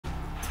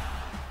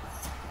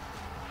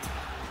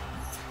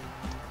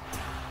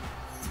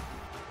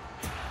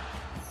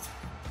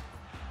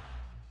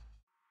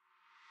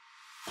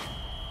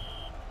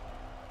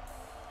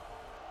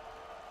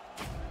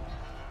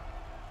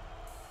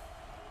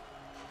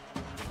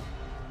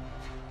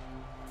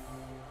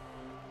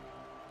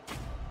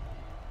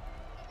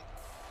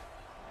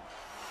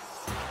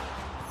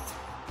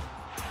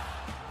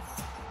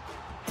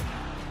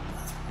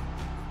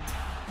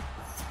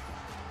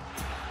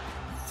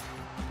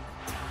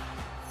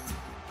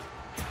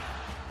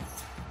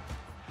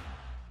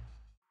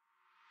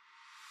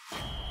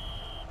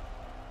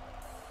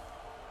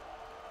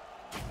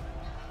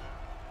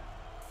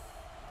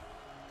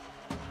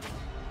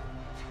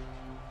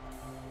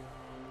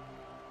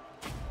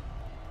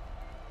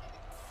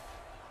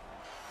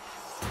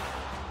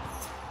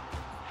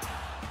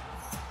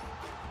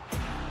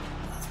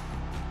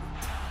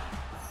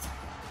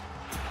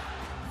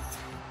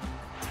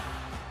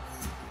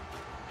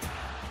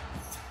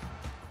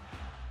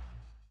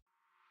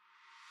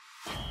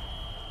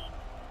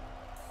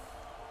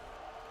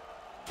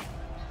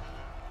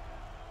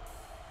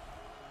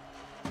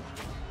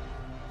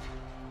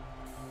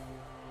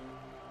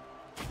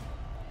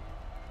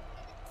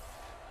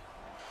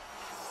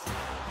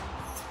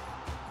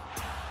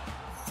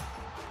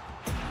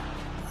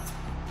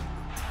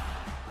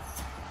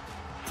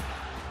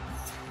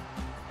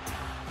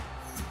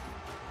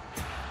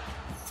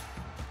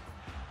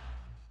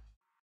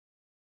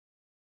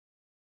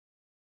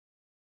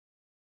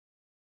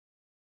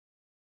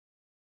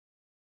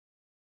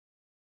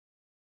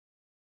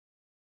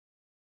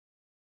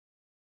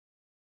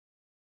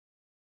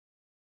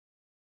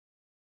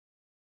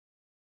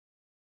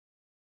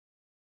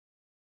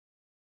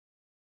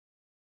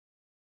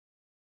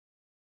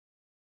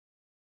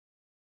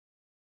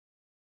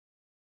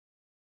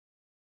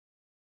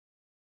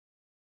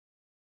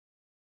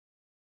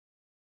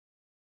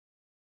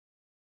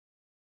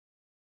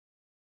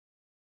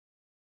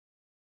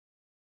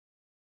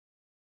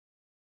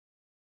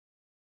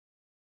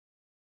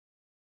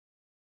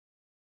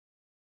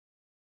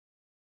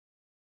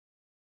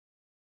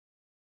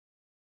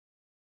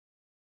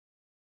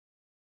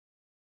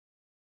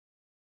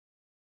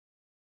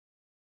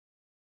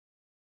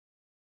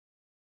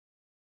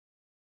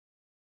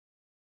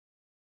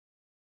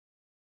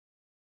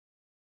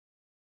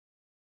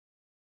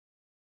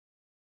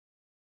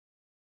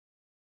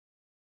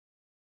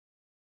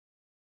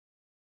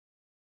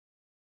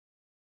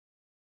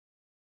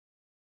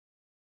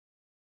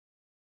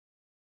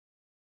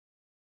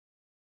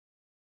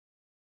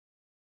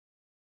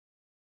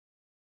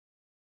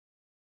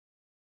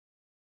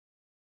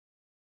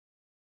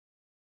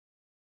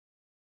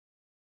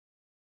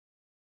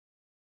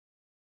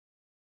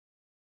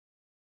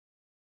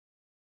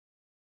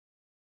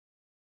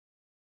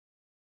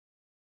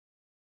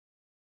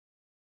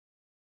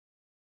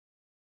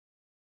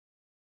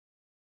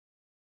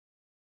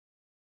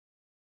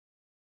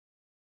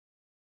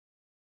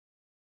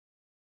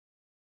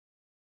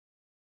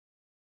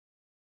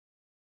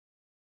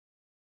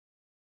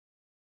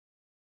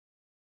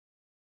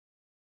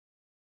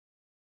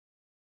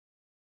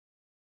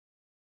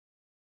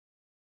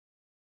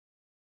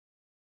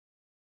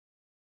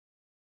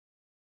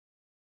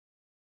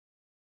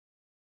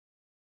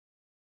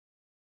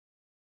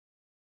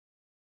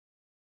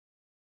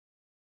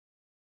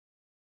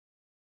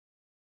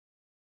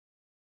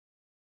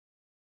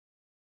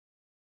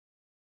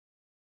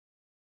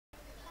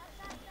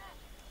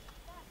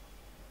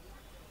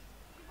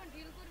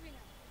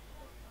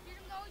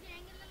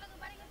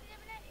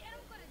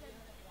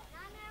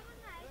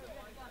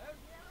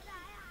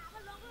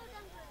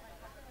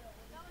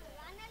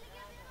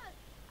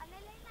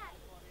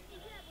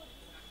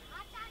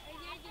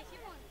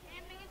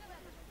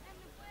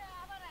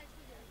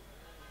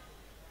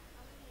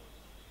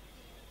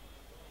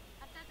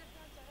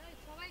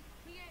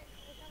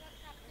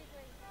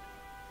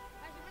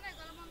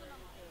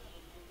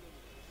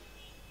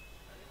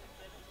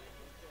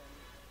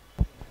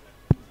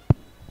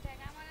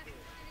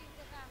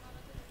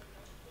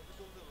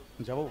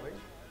যাবো ভাই।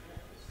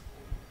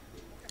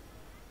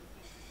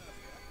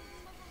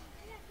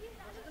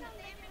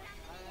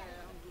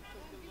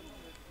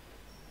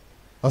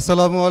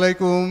 আসসালামু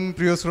আলাইকুম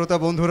প্রিয় শ্রোতা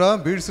বন্ধুরা,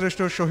 বীরশ্রেষ্ঠ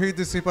শহীদ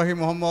সিপাহী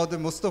মোহাম্মদ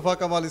মুস্তফা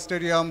কামাল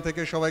স্টেডিয়াম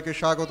থেকে সবাইকে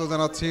স্বাগত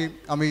জানাচ্ছি।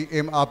 আমি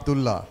M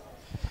Abdullah.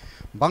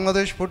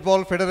 Bangladesh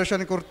football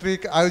federation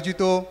কর্তৃক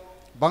আয়োজিত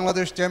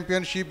বাংলাদেশ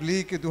চ্যাম্পিয়নশিপ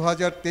লিগ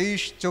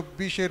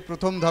 2023-24-এর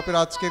প্রথম ধাপের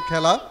আজকের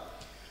খেলা,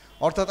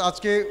 অর্থাৎ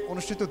আজকে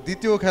অনুষ্ঠিত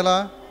দ্বিতীয় খেলা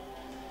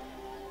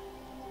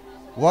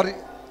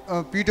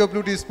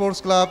পিডব্লিউডি স্পোর্টস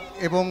ক্লাব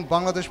এবং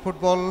Bangladesh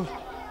football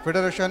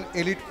federation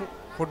elite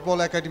football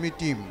academy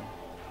team.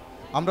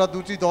 আমরা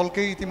দুটি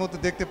দলকেই ইতিমধ্যে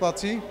দেখতে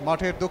পাচ্ছি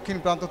মাঠের দক্ষিণ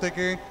প্রান্ত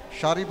থেকে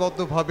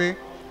সারিবদ্ধভাবে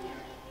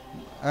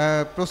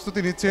প্রস্তুতি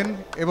নিচ্ছেন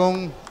এবং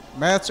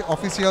ম্যাচ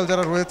অফিসিয়াল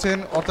যারা রয়েছেন,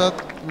 অর্থাৎ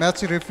match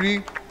referee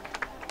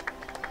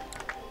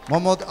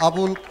Mohammad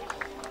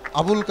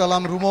Abul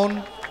Kalam Rumon,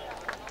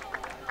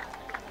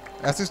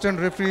 assistant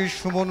referee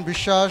Suman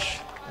বিশ্বাস,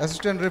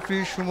 অ্যাসিস্ট্যান্ট রেফারি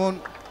সুমন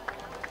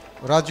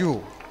রাজু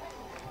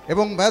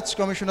এবং ম্যাচ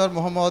কমিশনার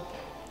মোহাম্মদ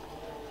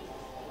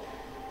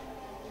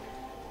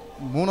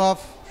মুনাফ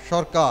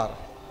সরকার।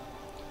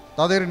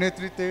 তাদের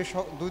নেতৃত্বে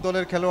দুই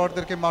দলের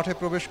খেলোয়াড়দেরকে মাঠে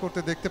প্রবেশ করতে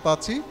দেখতে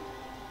পাচ্ছি।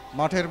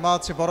 মাঠের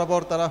মাঝ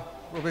বরাবর তারা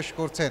প্রবেশ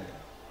করছেন।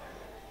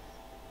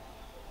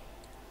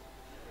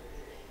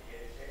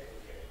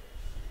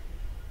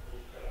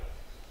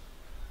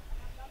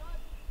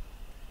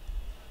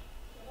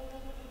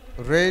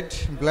 রেড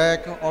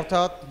ব্ল্যাক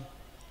অর্থাৎ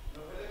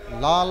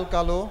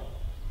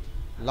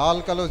লাল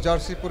কালো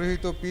জার্সি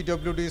পরিহিত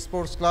পিডব্লিউডি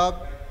স্পোর্টস ক্লাব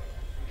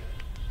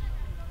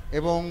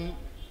এবং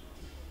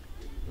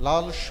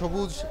লাল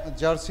সবুজ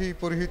জার্সি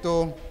পরিহিত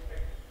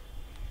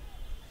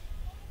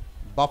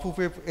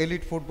BFF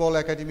elite football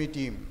academy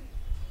team.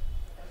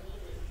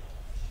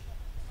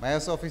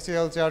 Match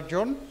official 4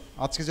 জন।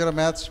 আজকে যারা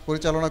ম্যাচ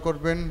পরিচালনা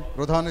করবেন,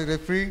 প্রধান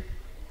রেফারি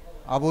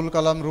আবুল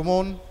কালাম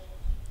রুমন,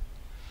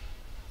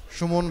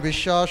 সুমন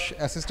বিশ্বাস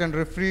অ্যাসিস্ট্যান্ট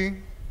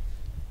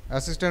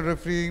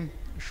রেফারি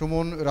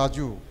সুমন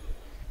রাজু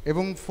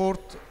এবং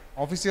ফোর্থ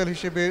অফিসিয়াল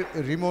হিসেবে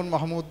রিমন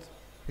মাহমুদ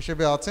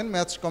হিসেবে আছেন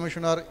ম্যাচ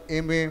কমিশনার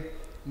এম.এ.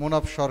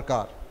 মুনাফ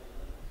সরকার।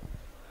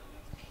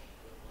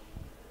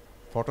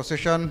 ফটো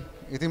সেশন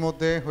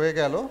ইতিমধ্যে হয়ে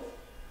গেল।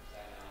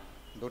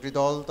 দুটি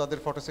দল তাদের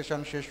ফটো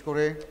সেশন শেষ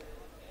করে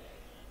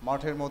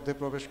মাঠের মধ্যে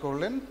প্রবেশ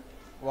করলেন,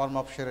 ওয়ার্ম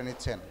আপ সেরে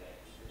নিচ্ছেন।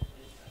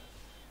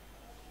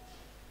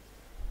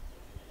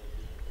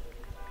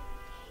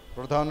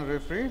 প্রধান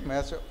রেফারি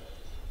ম্যাচ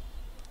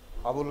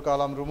আবুল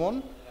কালাম রুমন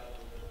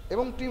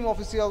এবং টিম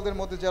অফিসিয়ালদের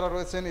মধ্যে যারা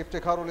রয়েছেন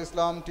ইফতেখারুল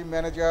ইসলাম team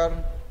manager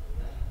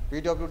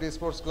PWD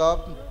sports club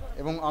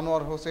এবং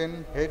আনোয়ার হোসেন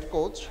হেড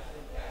কোচ।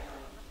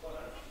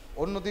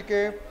 অন্যদিকে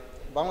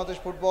Bangladesh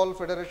football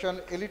federation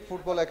elite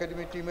football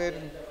academy টিমের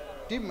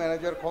টিম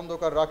ম্যানেজার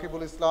খন্দকার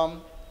রাকিবুল ইসলাম,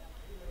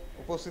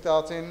 উপস্থিত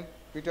আছেন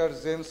Peter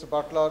James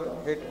Butler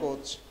head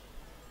coach.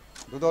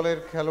 দুদলের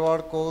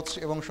খেলোয়াড়, কোচ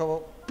এবং সব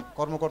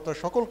কর্মকর্তা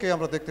সকলকে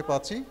আমরা দেখতে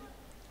পাচ্ছি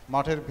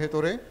মাঠের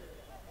ভেতরে।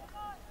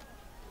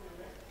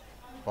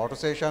 ফটো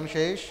সেশন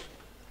শেষ।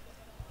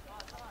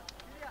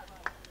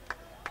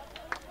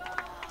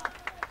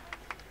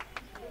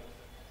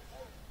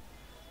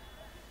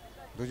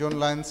 দুজন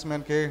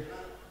লাইন্সম্যানকে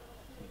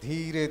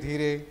ধীরে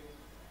ধীরে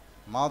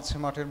মাঝ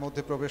মাঠের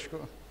মধ্যে প্রবেশ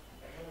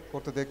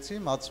করতে দেখছি।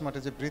 মাঝ মাঠে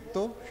যে বৃত্ত,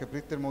 সে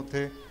বৃত্তের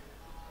মধ্যে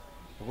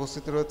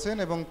উপস্থিত রয়েছেন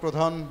এবং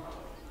প্রধান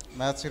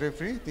ম্যাচ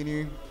রেফারি তিনি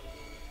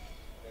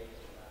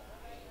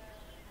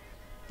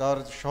তার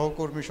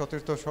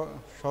সতীর্থ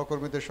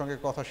সহকর্মীদের সঙ্গে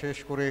কথা শেষ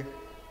করে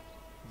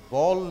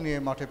বল নিয়ে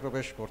মাঠে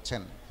প্রবেশ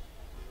করছেন।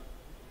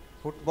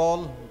 ফুটবল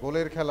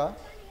গোলের খেলা,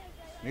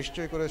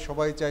 নিশ্চয় করে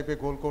সবাই চাইবে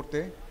গোল করতে।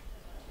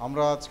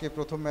 আমরা আজকে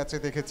প্রথম ম্যাচে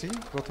দেখেছি,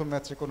 প্রথম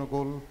ম্যাচে কোনো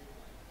গোল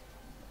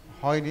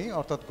হয়নি,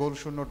 অর্থাৎ গোল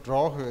শূন্য ড্র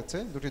হয়েছে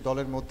দুটি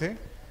দলের মধ্যে।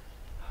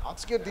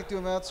 আজকের দ্বিতীয়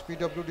ম্যাচ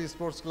পিডব্লিউডি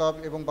স্পোর্টস ক্লাব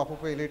এবং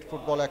BFF elite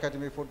football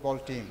academy football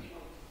team.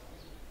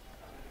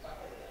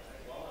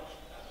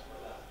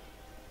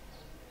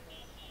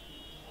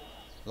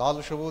 লাল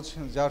সবুজ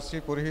জার্সি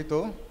পরিহিত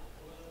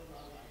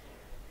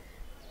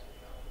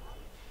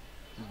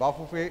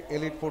BFF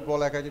elite football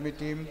academy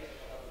team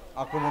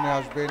আক্রমণে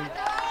আসবেন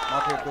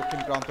মাঠের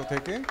দক্ষিণ প্রান্ত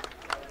থেকে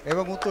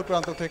এবং উত্তর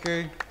প্রান্ত থেকে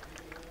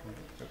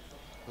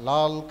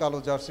লাল কালো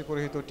জার্সি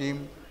পরিহিত টিম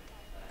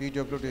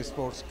পিডব্লিউডি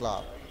স্পোর্টস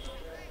ক্লাব।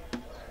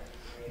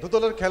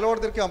 দুদলের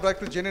খেলোয়াড়দেরকে আমরা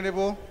একটু জেনে নেব।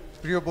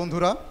 প্রিয়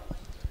বন্ধুরা,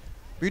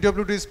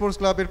 পিডব্লিউডি স্পোর্টস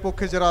ক্লাবের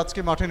পক্ষে যারা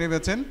আজকে মাঠে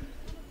নেমেছেন: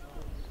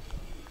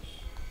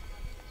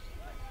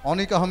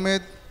 অনিক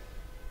আহমেদ,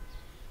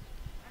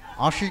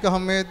 আশিক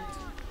আহমেদ,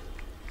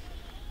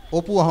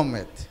 অপু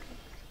আহমেদ,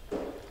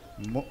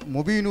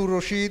 মুবিনুর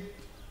রশিদ,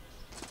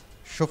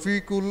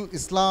 শফিকুল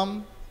ইসলাম,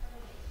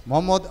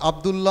 মোহাম্মদ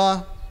আবদুল্লাহ,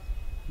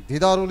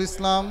 দিদারুল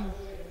ইসলাম,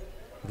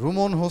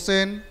 রুমন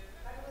হোসেন,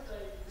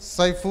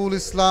 সাইফুল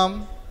ইসলাম,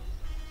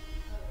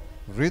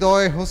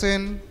 হৃদয়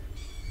হোসেন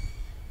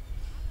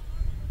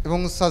এবং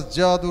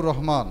সাজ্জাদুর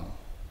রহমান।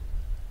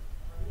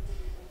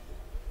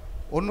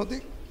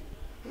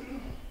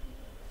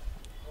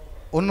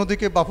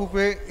 অন্যদিকে BFF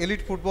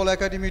এলিট ফুটবল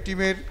একাডেমি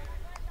টিমের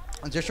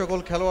যে সকল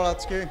খেলোয়াড়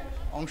আজকে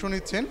অংশ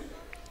নিচ্ছেন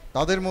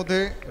তাদের মধ্যে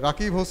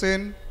রাকিব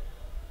হোসেন,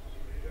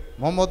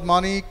 মোহাম্মদ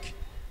মানিক,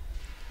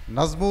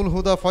 নাজমুল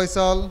হুদা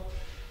ফয়সাল,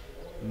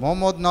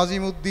 মোহাম্মদ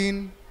নাজিম উদ্দিন,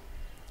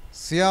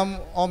 সিয়াম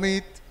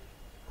অমিত,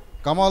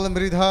 কামাল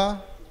মৃধা,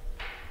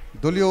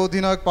 দলীয়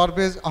অধিনায়ক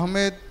পারভেজ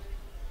আহমেদ,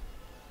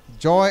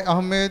 জয়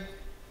আহমেদ,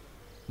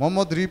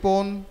 মোহাম্মদ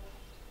রিপন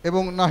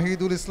এবং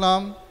নাহিদুল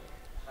ইসলাম,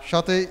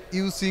 সাথে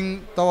ইউসিং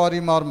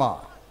তাওয়ারি মারমা।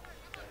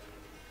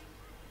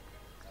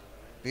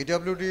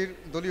 পিডব্লিউডির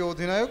দলীয়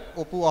অধিনায়ক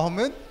অপু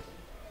আহমেদ,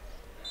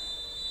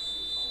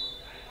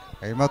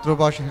 এইমাত্র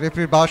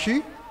রেফারির বাঁশি।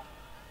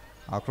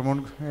 আক্রমণ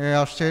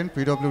আসছেন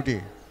পিডব্লিউডি,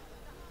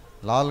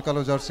 লাল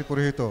কালো জার্সি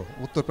পরিহিত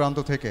উত্তর প্রান্ত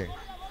থেকে।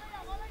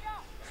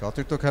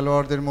 সতীর্থ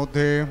খেলোয়াড়দের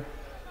মধ্যে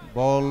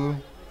বল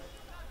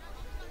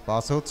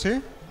পাস হচ্ছে।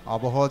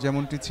 আবহাওয়া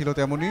যেমনটি ছিল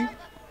তেমনই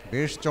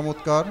বেশ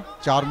চমৎকার,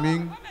 চার্মিং,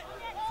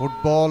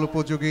 ফুটবল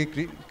উপযোগী,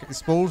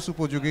 স্পোর্টস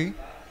উপযোগী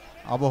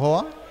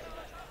আবহাওয়া।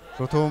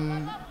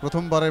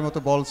 প্রথমবারের মতো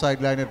বল সাইড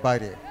লাইনের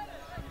বাইরে।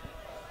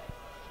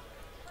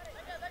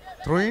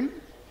 থ্রোইন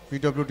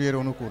পিডব্লিউডি এর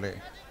অনুকূলে।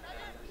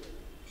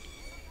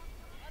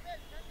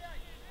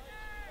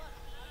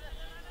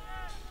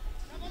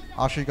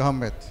 আশিক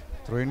আহমেদ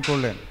থ্রোইন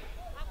করলেন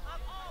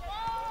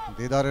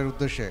দিদারের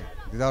উদ্দেশ্যে।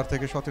 দিদার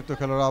থেকে সতীর্থ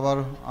খেলোয়াড় আবার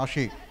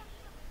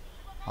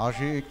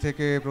আশিক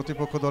থেকে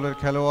প্রতিপক্ষ দলের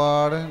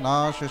খেলোয়াড় না,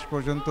 শেষ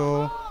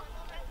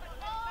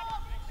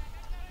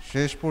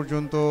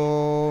পর্যন্ত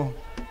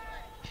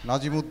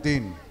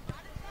Nazimuddin,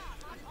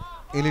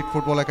 elite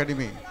football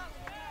academy.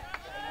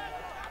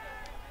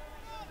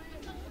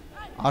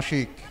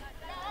 Ashiq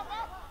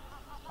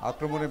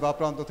আক্রমণে বা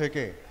প্রান্ত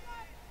থেকে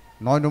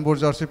 9 নম্বর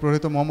জার্সি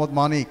পরিহিত মোহাম্মদ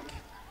মানিক,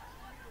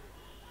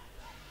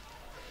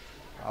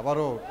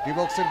 আবারও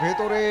ডিবক্সের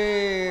ভেতরে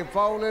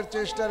ফাউলের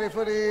চেষ্টা,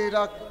 রেফারির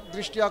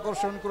দৃষ্টি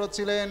আকর্ষণ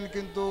করেছিলেন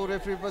কিন্তু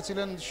রেফারি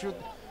ছিলেন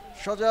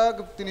সজাগ,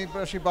 তিনি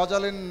বেশি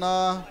বাজালেন না,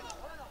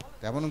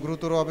 তেমন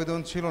গুরুতর আবেদন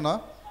ছিল না।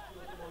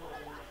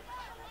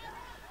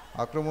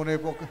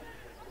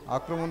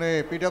 আক্রমণে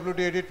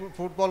পিডব্লিউডি এডিট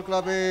ফুটবল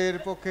ক্লাবের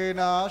পক্ষে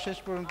না, শেষ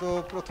পর্যন্ত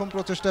প্রথম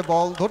প্রচেষ্টায়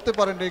বল ধরতে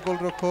পারেন এই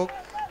গোলরক্ষক।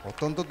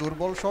 অত্যন্ত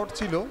দুর্বল শট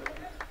ছিল,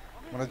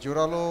 মানে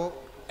জোরালো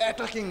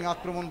অ্যাটাকিং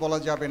আক্রমণ বলা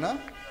যাবে না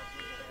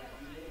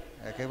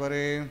একেবারে,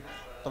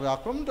 তবে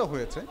আক্রমণটা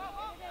হয়েছে।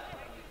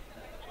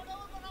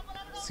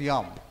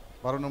 সিয়াম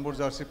 12 নম্বর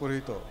জার্সি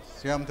পরিহিত,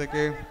 সিয়াম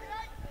থেকে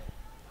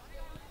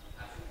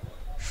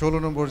 16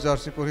 নম্বর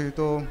জার্সি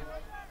পরিহিত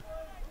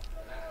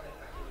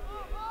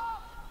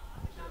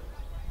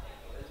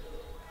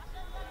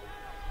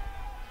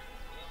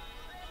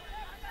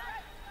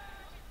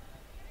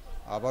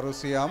আবারও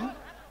সিয়াম,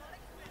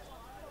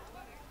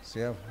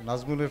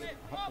 নাজমুলের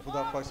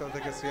হুদা ফয়সাল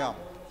থেকে সিয়াম,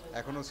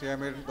 এখনো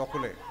সিয়ামের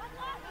দখলে।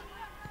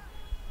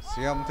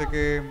 সিয়াম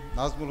থেকে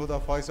নাজমুল হুদা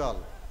ফয়সাল,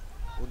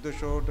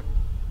 উদ্দেশ্য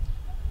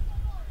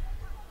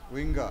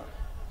উইঙ্গার,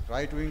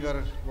 রাইট উইঙ্গার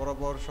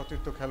বরাবর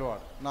সতীর্থ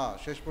খেলোয়াড় না,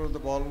 শেষ পর্যন্ত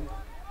বল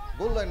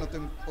গোল লাইন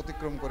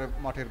অতিক্রম করে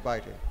মাঠের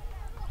বাইরে।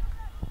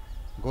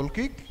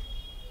 গোলকিক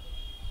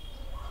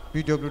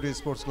পিডব্লিউডি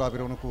স্পোর্টস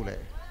ক্লাবের অনুকূলে।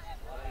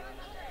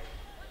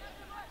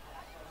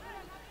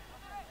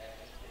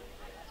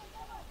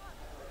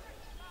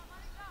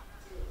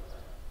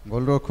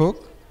 গোলরক্ষক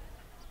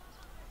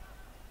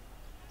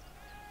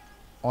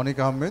অনিক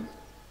আহমেদ,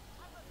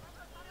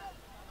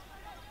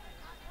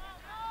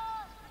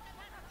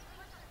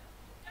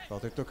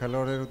 সতীর্থ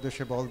খেলোয়াড়ের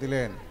উদ্দেশ্যে বল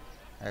দিলেন,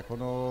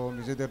 এখনো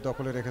নিজেদের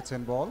দখলে রেখেছেন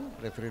বল।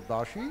 রেফারির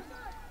বাঁশি,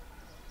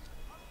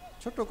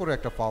 ছোট্ট করে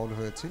একটা ফাউল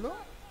হয়েছিল।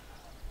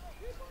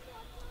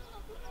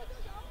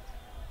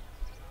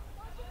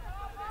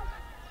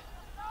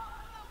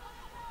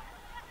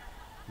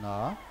 না,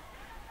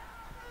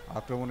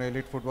 আক্রমণে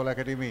এলিট ফুটবল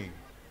একাডেমি,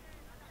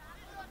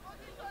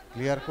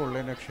 ক্লিয়ার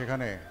করলেন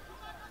সেখানে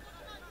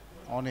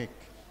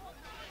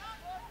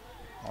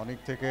অনিক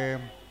থেকে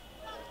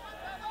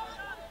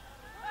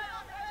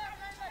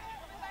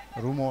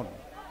রুমন,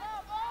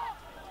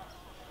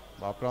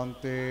 বা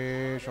প্রান্তে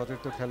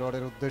সতীর্থ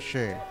খেলোয়াড়ের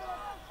উদ্দেশ্যে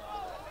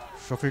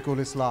শফিকুল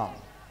ইসলাম,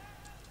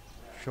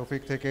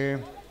 শফিক থেকে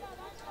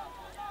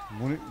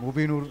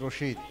মুবিনুর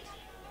রশিদ,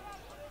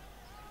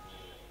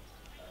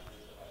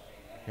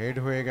 হেড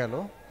হয়ে গেল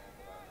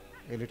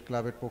এলিট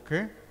ক্লাবের পক্ষে।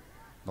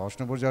 10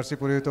 নম্বর জার্সি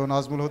পরিহিত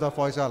নাজমুল হুদা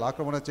ফয়সাল,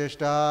 আক্রমণের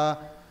চেষ্টা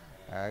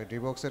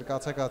ডিবক্সের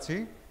কাছাকাছি।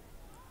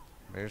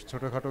 বেশ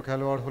ছোটখাটো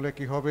খেলোয়াড় হলে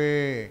কি হবে,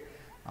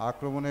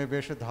 আক্রমণে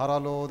বেশ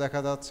ধারালো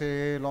দেখা যাচ্ছে,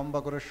 লম্বা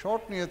করে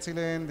শট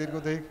নিয়েছিলেন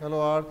দীর্ঘদেহী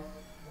খেলোয়াড়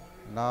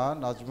না,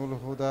 নাজমুল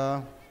হুদা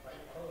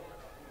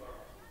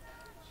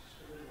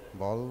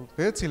বল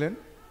পেয়েছিলেন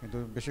কিন্তু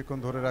বেশিক্ষণ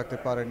ধরে রাখতে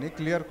পারেননি,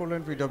 ক্লিয়ার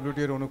করলেন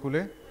পিডব্লিউডি এর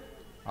অনুকূলে।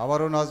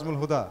 আবারও নাজমুল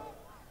হুদা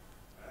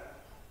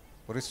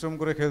পরিশ্রম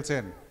করে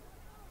খেলছেন,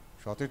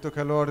 সতীর্থ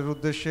খেলোয়াড়ের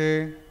উদ্দেশ্যে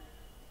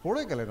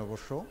পড়ে গেলেন,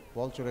 অবশ্য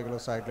বল চলে গেল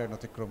সাইড লাইন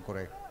অতিক্রম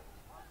করে।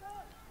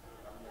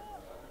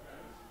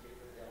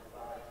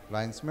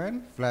 লাইন্সম্যান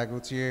ফ্ল্যাগ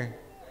উঁচিয়ে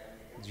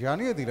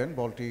জানিয়ে দিলেন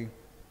বলটি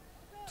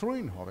থ্রো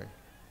ইন হবে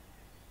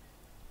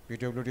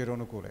পিডব্লিউডি এর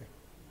অনুকূলে।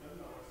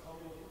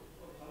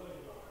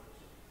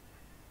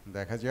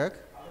 দেখা যাক,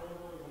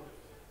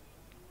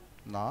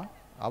 না,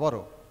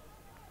 আবারও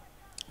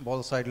বল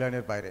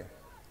সাইডলাইনের বাইরে,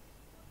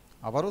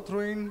 আবারও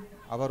থ্রোইন,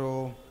 আবারও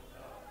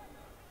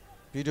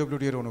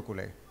পিডব্লিউডি এর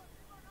অনুকূলে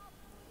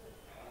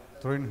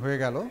থ্রোইন হয়ে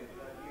গেল।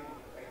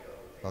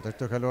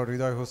 সতীর্থ খেলোয়াড়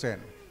হৃদয় হোসেন,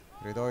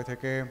 হৃদয়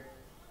থেকে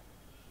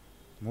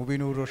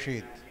মুবিনুর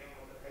রশিদ,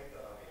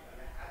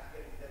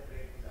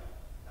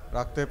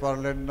 রাখতে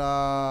পারলেন না।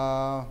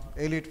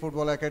 এলিট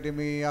ফুটবল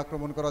একাডেমি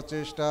আক্রমণ করার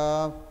চেষ্টা,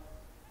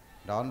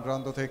 ডান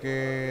প্রান্ত থেকে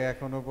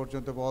এখনো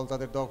পর্যন্ত বল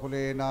তাদের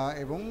দখলে না,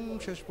 এবং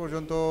শেষ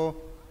পর্যন্ত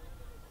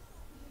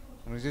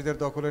নিজেদের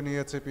দখলে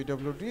নিয়েছে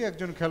পিডব্লিউডি।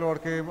 একজন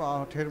খেলোয়াড়কে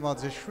মাঠের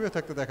মাঝে শুয়ে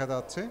থাকতে দেখা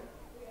যাচ্ছে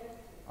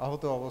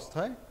আহত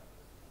অবস্থায়।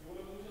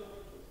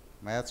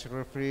 ম্যাচ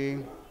রেফারি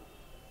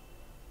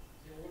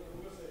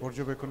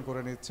পর্যবেক্ষণ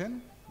করে নিচ্ছেন,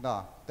 না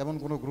তেমন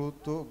কোনো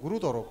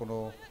গুরুতর কোনো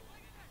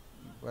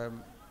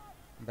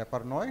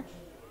ব্যাপার নয়।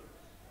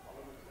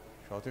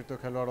 সতীর্থ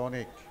খেলোয়াড়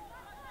অনেক,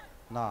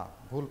 না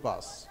ভুল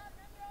পাস,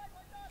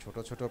 ছোট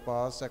ছোট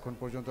পাস এখন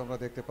পর্যন্ত আমরা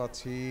দেখতে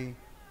পাচ্ছি।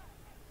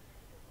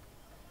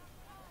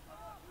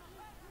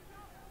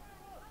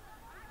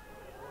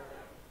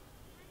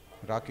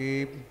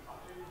 রাকিব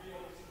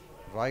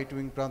রাইট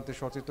উইং প্রান্তে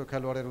সতীর্থ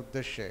খেলোয়াড়ের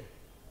উদ্দেশ্যে,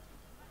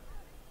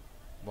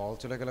 বল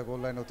চলে গেল গোল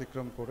লাইন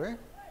অতিক্রম করে,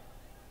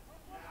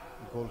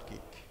 গোল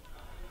কিক।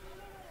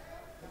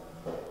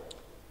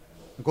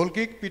 গোল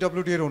কিক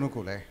পিডব্লিউডি এর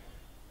অনুকূলে।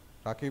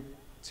 রাকিব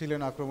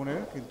ছিলেন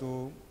আক্রমণের, কিন্তু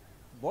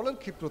বলের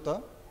ক্ষিপ্রতা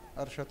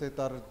আর সাথে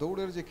তার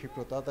দৌড়ের যে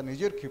ক্ষিপ্রতা, তার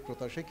নিজের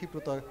ক্ষিপ্রতা, সেই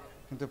ক্ষিপ্রতা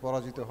কিন্তু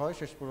পরাজিত হয়।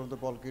 শেষ পর্যন্ত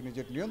বলকে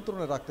নিজের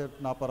নিয়ন্ত্রণে রাখতে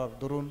না পারার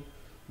দরুন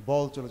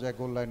বল চলে যায়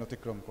গোল লাইন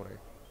অতিক্রম করে।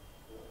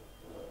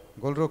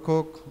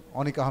 গোলরক্ষক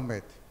অনিক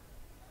আহমেদ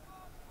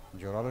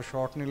জোরালো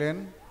শট নিলেন,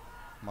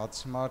 মাঝ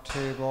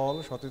মাঠে বল,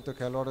 সতীর্থ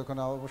খেলোয়াড়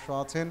এখানে অবশ্য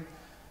আছেন,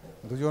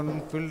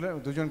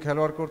 দুজন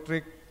খেলোয়াড়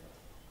কর্তৃক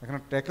এখানে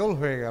ট্যাকল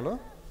হয়ে গেল,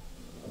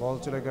 বল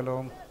চলে গেল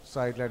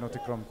সাইড লাইন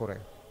অতিক্রম করে।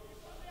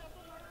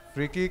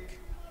 ফ্রি কিক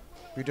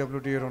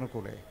পিডব্লিউডি এর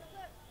অনুকূলে।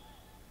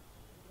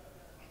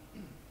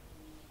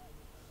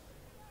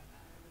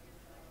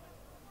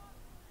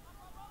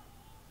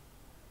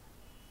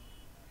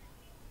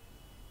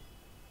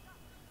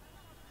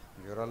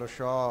 জোরালো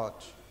শট,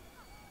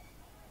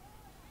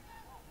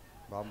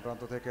 বাম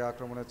প্রান্ত থেকে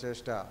আক্রমণের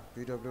চেষ্টা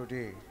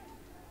পিডব্লিউডি।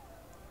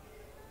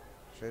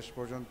 শেষ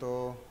পর্যন্ত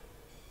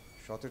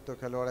সতীর্থ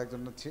খেলোয়াড়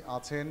একজন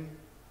আছেন,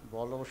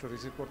 বল অবশ্য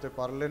রিসিভ করতে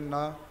পারলেন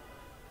না।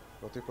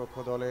 প্রতিপক্ষ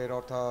দলের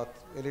অর্থাৎ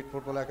এলিট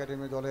ফুটবল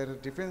একাডেমি দলের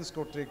ডিফেন্স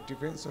কর্তৃক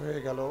ডিফেন্স হয়ে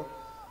গেল।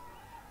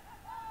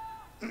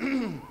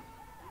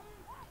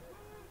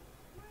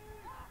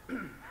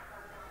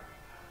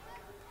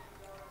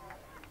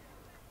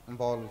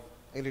 বল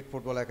এলিট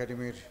ফুটবল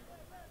একাডেমির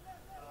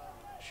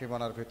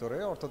সীমানার ভেতরে,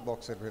 অর্থাৎ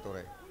বক্সের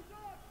ভেতরে।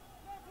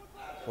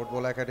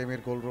 ফুটবল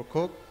একাডেমির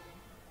গোলরক্ষক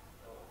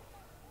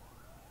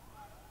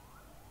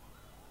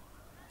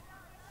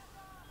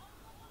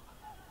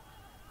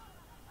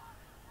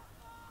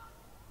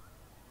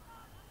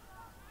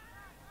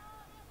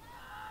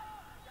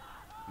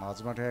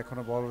মাঝমাঠে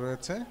এখনো বল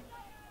রয়েছে।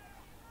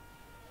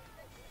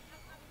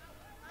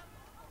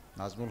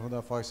 নাজমুল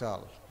হুদা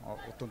ফয়সাল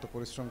অত্যন্ত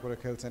পরিশ্রম করে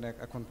খেলছেন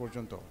এখন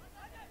পর্যন্ত।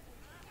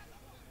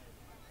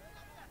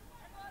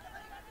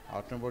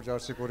 8 নম্বর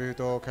জার্সি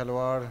পরিহিত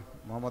খেলোয়াড়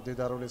মোহাম্মদ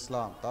দিদারুল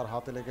ইসলাম, তার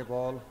হাতে লেগে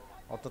বল,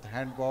 অর্থাৎ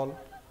হ্যান্ডবল।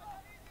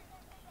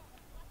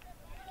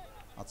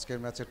 আজকের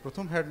ম্যাচের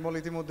প্রথম হ্যান্ডবল,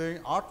 ইতিমধ্যেই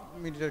 8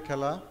 মিনিটের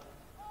খেলা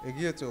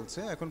এগিয়ে চলছে।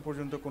 এখন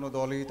পর্যন্ত কোনো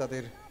দলই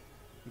তাদের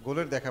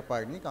গোলের দেখা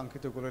পায়নি,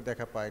 কাঙ্ক্ষিত গোলের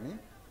দেখা পায়নি।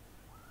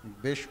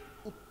 বেশ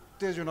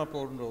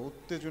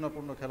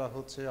উত্তেজনাপূর্ণ খেলা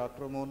হচ্ছে,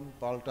 আক্রমণ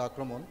পাল্টা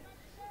আক্রমণ,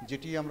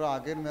 যেটি আমরা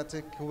আগের ম্যাচে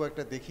খুব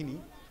একটা দেখিনি,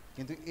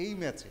 কিন্তু এই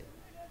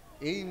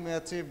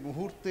ম্যাচে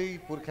মুহূর্তেই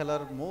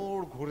খেলার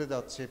মোড় ঘুরে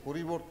যাচ্ছে,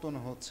 পরিবর্তন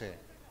হচ্ছে।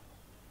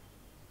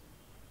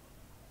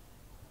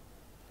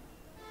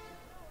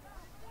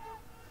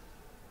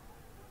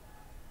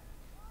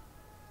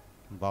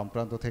 বাম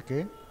প্রান্ত থেকে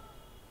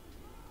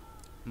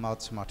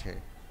মাঝ মাঠে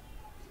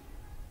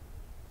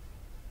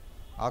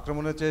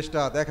আক্রমণের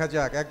চেষ্টা, দেখা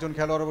যাক। একজন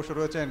খেলোয়াড় অবশ্য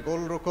রয়েছেন,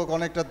 গোলরক্ষক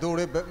অনেকটা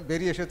দৌড়ে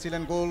বেরিয়ে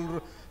এসেছিলেন গোল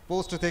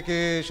পোস্ট থেকে,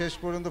 শেষ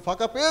পর্যন্ত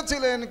ফাঁকা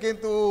পেয়েছিলেন,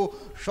 কিন্তু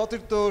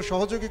সতীর্থ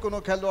সহযোগী কোনো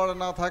খেলোয়াড়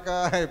না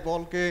থাকায়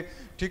বলকে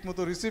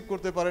ঠিকমতো রিসিভ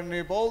করতে পারেননি।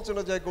 বল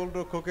চলে যায়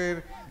গোলরক্ষকের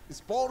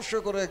স্পর্শ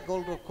করে,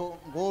 গোলরক্ষক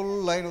গোল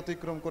লাইন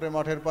অতিক্রম করে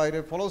মাঠের বাইরে।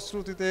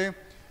 ফলশ্রুতিতে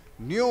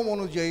নিয়ম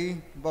অনুযায়ী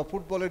বা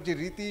ফুটবলের যে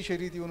রীতি, সেই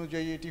রীতি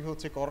অনুযায়ী এটি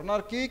হচ্ছে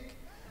কর্নার কিক।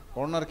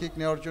 কর্নার কিক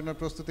নেওয়ার জন্য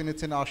প্রস্তুতি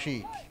নিচ্ছেন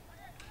আশিক।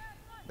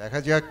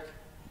 দেখা যাক।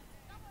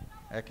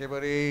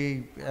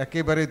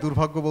 একেবারে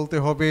দুর্ভাগ্য বলতে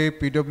হবে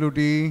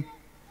পিডব্লিউডি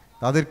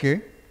তাদেরকে।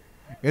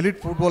 এলিট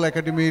ফুটবল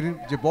একাডেমির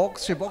যে বক্স,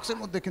 সে বক্সের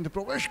মধ্যে কিন্তু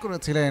প্রবেশ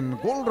করেছিলেন,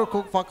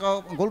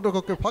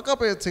 গোলরক্ষককে ফাঁকা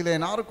পেয়েছিলেন,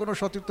 আর কোনো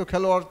সতীর্থ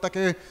খেলোয়াড়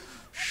তাকে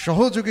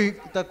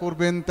সহযোগিতা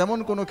করবেন তেমন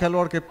কোনো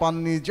খেলোয়াড়কে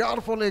পাননি, যার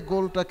ফলে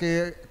গোলটাকে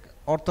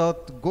অর্থাৎ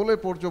গোলে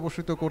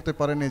পর্যবসিত করতে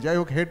পারেনি। যাই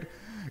হোক, হেড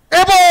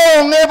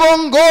এবং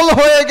গোল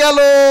হয়ে গেল,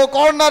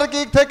 কর্নার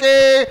কিক থেকে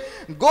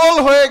গোল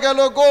হয়ে গেল।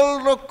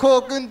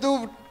 গোলরক্ষক কিন্তু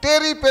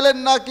টেরই পেলেন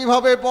না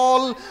কিভাবে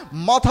বল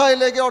মাথায়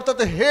লেগে অর্থাৎ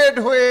হেড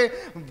হয়ে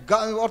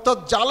অর্থাৎ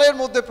জালের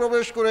মধ্যে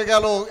প্রবেশ করে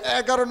গেল।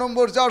 11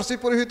 নম্বর জার্সি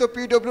পরিহিত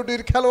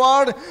পিডব্লিউডির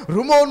খেলোয়াড়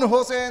রুমন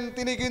হোসেন,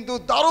 তিনি কিন্তু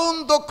দারুণ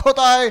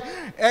দক্ষতায়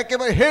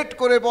একেবারে হেড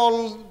করে বল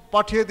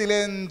পাঠিয়ে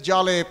দিলেন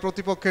জালে,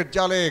 প্রতিপক্ষের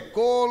জালে।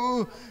 গোল,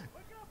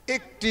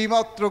 একটি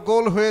মাত্র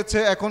গোল হয়েছে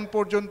এখন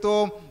পর্যন্ত।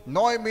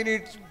 9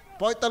 মিনিট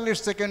 45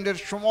 সেকেন্ডের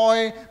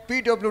সময়।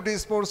 PWD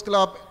sports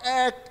club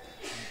 1,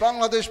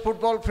 Bangladesh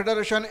football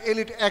federation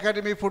elite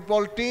academy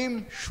football team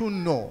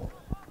 0।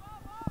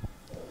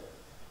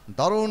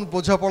 দারুণ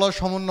বোঝাপড়া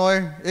সমন্বয়।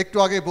 একটু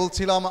আগে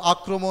বলছিলাম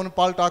আক্রমণ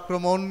পাল্টা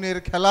আক্রমণের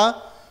খেলা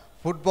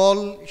ফুটবল,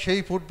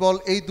 সেই ফুটবল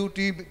এই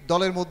দুটি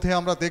দলের মধ্যে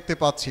আমরা দেখতে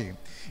পাচ্ছি।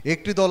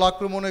 একটি দল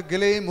আক্রমণে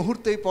গেলেই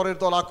মুহূর্তেই পরের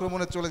দল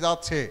আক্রমণে চলে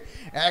যাচ্ছে।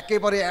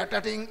 একেবারে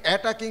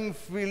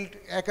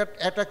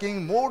অ্যাটাকিং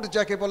মোড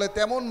যাকে বলে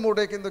তেমন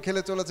মোডে কিন্তু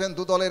খেলে চলেছেন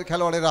দু দলের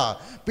খেলোয়াড়েরা।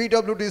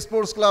 পিডব্লিউডি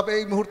স্পোর্টস ক্লাব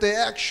এই মুহূর্তে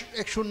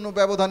 1-0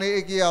 ব্যবধানে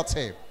এগিয়ে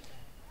আছে।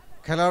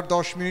 খেলার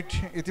 10 মিনিট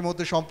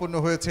ইতিমধ্যে সম্পন্ন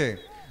হয়েছে,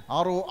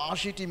 আরও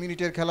 80টি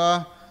মিনিটের খেলা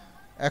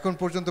এখন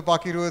পর্যন্ত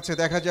বাকি রয়েছে।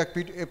 দেখা যাক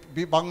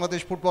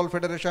Bangladesh football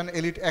federation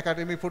elite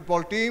academy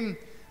football team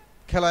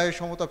খেলায়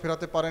সমতা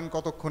ফেরাতে পারেন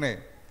কতক্ষণে।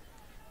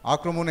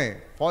 আক্রমণে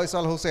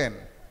ফয়সাল হোসেন,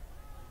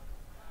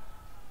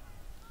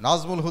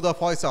 নাজমুল হুদা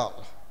ফয়সাল,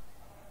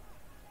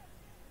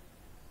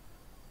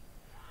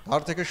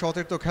 তার থেকে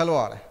সতীর্থ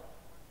খেলোয়াড়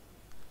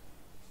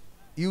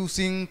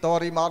ইউসিং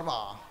তাওয়ারি মারমা,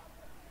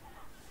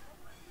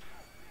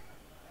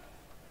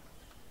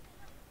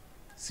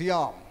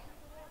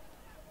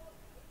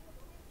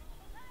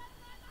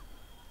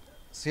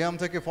 সিয়াম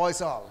থেকে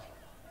ফয়সাল।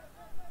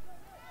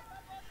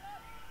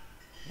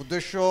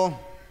 উদ্দেশ্য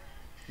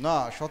না,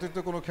 সতীর্থ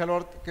কোনো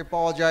খেলোয়াড়কে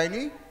পাওয়া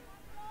যায়নি,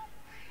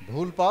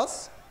 ভুল পাস,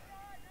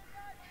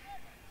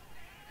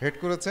 হেড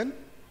করেছেন।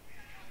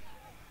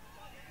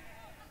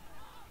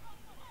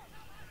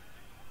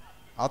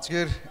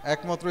 আজকের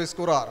একমাত্র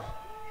স্কোরার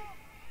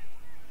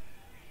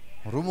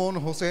রুমন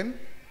হোসেন,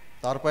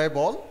 তার পায়ে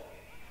বল।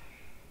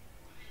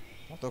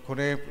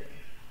 ততক্ষণে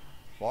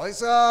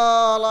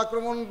ফয়সাল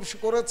আক্রমণ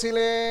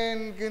করেছিলেন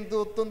কিন্তু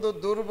অত্যন্ত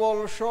দুর্বল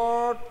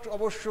শট,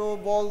 অবশ্য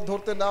বল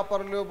ধরতে না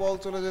পারলেও বল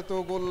চলে যেত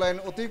গোল লাইন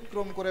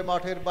অতিক্রম করে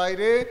মাঠের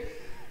বাইরে,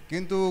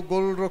 কিন্তু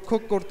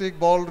গোলরক্ষক কর্তৃক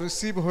বল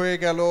রিসিভ হয়ে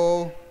গেল।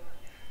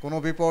 কোনো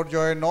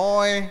বিপর্যয়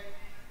নয়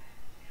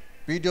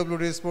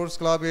পিডব্লিউডি স্পোর্টস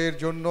ক্লাবের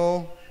জন্য,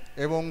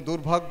 এবং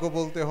দুর্ভাগ্য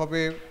বলতে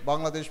হবে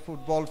Bangladesh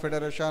football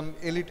federation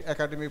elite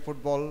academy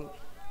football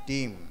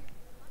team.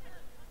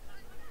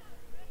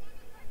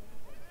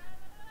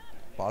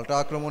 পাল্টা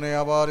আক্রমণে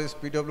আবার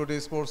পিডব্লিউডি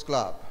স্পোর্টস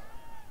ক্লাব।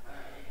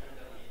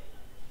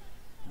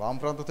 বাম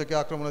প্রান্ত থেকে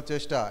আক্রমণের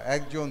চেষ্টা,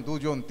 1 জন 2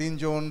 জন 3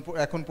 জন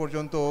এখন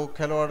পর্যন্ত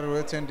খেলোয়াড়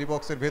রয়েছেন ডি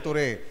বক্সের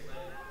ভেতরে।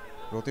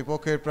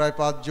 প্রতিপক্ষের প্রায়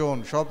 5 জন,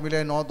 সব মিলে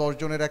 9-10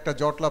 জনের একটা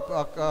জটলা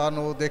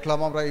পাকানো দেখলাম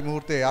আমরা এই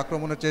মুহূর্তে।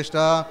 আক্রমণের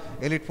চেষ্টা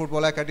এলিট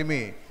ফুটবল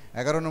একাডেমি,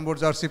 11 নম্বর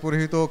জার্সি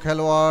পরিহিত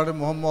খেলোয়াড়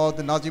মোহাম্মদ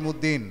নাজিম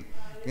উদ্দিন,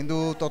 কিন্তু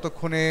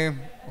ততক্ষণে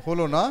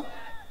হলো না।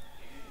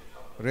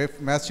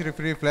 ম্যাচ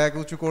রেফারি ফ্ল্যাগ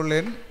উঁচু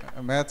করলেন।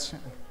 ম্যাচ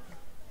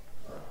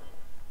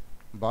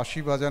বাঁশি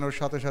বাজানোর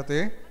সাথে সাথে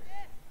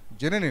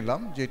জেনে নিলাম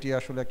যে এটি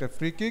আসলে একটা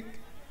ফ্রি কিক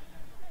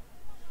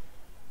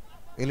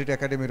এলিট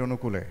একাডেমির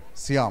অনুকূলে।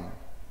 সিয়াম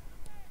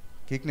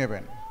কিক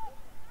নেবেন,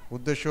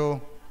 উদ্দেশ্য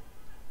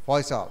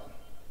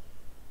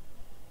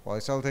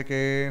ফয়সাল থেকে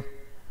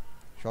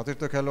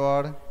সতীর্থ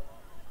খেলোয়াড়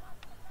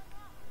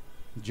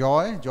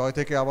জয়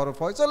থেকে আবারও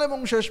ফয়সাল, এবং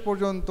শেষ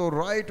পর্যন্ত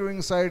রাইট উইং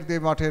সাইড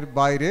দিয়ে মাঠের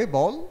বাইরে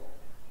বল।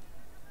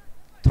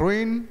 থ্রো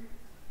ইন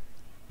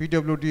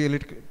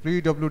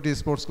পিডব্লিউডি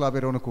স্পোর্টস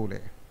ক্লাবের অনুকূলে।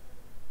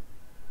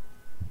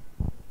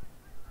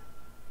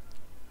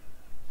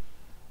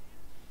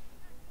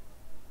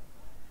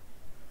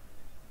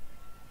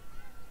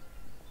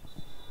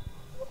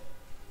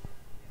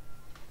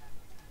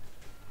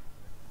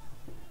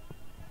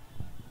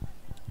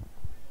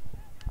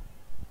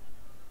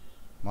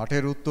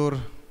 মাঠের উত্তর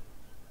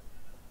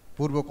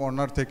পূর্ব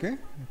কর্নার থেকে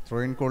থ্রো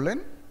ইন করলেন।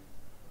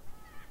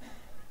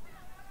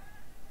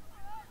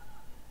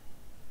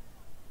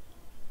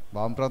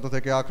 বাম প্রান্ত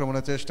থেকে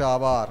আক্রমণের চেষ্টা,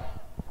 আবার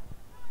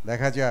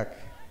দেখা যাক।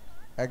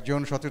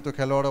 একজন সতীর্থ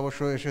খেলোয়াড়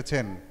অবশ্য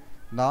এসেছেন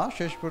না,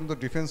 শেষ পর্যন্ত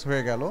ডিফেন্স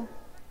হয়ে গেল।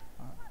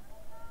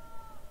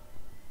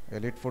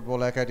 এলিট ফুটবল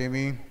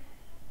একাডেমি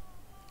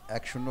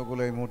 1-0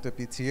 গোলে এই মুহূর্তে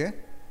পিছিয়ে।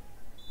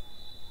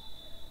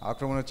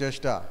 আক্রমণের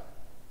চেষ্টা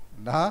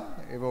না,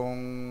 এবং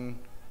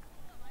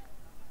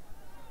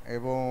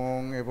এবং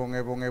এবং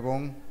এবং এবং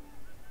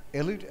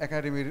এলিট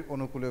একাডেমির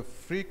অনুকূলে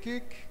ফ্রি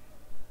কিক।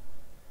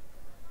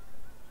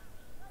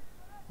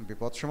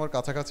 বিপদসীমার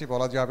কাছাকাছি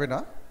বলা যাবে না,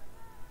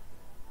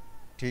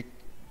 ঠিক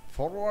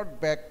ফরওয়ার্ড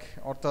ব্যাক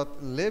অর্থাৎ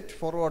লেফট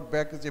ফরওয়ার্ড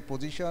ব্যাক যে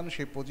পজিশন,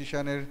 সেই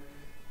পজিশনের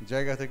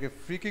জায়গা থেকে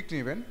ফ্রি কিক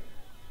নেবেন।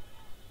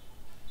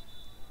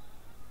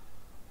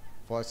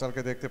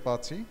 ফয়সালকে দেখতে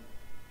পাচ্ছি,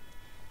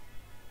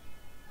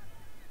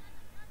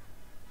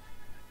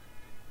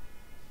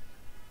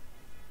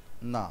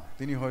 না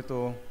তিনি হয়তো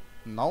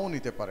নাও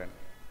নিতে পারেন।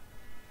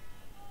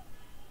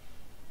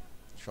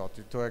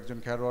 সতীর্থ একজন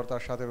খেলোয়াড়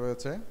তার সাথে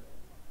রয়েছে,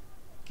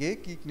 কে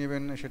কিক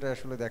নেবেন সেটা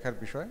আসলে দেখার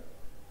বিষয়।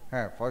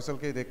 হ্যাঁ,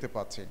 ফয়সালকেই দেখতে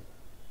পাচ্ছি।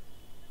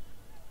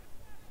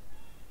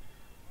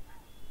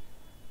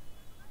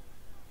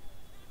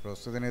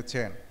 প্রস্তুতি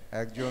নিচ্ছেন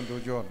একজন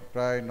দুজন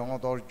প্রায়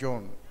 9-10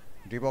 জন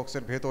ডি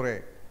বক্সের ভেতরে।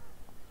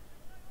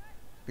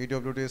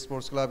 পিডব্লিউডি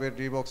স্পোর্টস ক্লাবের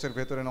ডি বক্সের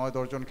ভেতরে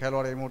 9-10 জন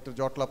খেলোয়াড় এই মুহূর্তে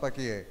জটলা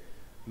পাকিয়ে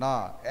না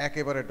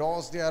একেবারে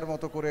ডস দেওয়ার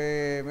মতো করে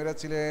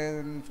মেরেছিলেন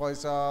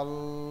ফয়সাল,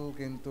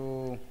 কিন্তু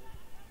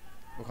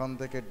ওখান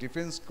থেকে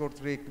ডিফেন্স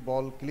কর্তৃক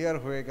বল ক্লিয়ার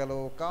হয়ে গেল।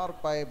 কার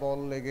পায়ে বল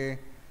লেগে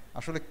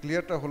আসলে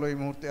ক্লিয়ারটা হলো এই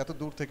মুহূর্তে এত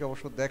দূর থেকে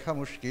অবশ্য দেখা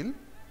মুশকিল।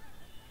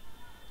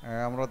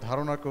 আমরা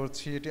ধারণা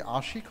করছি এটি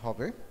আশিক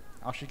হবে,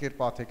 আশিকের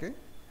পা থেকে।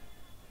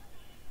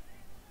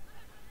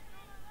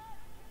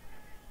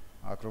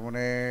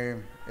 আক্রমণে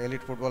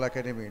এলিট ফুটবল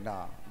একাডেমি, না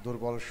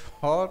দুর্বল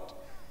শট।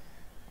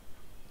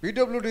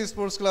 পিডব্লিউডি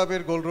স্পোর্টস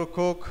ক্লাবের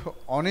গোলরক্ষক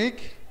অনিক,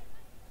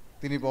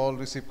 তিনি বল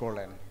রিসিভ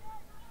করলেন।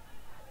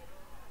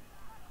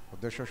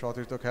 উদ্দেশ্য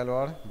সতীর্থ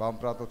খেলোয়াড় বাম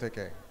প্রান্ত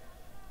থেকে।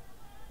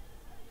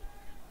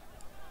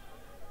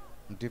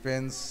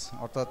 ডিফেন্স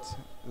অর্থাৎ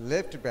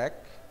লেফট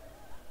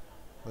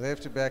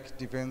ব্যাক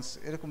ডিফেন্স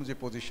এরকম যে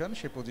পজিশন,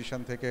 সেই পজিশন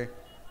থেকে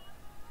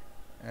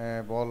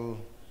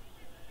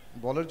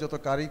বলের যত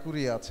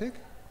কারিকুরি আছে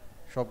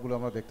সবগুলো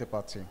আমরা দেখতে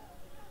পাচ্ছি।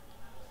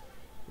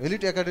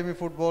 এলিট একাডেমি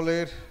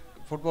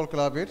ফুটবল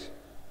ক্লাবের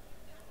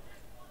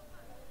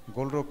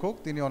গোলরক্ষক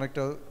তিনি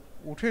অনেকটা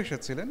উঠে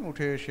এসেছিলেন,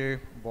 উঠে এসে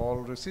বল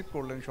রিসিভ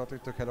করলেন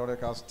সতীর্থ খেলোয়াড়ের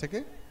কাছ থেকে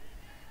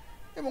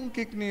এবং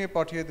কিক নিয়ে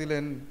পাঠিয়ে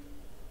দিলেন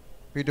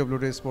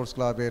পিডব্লিউডি স্পোর্টস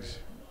ক্লাবের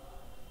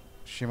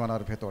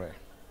সীমানার ভেতরে।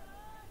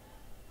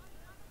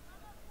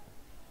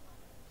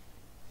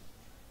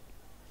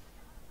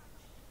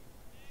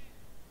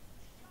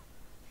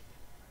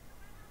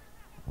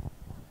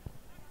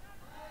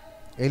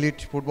 এলিট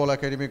ফুটবল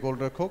একাডেমি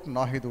গোলরক্ষক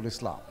নাহিদুল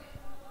ইসলাম।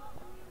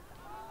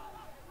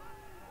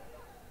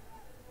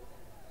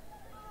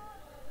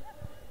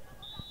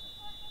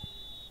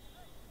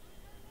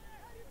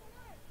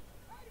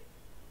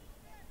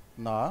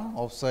 না,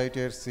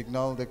 অফসাইডের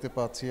সিগন্যাল দেখতে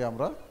পাচ্ছি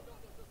আমরা।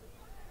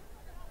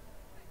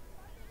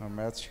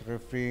 ম্যাচ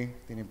রেফারি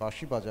তিনি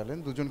বাঁশি বাজালেন।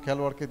 দুজন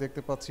খেলোয়াড়কে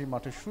দেখতে পাচ্ছি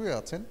মাঠে শুয়ে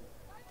আছেন,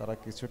 তারা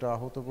কিছুটা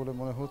আহত বলে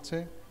মনে হচ্ছে।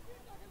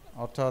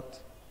 অর্থাৎ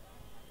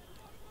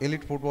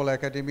এলিট ফুটবল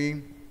একাডেমি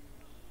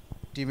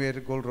টিমের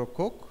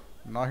গোলরক্ষক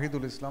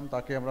নাহিদুল ইসলাম,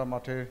 তাকে আমরা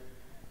মাঠে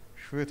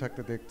শুয়ে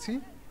থাকতে দেখছি।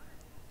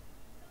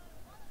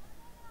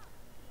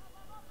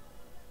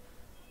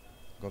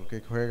 গোল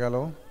কিক হয়ে গেল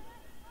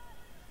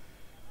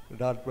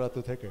ডান প্রান্ত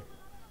থেকে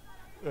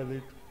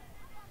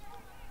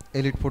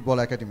এলিট ফুটবল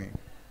একাডেমি।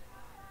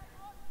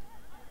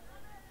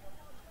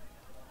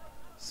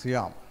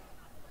 সিয়াম,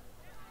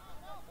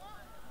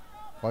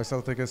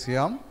 ফয়সাল থেকে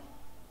সিয়াম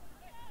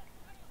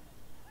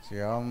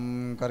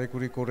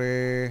কারিকুরি করে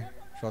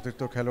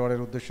সতীর্থ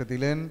খেলোয়াড়ের উদ্দেশ্যে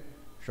দিলেন।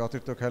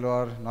 সতীর্থ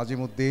খেলোয়াড়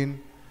নাজিমউদ্দিন,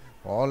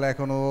 বল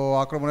এখনো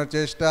আক্রমণের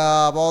চেষ্টা,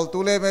 বল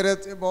তুলে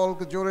মেরেছে, বল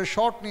জোরে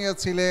শট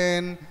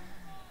নিয়েছিলেন,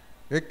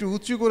 একটু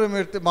উঁচু করে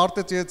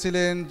মারতে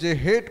চেয়েছিলেন যে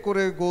হেড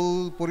করে গোল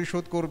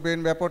পরিশোধ করবেন,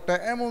 ব্যাপারটা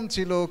এমন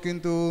ছিল,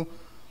 কিন্তু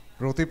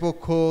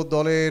প্রতিপক্ষ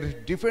দলের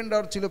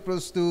ডিফেন্ডার ছিল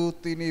প্রস্তুত,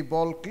 তিনি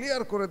বল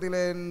ক্লিয়ার করে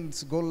দিলেন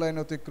গোল লাইন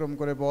অতিক্রম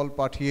করে বল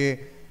পাঠিয়ে,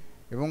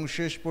 এবং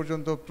শেষ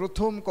পর্যন্ত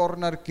প্রথম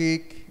corner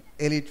kick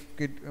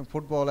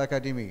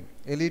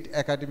elite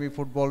academy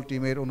football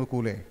টিমের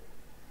অনুকূলে।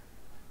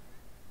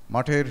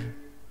 মাঠের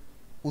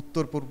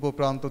উত্তর পূর্ব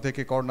প্রান্ত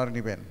থেকে কর্নার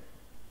নেবেন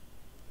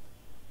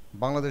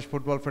Bangladesh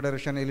football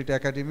federation elite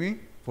academy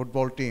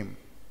football team.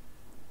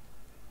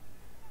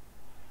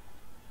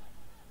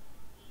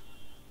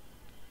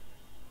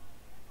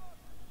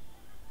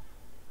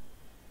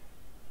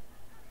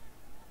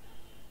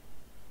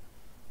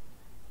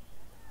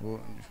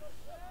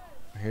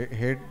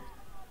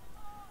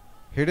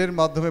 হেডের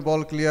মাধ্যমে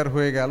বল ক্লিয়ার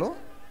হয়ে গেল,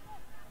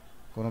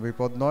 কোনো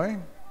বিপদ নয়,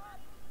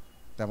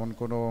 তেমন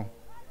কোনো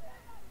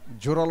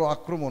জোরালো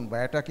আক্রমণ বা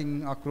অ্যাটাকিং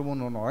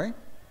আক্রমণও নয়।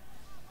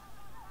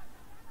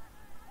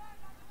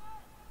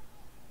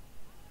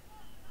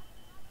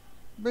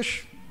 বেশ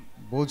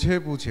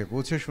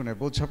বুঝে শুনে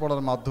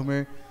বোঝাপড়ার মাধ্যমে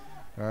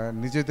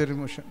নিজেদের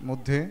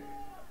মধ্যে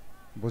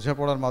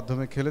বোঝাপড়ার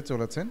মাধ্যমে খেলে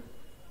চলেছেন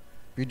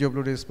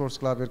পিডব্লিউডি স্পোর্টস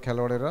ক্লাবের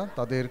খেলোয়াড়েরা,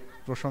 তাদের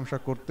প্রশংসা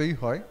করতেই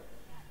হয়।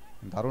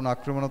 দারুণ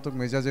আক্রমণাত্মক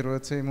মেজাজে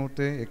রয়েছে এই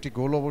মুহূর্তে। একটি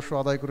গোল অবশ্য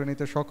আদায় করে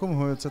নিতে সক্ষম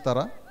হয়েছে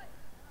তারা।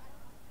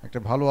 একটা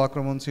ভালো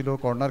আক্রমণ ছিল,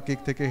 কর্নার কিক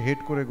থেকে হেড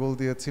করে গোল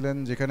দিয়েছিলেন,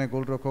 যেখানে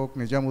গোলরক্ষক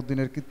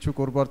নিজামউদ্দিনের কিচ্ছু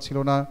করবার ছিল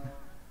না,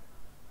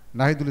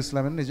 নাহিদুল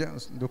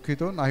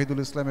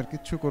ইসলামের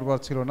কিচ্ছু করবার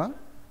ছিল না।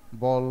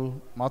 বল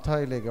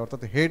মাথায় লেগে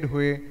অর্থাৎ হেড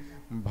হয়ে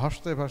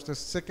ভাসতে ভাসতে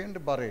সেকেন্ড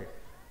বারে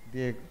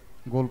দিয়ে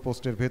গোল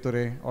পোস্টের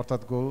ভেতরে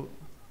অর্থাৎ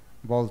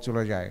বল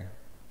চলে যায়।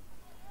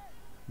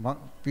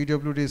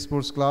 পিডব্লিউডি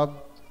স্পোর্টস ক্লাব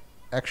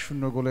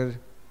 1-0 গোলের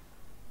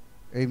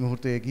এই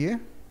মুহূর্তে এগিয়ে।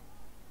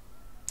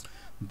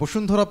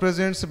 Bashundhara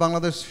presents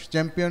Bangladesh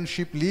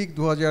championship league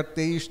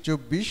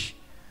 2023-24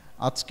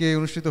 আজকে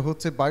অনুষ্ঠিত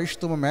হচ্ছে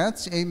 22তম ম্যাচ।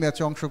 এই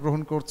ম্যাচে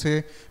অংশগ্রহণ করছে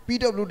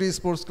পিডব্লিউডি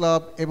স্পোর্টস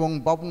ক্লাব এবং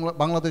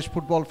Bangladesh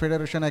football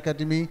federation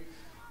academy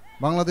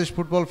Bangladesh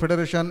football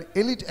federation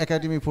elite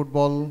academy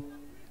football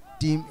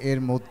team এর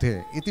মধ্যে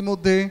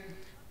ইতিমধ্যে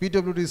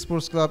পিডব্লিউডি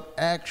স্পোর্টস ক্লাব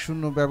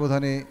 1-0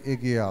 ব্যবধানে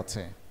এগিয়ে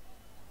আছে।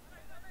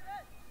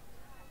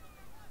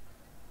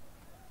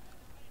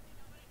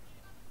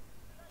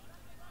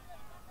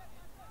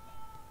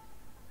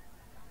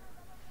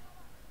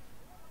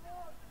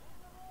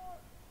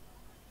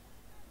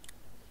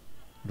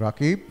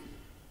 রাকিব,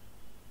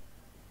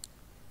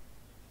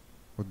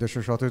 উদ্দেশ্য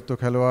সতীর্থ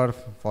খেলোয়াড়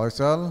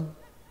ফয়সাল,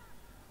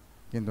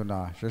 কিন্তু না,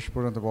 শেষ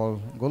পর্যন্ত বল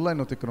গোল লাইন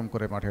অতিক্রম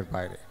করে মাঠের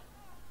বাইরে।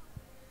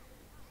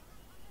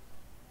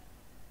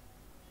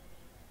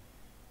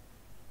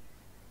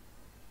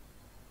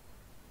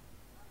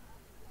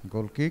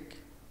 গোল কিক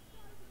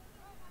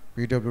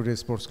পিডব্লিউডি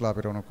স্পোর্টস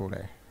ক্লাবের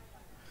অনুকূলে।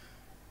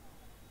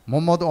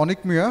 মোহাম্মদ অনিক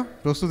মিয়া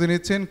প্রস্তুতি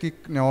নিচ্ছেন কিক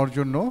নেওয়ার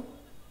জন্য।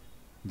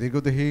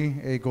 দীর্ঘদেহী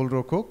এই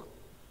গোলরক্ষক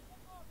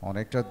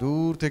অনেকটা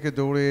দূর থেকে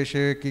দৌড়ে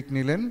এসে কিক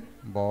নিলেন।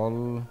 বল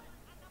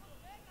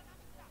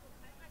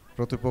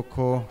প্রতিপক্ষ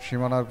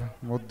সীমানার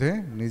মধ্যে।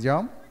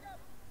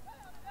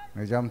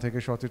 নিজাম থেকে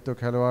সতীর্থ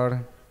খেলোয়াড়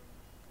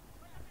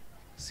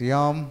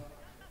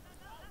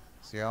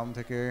সিয়াম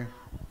থেকে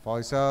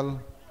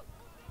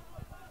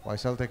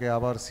ফয়সাল থেকে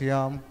আবার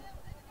সিয়াম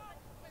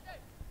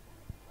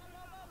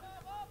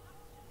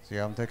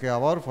থেকে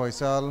আবার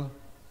ফয়সাল।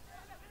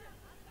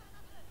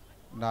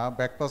 না,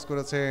 ব্যাকপাস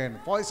করেছেন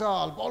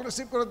ফয়সাল, বল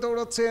রিসিভ করে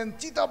দৌড়াচ্ছেন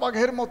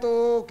চিতাবাঘের মতো,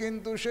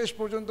 কিন্তু শেষ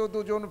পর্যন্ত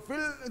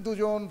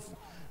দুজন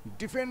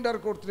ডিফেন্ডার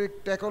কর্তৃক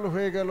ট্যাকল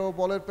হয়ে গেল।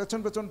 বলের পেছন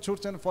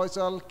ছুটছেন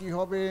ফয়সাল, কি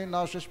হবে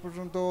না, শেষ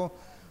পর্যন্ত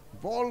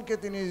বলকে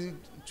তিনি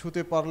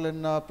ছুঁতে পারলেন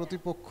না।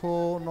 প্রতিপক্ষ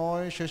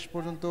নয়, শেষ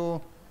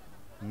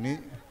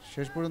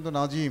পর্যন্ত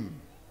নাজিম,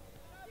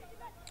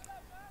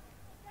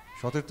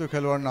 সতীর্থ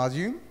খেলোয়াড়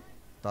নাজিম,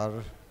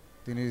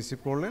 তিনি রিসিভ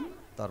করলেন,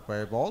 তার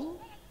পায়ে বল।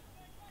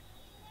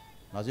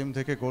 নাজিম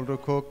থেকে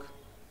গোলরক্ষক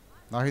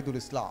নাহিদুল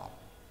ইসলাম,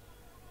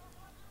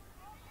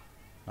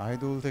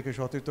 নাহিদুল থেকে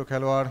সতীর্থ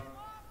খেলোয়াড়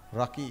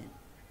রাকিব,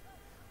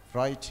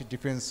 রাইট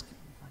ডিফেন্স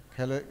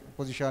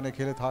পজিশনে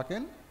খেলে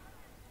থাকেন।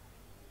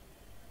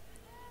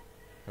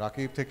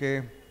 রাকিব থেকে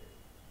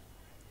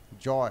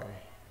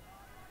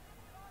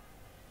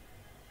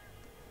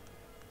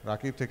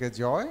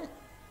জয়,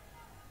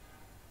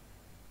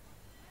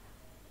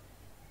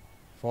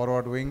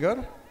 ফরওয়ার্ড উইঙ্গার।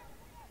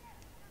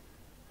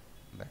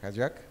 দেখা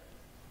যাক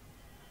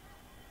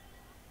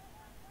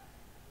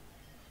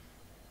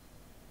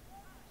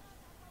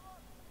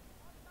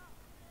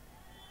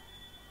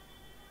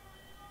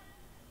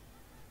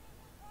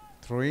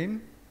থ্রোইন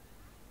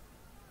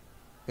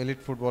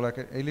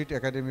এলিট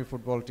একাডেমি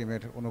ফুটবল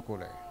টিমের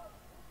অনুকূলে।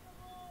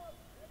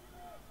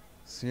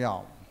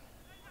 সিয়াম,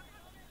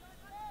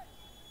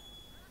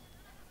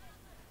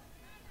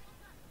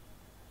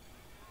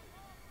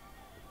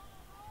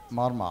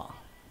 Marma,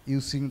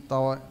 using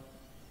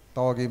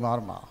তাওয়াগি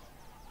Marma,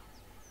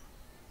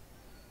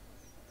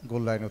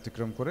 goal line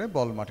অতিক্রম করে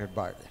বল মাঠের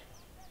বাইরে।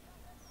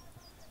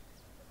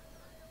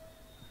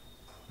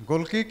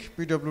 গোলকিক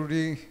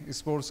পিডব্লিউডি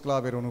স্পোর্টস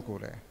ক্লাবের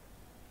অনুকূলে।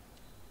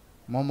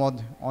 মোহাম্মদ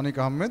অনিক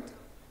আহমেদ,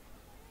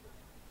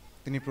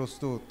 তিনি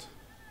প্রস্তুত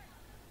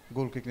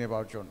গোলকিক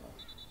নেবার জন্য।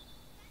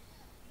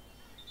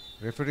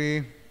 রেফারি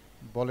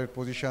বলের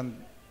পজিশন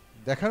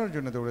দেখানোর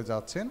জন্য দৌড়ে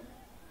যাচ্ছেন,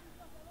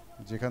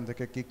 যেখান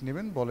থেকে কিক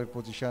নেবেন বলের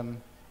পজিশন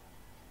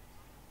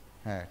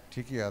হ্যাঁ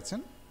ঠিকই আছেন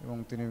এবং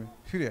তিনি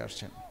ফিরে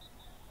আসছেন।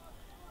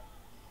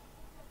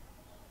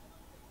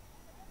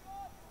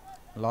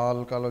 লাল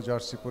কালো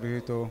জার্সি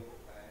পরিহিত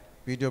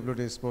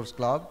পিডব্লিউডি স্পোর্টস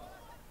ক্লাব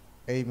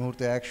এই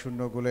মুহূর্তে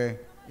 1-0 গোলে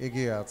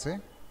এগিয়ে আছে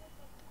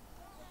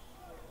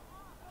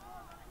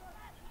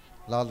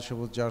লাল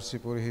সবুজ জার্সি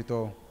পরিহিত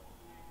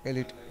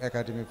এলিট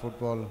একাডেমি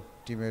ফুটবল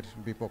টিমের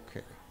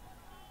বিপক্ষে।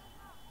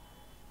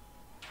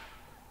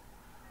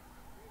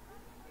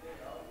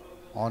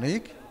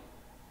 অনেক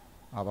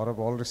আবারও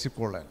বল রিসিভ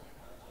করলেন,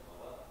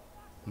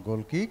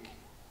 গোলকিক।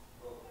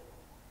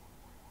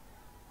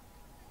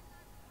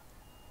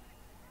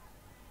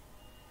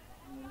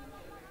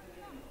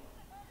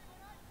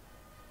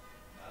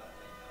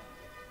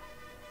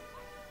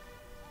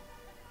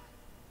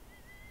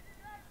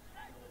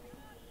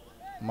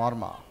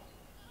 মারমা,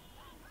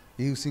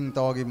 ইউসিং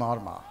তাওয়াগি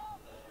মারমা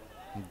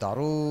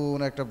দারুণ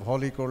একটা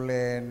ভলি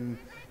করলেন,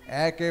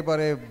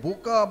 একেবারে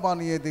বোকা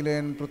বানিয়ে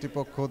দিলেন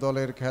প্রতিপক্ষ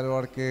দলের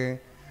খেলোয়াড়কে।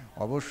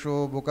 অবশ্য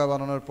বোকা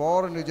বানানোর পর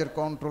নিজের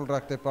কন্ট্রোল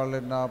রাখতে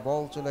পারলেন না,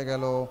 বল চলে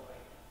গেল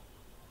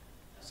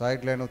সাইড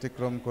লাইন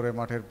অতিক্রম করে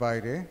মাঠের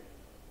বাইরে।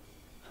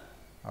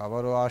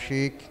 আবারও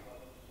আশিক,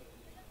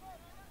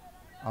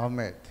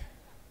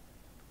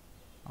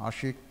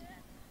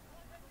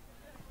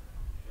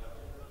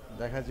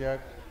 দেখা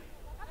যাক,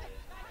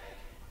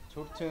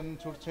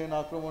 ছুটছেন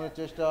আক্রমণের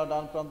চেষ্টা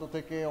ডান প্রান্ত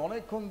থেকে,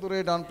 অনেকক্ষণ দূরে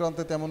ডান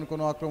প্রান্তে তেমন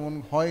কোনো আক্রমণ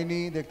হয়নি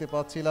দেখতে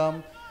পাচ্ছিলাম।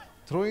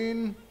 থ্রোইন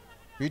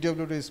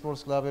পিডব্লিউডি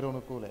স্পোর্টস ক্লাবের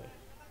অনুকূলে,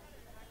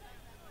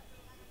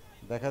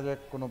 দেখা যাক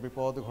কোনো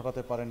বিপদ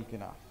ঘটাতে পারেন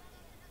কিনা,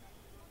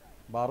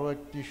 বারো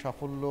একটি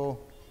সাফল্য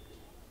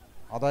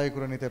আদায়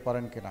করে নিতে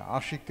পারেন কিনা।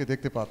 আশিককে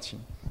দেখতে পাচ্ছি,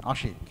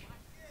 আশিক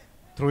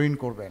থ্রোইন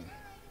করবেন,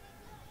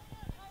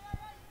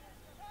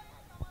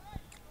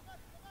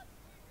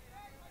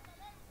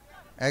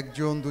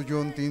 একজন,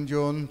 দুজন,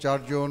 তিনজন,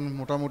 চারজন,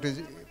 মোটামুটি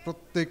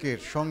প্রত্যেকের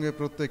সঙ্গে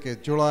প্রত্যেকে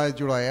জোড়ায়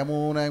জোড়ায়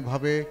এমন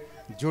একভাবে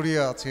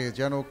জড়িয়ে আছে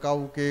যেন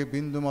কাউকে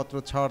বিন্দুমাত্র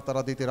ছাড়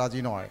তারা দিতে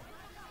রাজি নয়।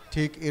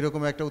 ঠিক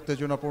এরকম একটা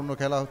উত্তেজনাপূর্ণ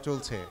খেলা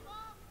চলছে।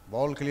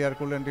 বল ক্লিয়ার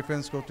করলেন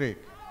ডিফেন্স কর্তৃক,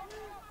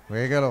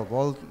 হয়ে গেল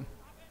বল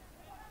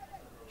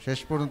শেষ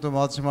পর্যন্ত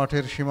মাঝ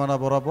মাঠের সীমানা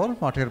বরাবর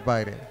মাঠের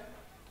বাইরে।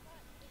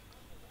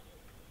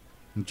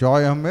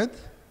 জয় আহমেদ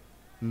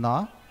না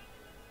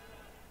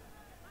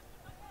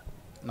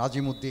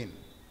নাজিমুদ্দিন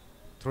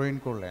থ্রো ইন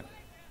করলেন।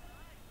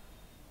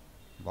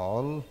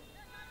 বল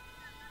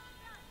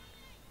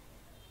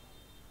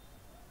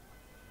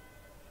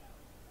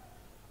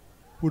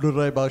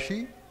পুনরায় বাসি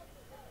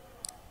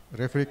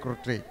রেফারি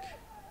কর্তৃক।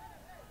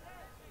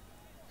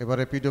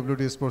 এবারে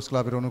পিডব্লিউডি স্পোর্টস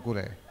ক্লাবের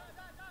অনুকূলে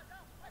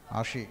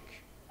আশিক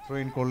থ্রো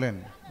ইন করলেন,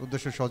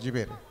 উদ্দেশ্য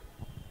সজীবের।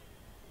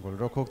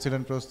 গোলরক্ষক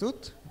ছিলেন প্রস্তুত,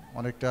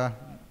 অনেকটা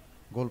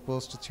গোল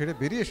পোস্ট ছেড়ে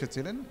বেরিয়ে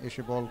এসেছিলেন,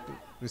 এসে বল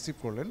রিসিভ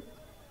করলেন।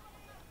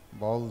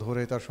 বল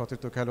ধরে তার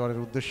সতীর্থ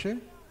খেলোয়াড়ের উদ্দেশ্যে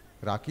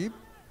রাকিব,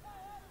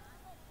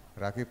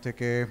 রাকিব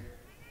থেকে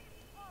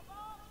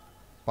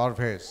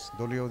পারভেজ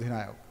দলীয়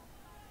অধিনায়ক।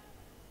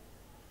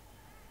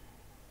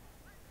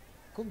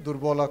 খুব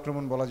দুর্বল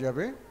আক্রমণ বলা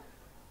যাবে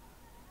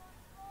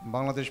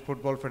Bangladesh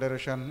football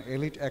federation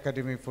elite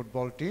academy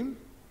football team.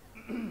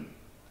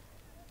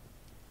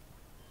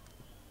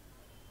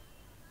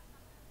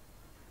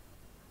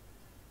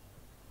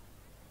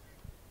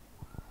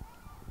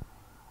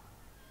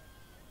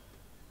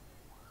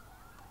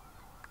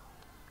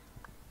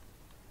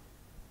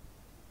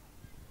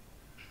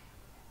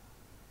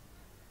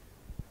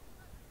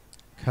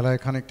 খেলায়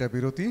খানিকটা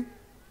বিরতি,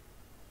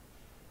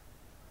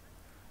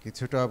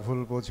 কিছুটা ভুল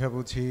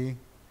বোঝাবুঝি।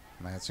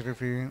 ম্যাচ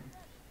রেফারি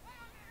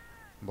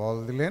বল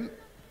দিলেন,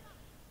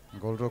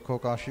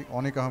 গোলরক্ষক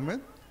অনিক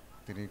আহমেদ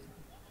তিনি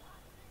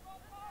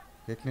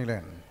কিক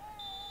নিলেন।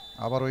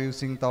 আবারও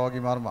using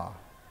তাওয়াগি Marma,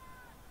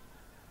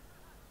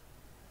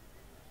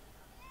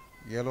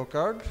 yellow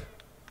card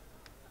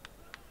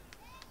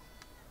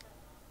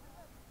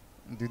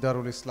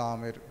Didarul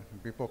ইসলামের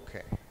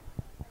বিপক্ষে।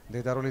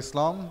 দিদারুল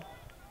ইসলাম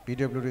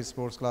পিডব্লিউডি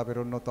স্পোর্টস ক্লাবের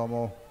অন্যতম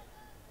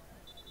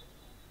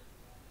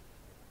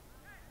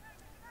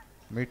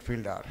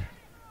মিডফিল্ডার।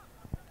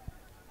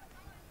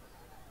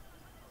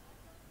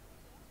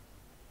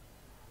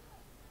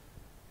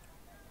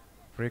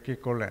 ফ্রি কিক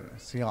করলেন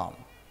সিয়াম,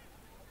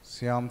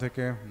 সিয়াম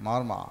থেকে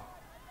মারমা,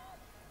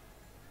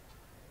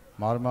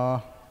 মারমা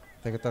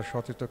থেকে তার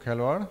সতীর্থ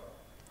খেলোয়াড়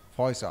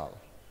ফয়সাল,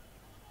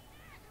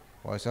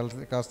 ফয়সাল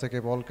কাছ থেকে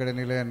বল কেড়ে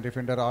নিলেন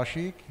ডিফেন্ডার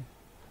আশিক,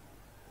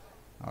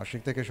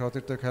 আশিক থেকে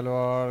সতীর্থ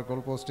খেলোয়াড়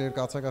গোলপোস্টের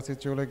কাছাকাছি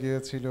চলে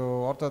গিয়েছিল,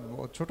 অর্থাৎ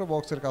ছোট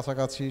বক্সের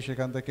কাছাকাছি,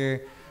 সেখান থেকে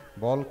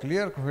বল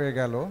ক্লিয়ার হয়ে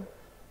গেল।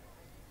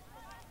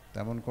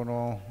 তেমন কোনো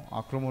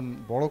আক্রমণ,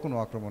 বড় কোনো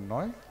আক্রমণ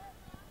নয়।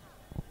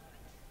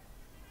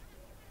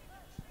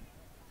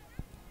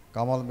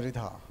 কামাল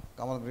মৃধা,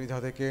 কামাল মৃধা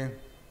থেকে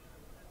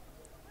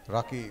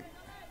রাকিব,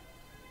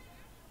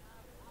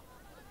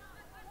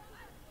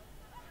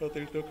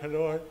 সতীর্থ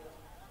খেলোয়াড়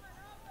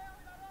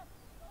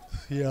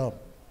সিয়াম,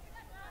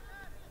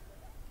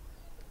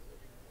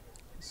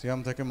 সিয়াম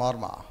থেকে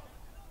Marma,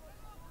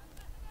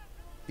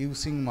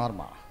 using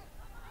Marma,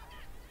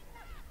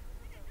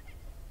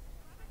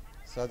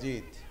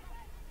 Sajid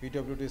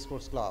PWD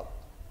sports club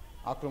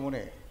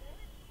আক্রমণে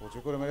উঁচু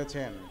করে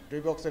মেরেছেন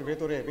দুই বক্সের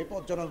ভেতরে,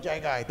 বিপজ্জনক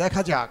জায়গায়।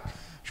 দেখা যাক,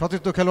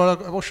 সতীর্থ খেলোয়াড়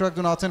অবশ্য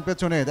একজন আছেন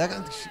পেছনে, দেখা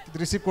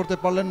রিসিভ করতে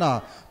পারলেন না।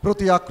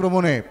 প্রতি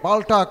আক্রমণে,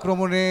 পাল্টা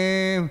আক্রমণে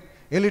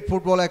এলিট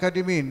ফুটবল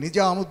একাডেমি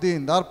নিজামুদ্দিন,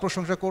 তার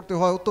প্রশংসা করতে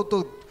হয়, অত্যন্ত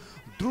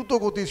দ্রুত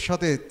গতির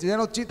সাথে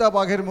যেন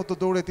চিতাবাঘের মতো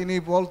দৌড়ে তিনি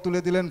বল তুলে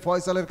দিলেন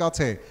ফয়সালের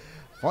কাছে।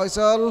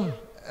 ফয়সাল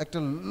একটা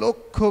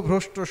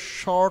লক্ষ্যভ্রষ্ট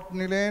শট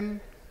নিলেন,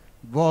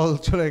 বল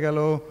চলে গেল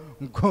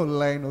গোল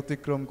লাইন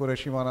অতিক্রম করে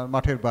সীমানার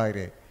মাঠের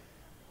বাইরে।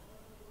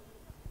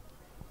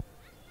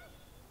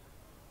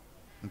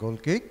 গোল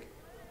কিক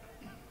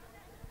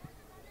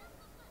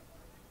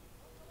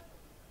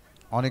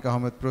অনিক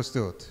আহমেদ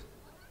প্রস্তুত,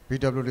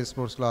 পিডব্লিউডি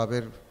স্পোর্টস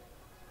ক্লাবের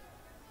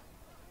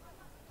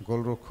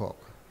গোলরক্ষক।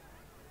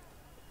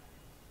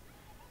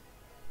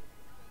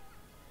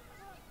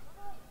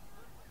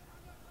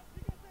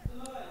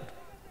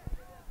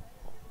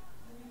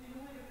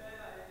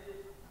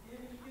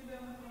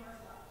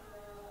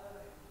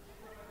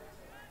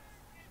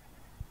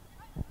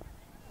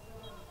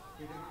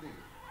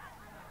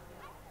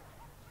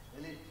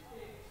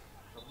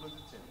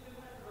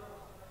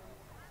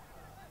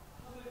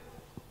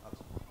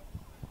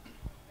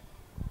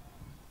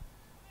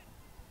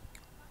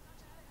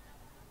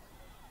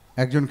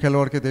 একজন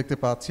খেলোয়াড়কে দেখতে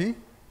পাচ্ছি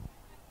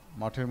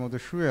মাঠের মধ্যে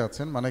শুয়ে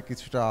আছেন, মানে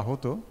কিছুটা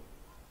আহত।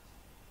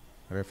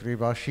 রেফারি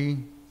বাঁশি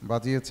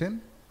বাজিয়েছেন।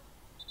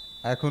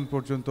 এখন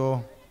পর্যন্ত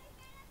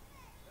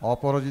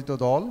অপরাজিত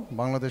দল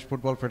Bangladesh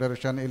football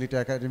federation elite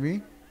academy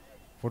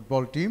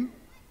football team,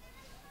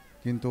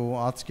 কিন্তু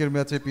আজকের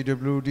ম্যাচে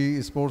পিডব্লিউডি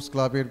স্পোর্টস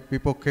ক্লাবের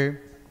বিপক্ষে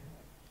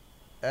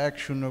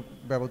 1-0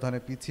 ব্যবধানে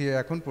পিছিয়ে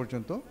এখন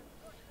পর্যন্ত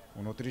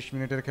 29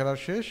 মিনিটের খেলা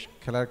শেষ।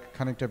 খেলার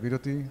খানিকটা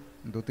বিরতি,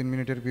 2-3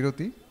 মিনিটের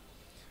বিরতি।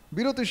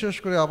 বিরতি শেষ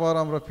করে আবার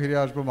আমরা ফিরে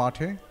আসব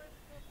মাঠে।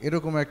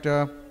 এরকম একটা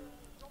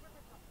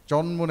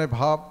চনমনে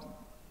ভাব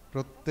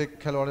প্রত্যেক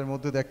খেলোয়াড়ের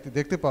মধ্যে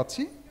দেখতে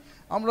পাচ্ছি।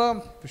 আমরা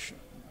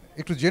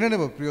একটু জেনে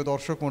নেব প্রিয়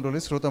দর্শক মণ্ডলী,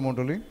 শ্রোতা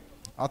মণ্ডলী,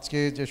 আজকে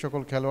যে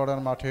সকল খেলোয়াড়রা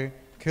মাঠে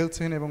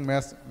খেলছেন এবং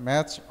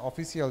ম্যাচ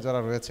অফিসিয়াল যারা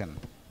রয়েছেন।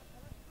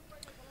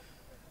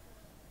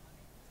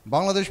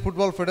 Bangladesh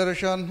football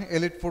federation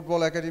elite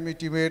football academy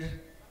টিমের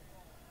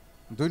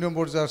 2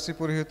 নম্বর জার্সি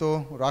পরিহিত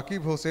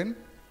রাকিব হোসেন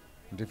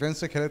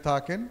ডিফেন্সে খেলে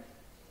থাকেন।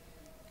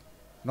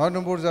 9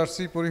 নম্বর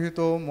জার্সি পরিহিত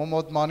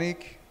মোহাম্মদ মানিক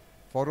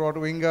ফরওয়ার্ড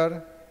উইঙ্গার,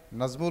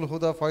 নাজমুল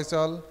হুদা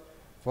Faisal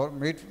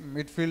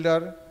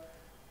midfielder,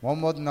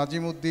 Mohammad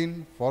Nazim Uddin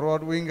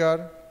forward winger,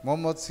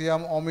 Mohammad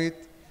সিয়াম Amit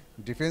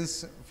defence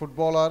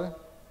footballer,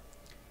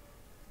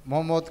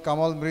 Mohammad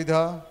Kamal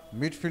Mridha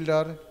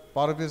midfielder,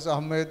 Parvez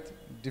Ahmed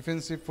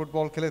defensive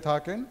football খেলে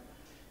থাকেন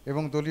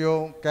এবং দলীয়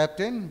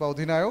ক্যাপ্টেন বা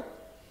অধিনায়ক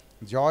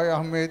জয়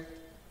আহমেদ,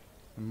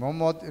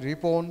 মোহাম্মদ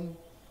রিপন,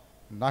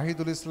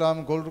 নাহিদুল ইসলাম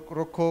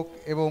গোলরক্ষক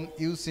এবং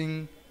ইউসিং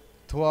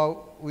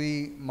থোয়াউই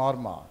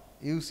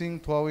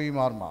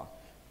মারমা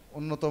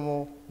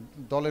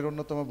দলের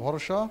অন্যতম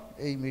ভরসা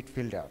এই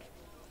মিডফিল্ডার।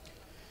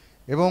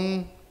 এবং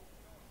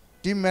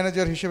টিম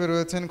ম্যানেজার হিসেবে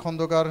রয়েছেন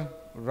খন্দকার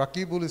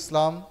রাকিবুল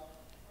ইসলাম,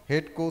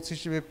 হেড কোচ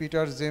হিসেবে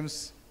Peter James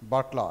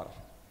Butler,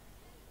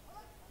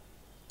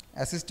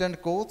 assistant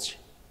coach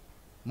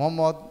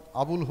Mohammad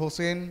Abul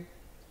Hossain,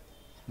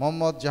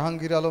 Mohammad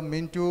Jahangir Alam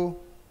Mintu,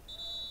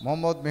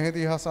 Mohammad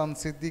Mehedi Hasan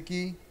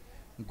Siddiqui,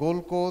 গোল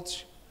coach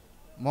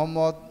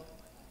Mohammad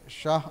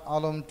Shah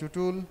Alam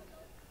Tutul,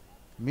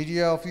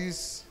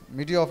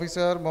 media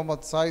officer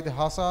Mohammad Saeed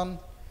Hasan,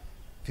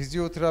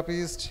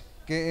 physiotherapist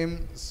K M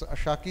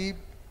Shakib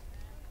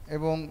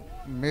এবং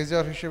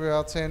মেজর হিসেবে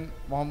আছেন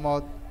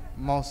মোহাম্মদ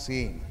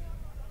মহসিন।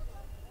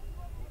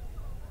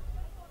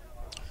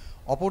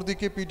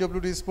 অপরদিকে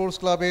পিডব্লিউডি স্পোর্টস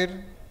ক্লাবের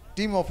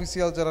টিম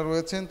অফিসিয়াল যারা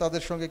রয়েছেন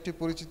তাদের সঙ্গে একটি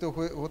পরিচিত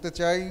হতে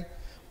চাই।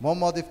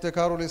 মোহাম্মদ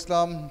ইফতেখারুল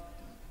ইসলাম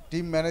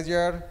team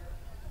manager,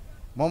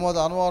 Mohammad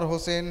Anwar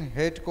Hossain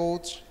head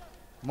coach,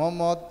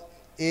 Mohammad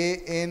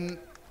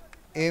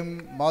ANM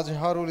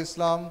Mazharul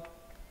Islam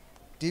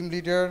team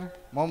leader,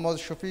 Mohammad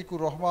Shafiqur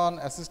Rahman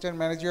assistant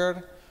manager,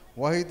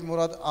 Wahid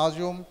Murad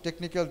আজম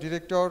technical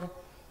director,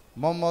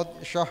 Mohammad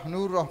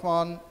Shahnur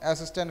Rahman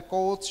assistant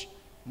coach,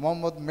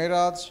 Mohammad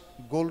মেরাজ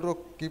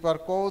গোলকিপার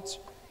কোচ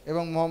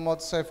এবং মোহাম্মদ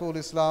সাইফুল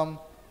ইসলাম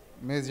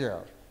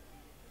মেজর।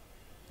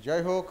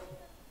 যাই হোক,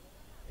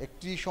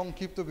 একটি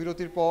সংক্ষিপ্ত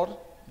বিরতির পর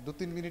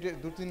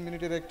 2-3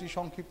 মিনিটের একটি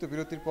সংক্ষিপ্ত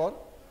বিরতির পর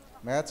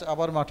ম্যাচ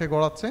আবার মাঠে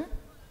গড়াচ্ছে।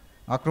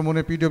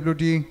 আক্রমণে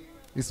পিডব্লিউডি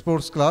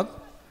স্পোর্টস ক্লাব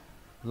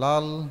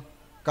লাল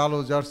কালো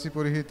জার্সি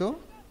পরিহিত,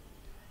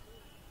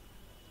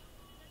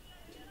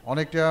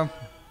 অনেকটা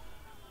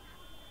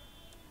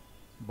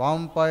বাম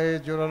পায়ে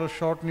জোরালো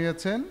শট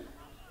নিয়েছেন,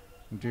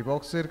 ডি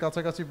বক্সের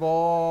কাছাকাছি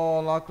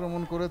বল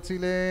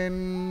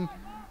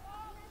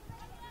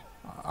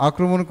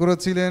আক্রমণ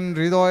করেছিলেন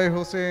হৃদয়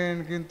হোসেন,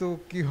 কিন্তু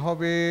কি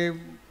হবে,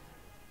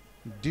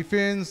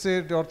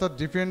 ডিফেন্সের অর্থাৎ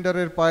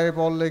ডিফেন্ডারের পায়ে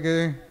বল লেগে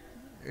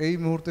এই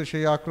মুহূর্তে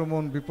সেই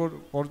আক্রমণ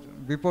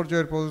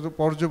বিপর্যয়ের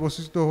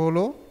পর্যবসিত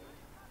হলো।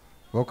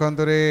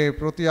 পক্ষান্তরে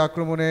প্রতি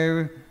আক্রমণে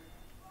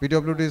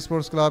পিডব্লিউডি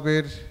স্পোর্টস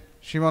ক্লাবের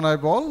সীমানায়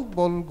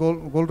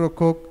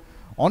গোলরক্ষক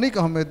অনিক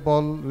আহমেদ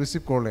বল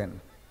রিসিভ করলেন।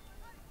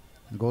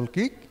 গোল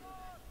kick,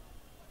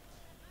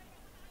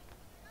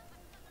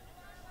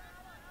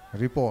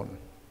 Ripon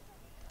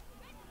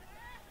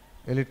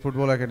elite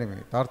football academy,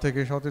 তার থেকে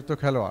সতীর্থ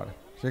খেলোয়াড়,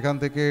 সেখান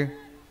থেকে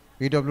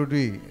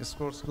পিডব্লিউডি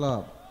স্পোর্টস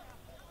ক্লাব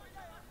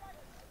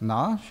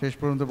না, শেষ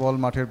পর্যন্ত বল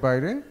মাঠের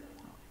বাইরে।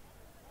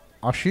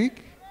 আশিক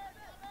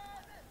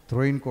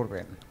থ্রোইন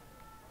করবেন,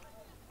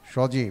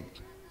 সজীব,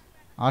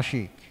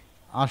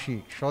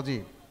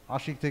 সজীব,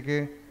 আশিক থেকে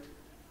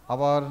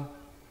আবার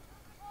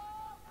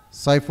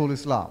সাইফুল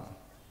ইসলাম,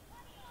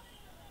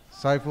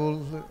 সাইফুল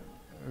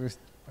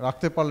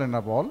রাখতে পারলেন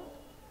না বল,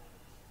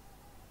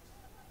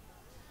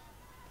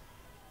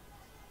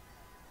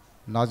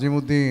 নাজিম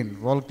উদ্দিন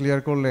বল ক্লিয়ার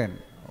করলেন,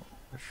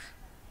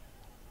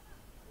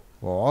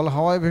 বল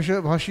হাওয়ায়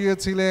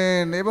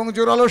ভাসিয়েছিলেন এবং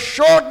জোরালো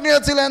শট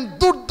নিয়েছিলেন,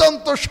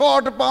 দুর্দান্ত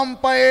শট বাম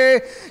পায়ে,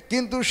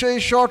 কিন্তু সেই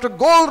শট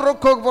গোল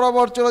রক্ষক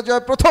বরাবর চলে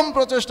যায়। প্রথম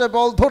প্রচেষ্টায়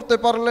বল ধরতে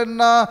পারলেন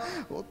না,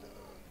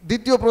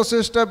 দ্বিতীয়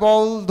প্রচেষ্টায়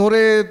বল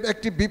ধরে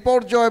একটি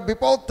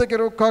বিপদ থেকে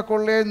রক্ষা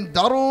করলেন।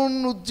 দারুণ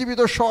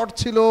উজ্জীবিত শট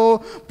ছিল,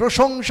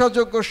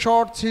 প্রশংসাযোগ্য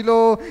শট ছিল,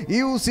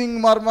 ইউসিং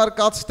মারমার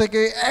কাছ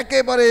থেকে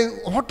একেবারে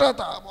হঠাৎ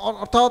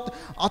অর্থাৎ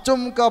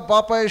আচমকা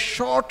বাপায়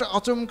শট,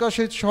 আচমকা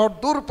সেই শট,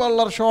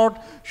 দূরপাল্লার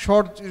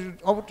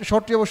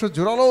শটটি অবশ্য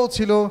জোরালোও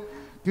ছিল,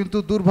 কিন্তু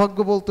দুর্ভাগ্য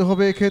বলতে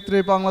হবে এক্ষেত্রে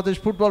Bangladesh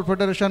football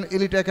federation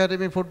elite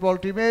academy football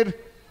টিমের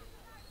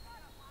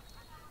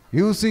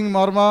ইউসিং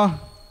মারমা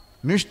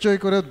নিশ্চয়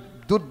করে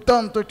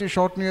দুর্দান্ত একটি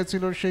শট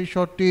নিয়েছিল, সেই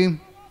শটটি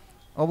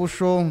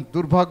অবশ্য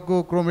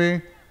দুর্ভাগ্যক্রমে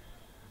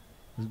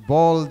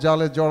বল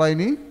জালে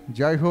জড়ায়নি।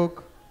 যাই হোক,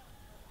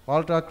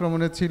 পাল্টা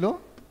আক্রমণে ছিল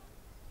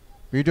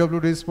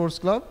পিডব্লিউডি স্পোর্টস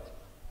ক্লাব,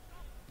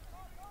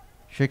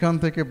 সেখান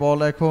থেকে বল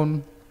এখন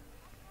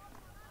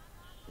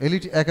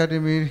এলিট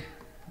একাডেমির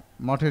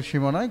মাঠের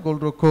সীমানায়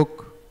গোলরক্ষক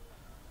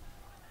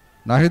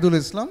নাহিদুল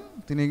ইসলাম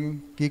তিনি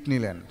কিক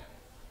নিলেন।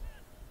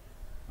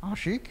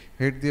 আশিক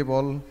হেড দিয়ে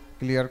বল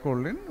ক্লিয়ার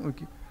করলেন,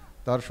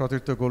 তার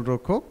সতীর্থ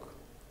গোলরক্ষক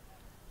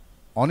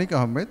অনিক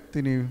আহমেদ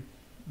তিনি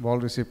বল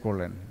রিসিভ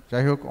করলেন।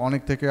 যাই হোক,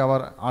 অনেক থেকে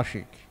আবার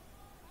আশিক,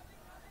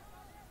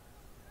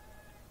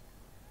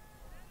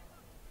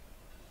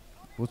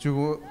 উঁচু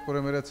করে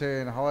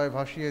মেরেছেন হাওয়ায়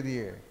ভাসিয়ে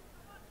দিয়ে।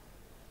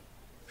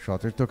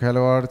 সতীর্থ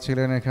খেলোয়াড়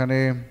ছিলেন এখানে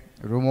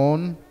রুমন,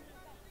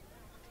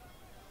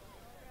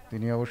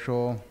 তিনি অবশ্য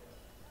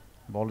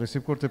বল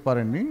রিসিভ করতে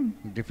পারেননি।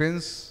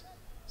 ডিফেন্স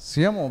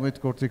সিয়াম অমিত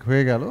কর্তৃক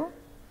হয়ে গেল,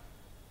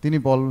 তিনি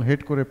বল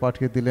হেড করে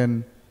পাঠিয়ে দিলেন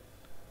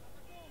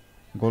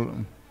গোল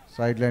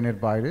সাইড লাইনের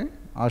বাইরে।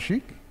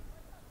 আশিক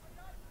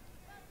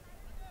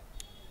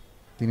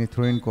তিনি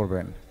থ্রো ইন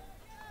করবেন।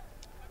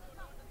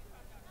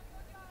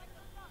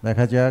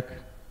 দেখা যাক,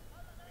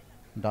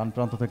 ডান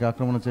প্রান্ত থেকে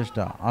আক্রমণের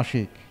চেষ্টা।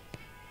 আশিক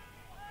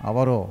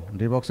আবারও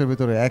ডি বক্সের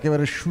ভিতরে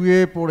একেবারে শুয়ে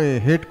পড়ে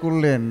হেড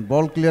করলেন,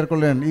 বল ক্লিয়ার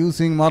করলেন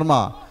ইউসিং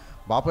মার্মা।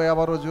 বাপে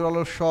আবারও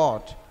জোরালো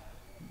শট,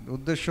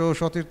 উদ্দেশ্য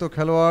সতীর্থ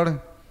খেলোয়াড়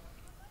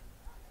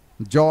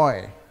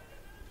জয়।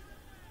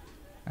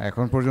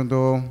 এখন পর্যন্ত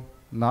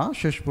না,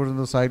 শেষ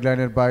পর্যন্ত সাইড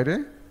লাইনের বাইরে।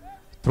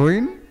 Throw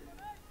in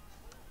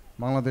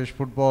Bangladesh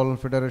football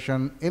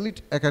federation elite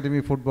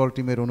academy football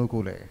টিমের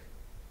অনুকূলে।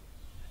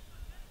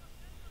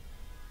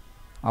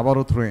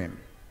 আবারও থ্রো ইন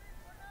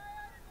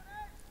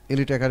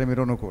এলিট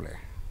একাডেমির অনুকূলে।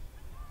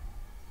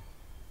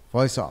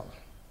 ফয়সাল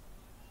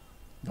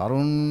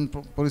দারুণ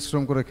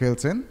পরিশ্রম করে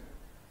খেলছেন,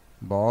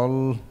 বল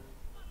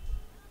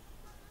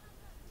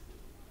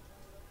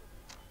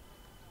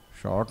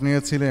শট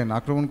নিয়েছিলেন,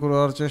 আক্রমণ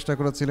করার চেষ্টা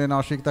করেছিলেন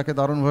আশিক, তাকে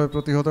দারুণভাবে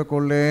প্রতিহত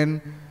করলেন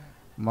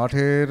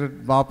মাঠের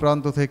বাঁ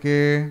প্রান্ত থেকে,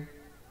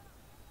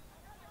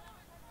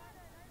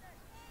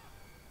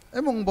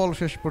 এবং বল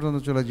শেষ পর্যন্ত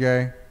চলে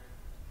যায়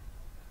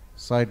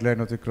সাইড লাইন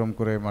অতিক্রম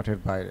করে মাঠের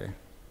বাইরে।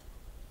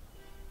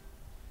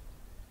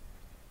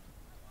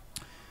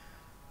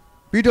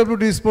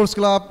 PWD sports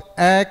club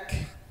 1,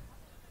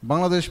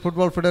 Bangladesh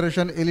football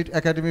federation elite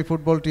academy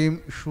football team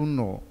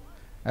 0।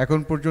 এখন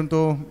পর্যন্ত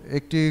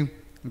একটি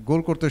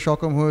গোল করতে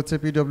সক্ষম হয়েছে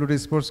পিডব্লিউডি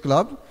স্পোর্টস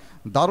ক্লাব।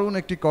 দারুণ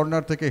একটি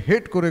কর্নার থেকে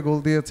হেড করে গোল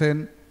দিয়েছেন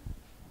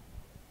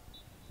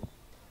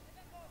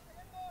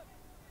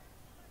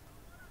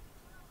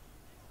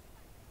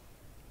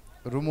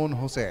রুমন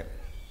হোসেন।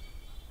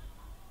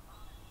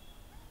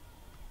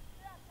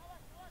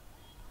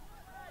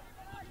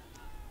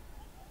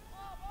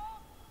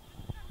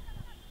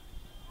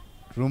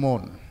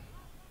 রুমন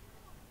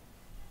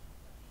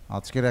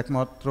আজকের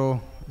একমাত্র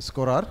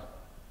স্কোরার।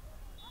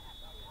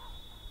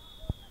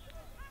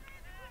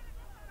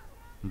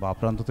 বাঁ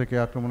প্রান্ত থেকে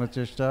আক্রমণের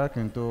চেষ্টা,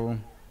 কিন্তু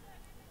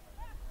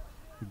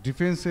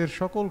ডিফেন্সের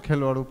সকল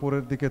খেলোয়াড়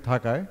উপরের দিকে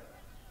থাকায়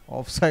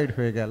অফসাইড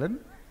হয়ে গেলেন।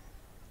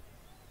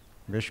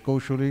 বেশ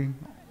কৌশলী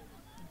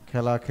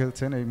খেলা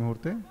খেলছেন এই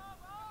মুহূর্তে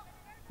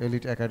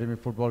এলিট একাডেমি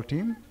ফুটবল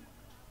টিম।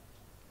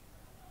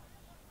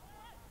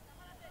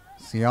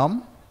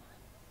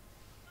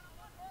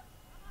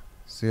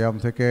 সিয়াম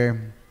থেকে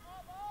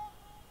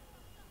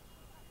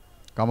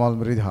কামাল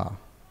মৃধা,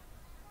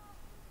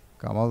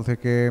 কামাল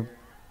থেকে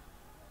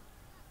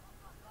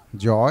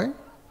জয়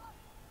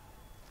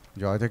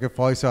থেকে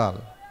ফয়সাল,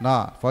 না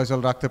ফয়সাল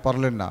রাখতে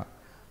পারলেন না।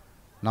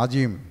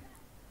 নাজিম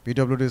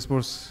পিডব্লিউডি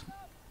স্পোর্টস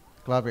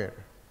ক্লাবের,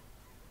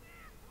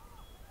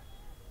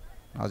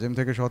 নাজিম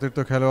থেকে সতীর্থ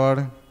খেলোয়াড়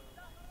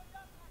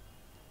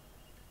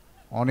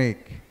অনেক।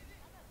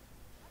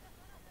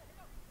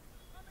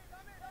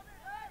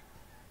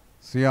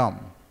 সিয়াম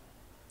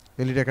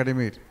এলিট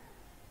একাডেমির,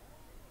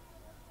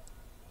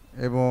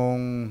 এবং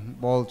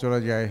বল চলে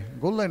যায়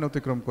গোল লাইন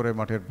অতিক্রম করে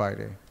মাঠের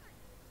বাইরে।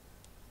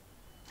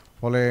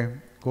 ফলে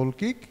গোল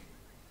কিক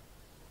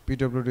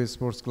পিডব্লিউডি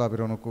স্পোর্টস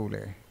ক্লাবের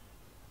অনুকূলে।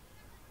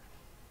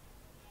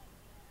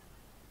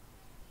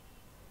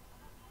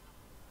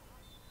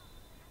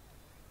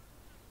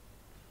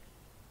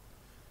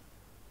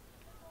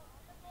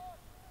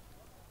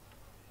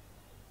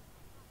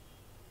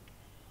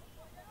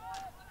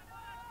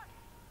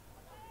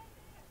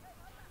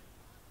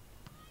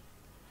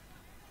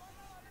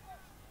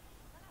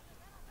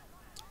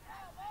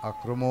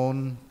 আক্রমণ,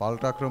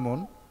 পাল্টা আক্রমণ,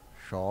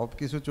 সব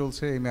কিছু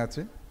চলছে এই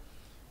ম্যাচে।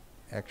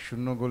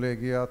 1-0 গোলে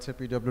এগিয়ে আছে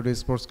পিডব্লিউডি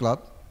স্পোর্টস ক্লাব।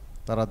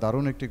 তারা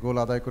দারুণ একটি গোল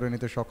আদায় করে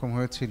নিতে সক্ষম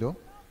হয়েছিল,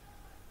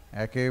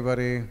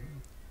 একেবারে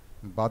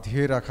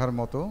বাঁধিয়ে রাখার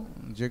মতো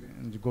যে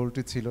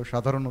গোলটি ছিল।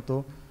 সাধারণত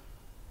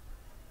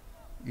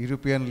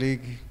ইউরোপিয়ান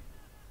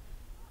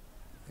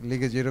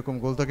লিগে যেরকম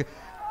গোল থাকে,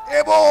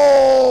 এবং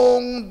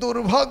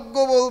দুর্ভাগ্য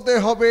বলতে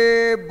হবে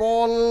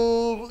বল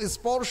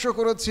স্পর্শ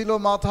করেছিল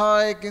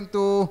মাথায়,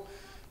 কিন্তু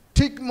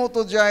ঠিক মতো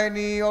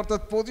যায়নি,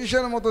 অর্থাৎ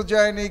পজিশন মতো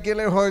যায়নি।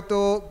 গেলে হয়তো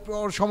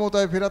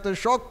সমতায় ফেরাতে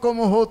সক্ষম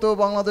হতো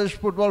Bangladesh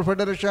football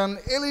federation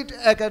elite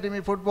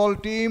academy football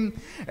team.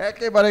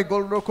 একেবারে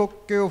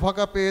গোলরক্ষককেও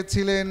ফাঁকা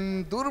পেয়েছিলেন,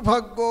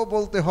 দুর্ভাগ্য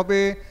বলতে হবে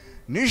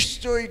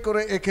নিশ্চয়ই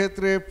করে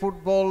এক্ষেত্রে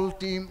ফুটবল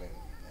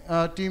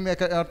টিম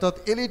অর্থাৎ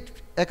এলিট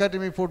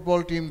একাডেমি ফুটবল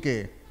টিমকে।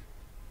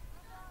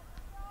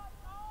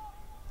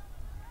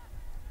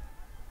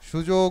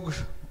 সুযোগ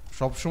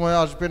সবসময়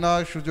আসবে না,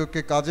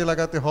 সুযোগকে কাজে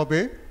লাগাতে হবে,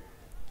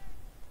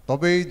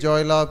 তবেই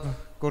জয়লাভ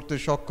করতে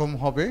সক্ষম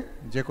হবে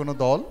যে কোনো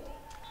দল।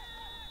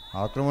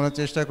 আক্রমণের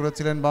চেষ্টা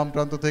করেছিলেন বাম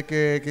প্রান্ত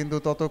থেকে, কিন্তু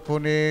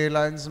ততক্ষণে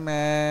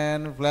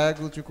লাইন্সম্যান ফ্ল্যাগ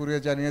উঁচু করে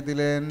জানিয়ে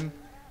দিলেন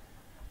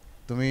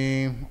তুমি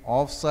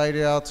অফ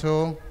সাইডে আছো।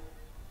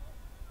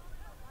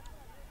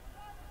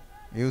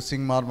 ইউসিং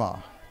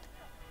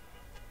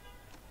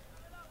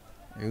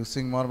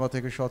মার্মা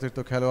থেকে সতীর্থ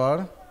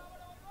খেলোয়াড়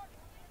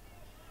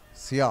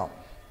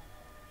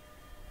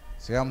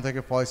সিয়াম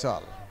থেকে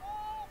ফয়সাল,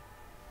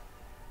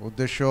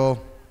 উদ্দেশ্য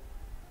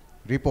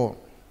রিপন,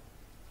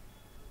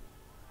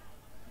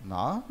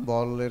 না,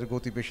 বলের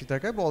গতি বেশি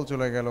থাকে, বল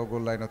চলে গেল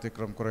গোল লাইন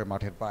অতিক্রম করে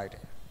মাঠের বাইরে।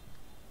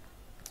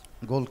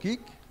 গোল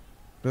কিক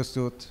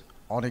প্রস্তুত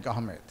অনিক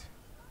আহমেদ,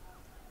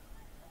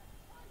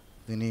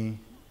 তিনি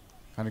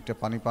খানিকটা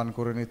পানি পান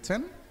করে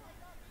নিচ্ছেন।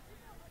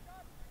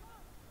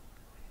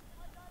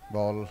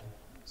 বল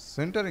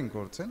সেন্টারিং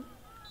করছেন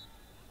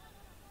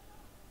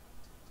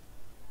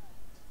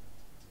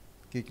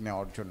কিক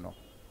নেওয়ার জন্য।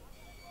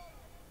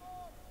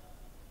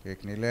 কিক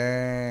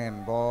নিলেন,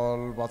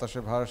 বল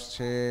বাতাসে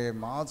ভাসছে,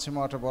 মাঝ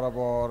মাঠ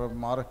বরাবর,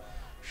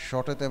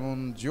 শটে তেমন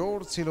জোর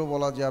ছিল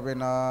বলা যাবে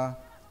না,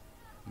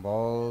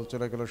 বল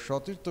চলে গেল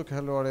সতীর্থ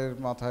খেলোয়াড়ের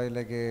মাথায়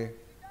লেগে,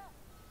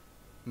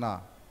 না,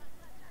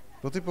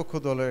 প্রতিপক্ষ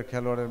দলের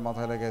খেলোয়াড়ের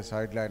মাথায় লেগে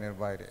সাইড লাইনের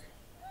বাইরে।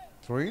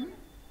 থ্রো-ইন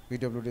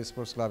পিডব্লিউডি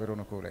স্পোর্টস ক্লাবের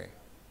অনুকূলে।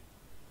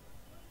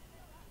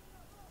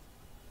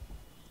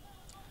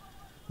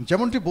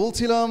 যেমনটি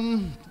বলছিলাম,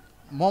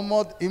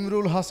 Mohammad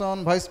Imrul Hasan,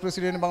 vice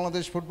president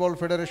Bangladesh football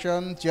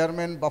federation,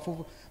 chairman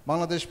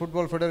Bangladesh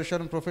football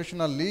federation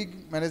professional league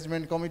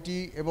management committee,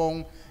 এবং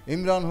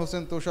ইমরান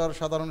হোসেন তুষার,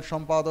 সাধারণ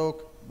সম্পাদক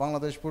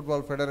বাংলাদেশ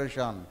ফুটবল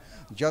ফেডারেশন,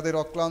 যাদের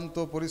অক্লান্ত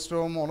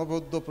পরিশ্রম,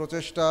 অনবদ্য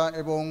প্রচেষ্টা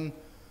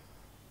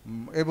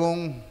এবং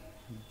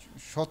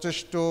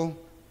সচেষ্ট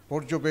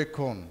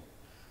পর্যবেক্ষণ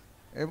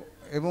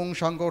এবং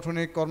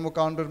সাংগঠনিক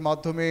কর্মকাণ্ডের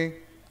মাধ্যমে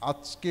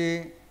আজকে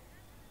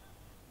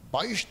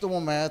 22তম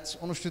ম্যাচ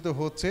অনুষ্ঠিত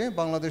হচ্ছে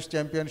বাংলাদেশ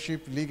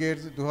চ্যাম্পিয়নশিপ লিগের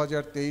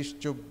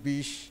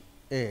 2023-24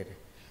 এর।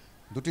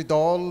 দুটি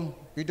দল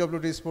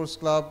পিডব্লিউডি স্পোর্টস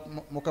ক্লাব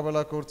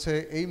মোকাবেলা করছে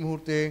এই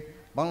মুহূর্তে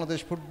Bangladesh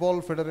football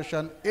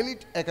federation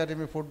elite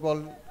academy football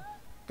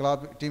club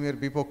টিমের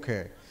বিপক্ষে।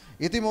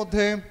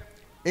 ইতিমধ্যে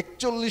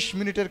 41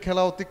 মিনিটের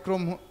খেলা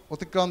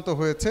অতিক্রান্ত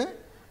হয়েছে।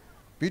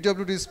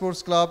 পিডব্লিউডি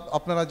স্পোর্টস ক্লাব,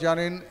 আপনারা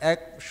জানেন,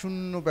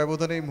 1-0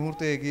 ব্যবধানে এই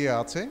মুহূর্তে এগিয়ে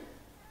আছে।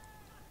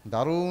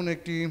 দারুণ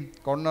একটি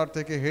কর্নার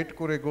থেকে হেড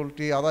করে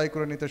গোলটি আদায়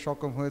করে নিতে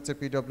সক্ষম হয়েছে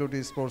পিডব্লিউডি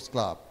স্পোর্টস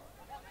ক্লাব।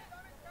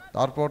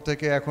 তারপর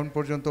থেকে এখন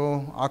পর্যন্ত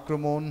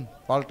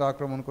পাল্টা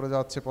আক্রমণ করে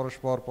যাচ্ছে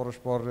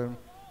পরস্পরের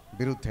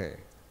বিরুদ্ধে।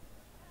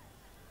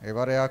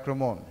 এবারে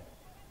আক্রমণ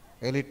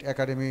এলিট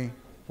একাডেমি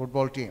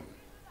ফুটবল টিম।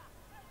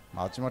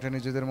 মাঝ মাঠে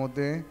নিজেদের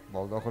মধ্যে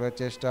বল দখলের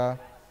চেষ্টা,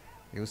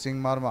 ইউসিং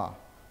মার্মা,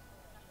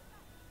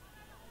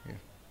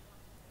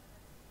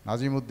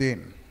 নাজিমউদ্দিন,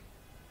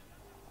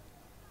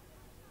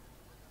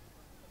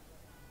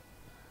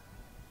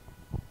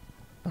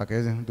 তাকে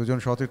দুজন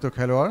সতীর্থ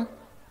খেলোয়াড়,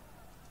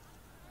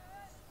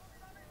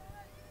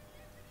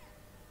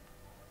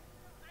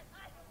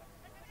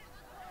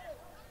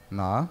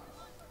 না,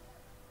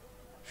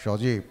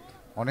 সজীব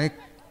অনেক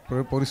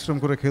পরিশ্রম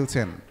করে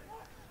খেলছেন,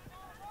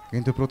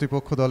 কিন্তু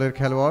প্রতিপক্ষ দলের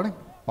খেলোয়াড়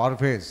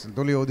পারভেজ,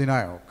 দলীয়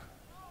অধিনায়ক,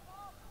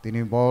 তিনি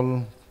বল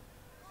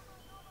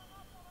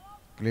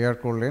ক্লিয়ার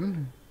করলেন।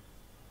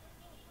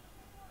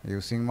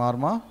 ইউসিং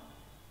মার্মা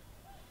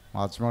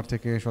মাঝমাঠ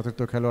থেকে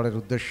সতীর্থ খেলোয়াড়ের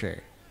উদ্দেশ্যে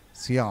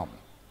সিয়াম,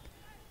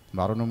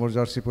 12 নম্বর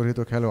জার্সি পরিহিত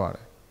খেলোয়াড়,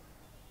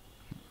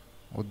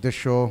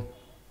 উদ্দেশ্য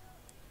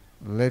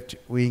লেফট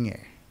উইংয়ে।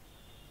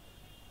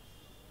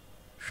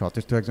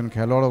 সতীর্থ একজন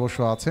খেলোয়াড় অবশ্য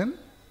আছেন,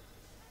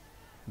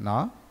 না,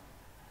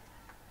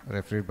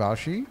 রেফারির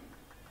বাঁশি,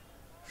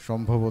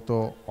 সম্ভবত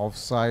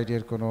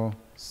অফসাইডের কোনো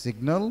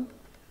সিগন্যাল।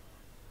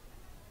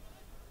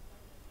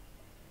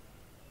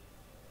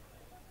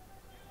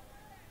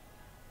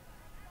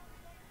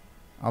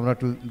 আমরা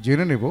একটু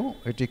জেনে নেব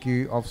এটি কি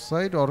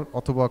অফসাইড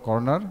অথবা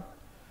কর্নার।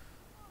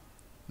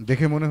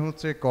 দেখে মনে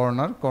হচ্ছে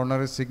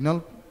কর্নারের সিগন্যাল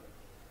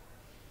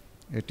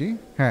এটি,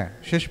 হ্যাঁ,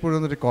 শেষ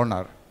পর্যন্ত এটি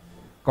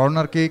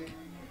corner kick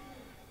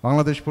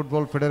Bangladesh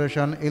football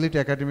federation elite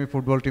academy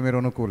football টিমের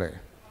অনুকূলে।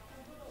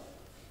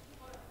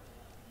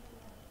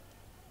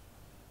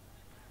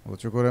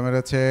 উঁচু করে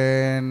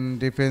মেরেছেন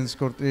ডিফেন্স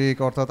কর্তৃক,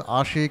 অর্থাৎ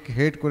আশিক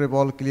হেড করে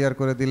বল ক্লিয়ার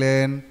করে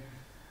দিলেন।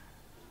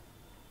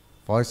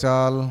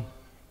 ফয়সাল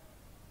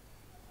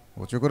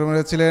উঁচু করে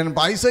মেরেছিলেন,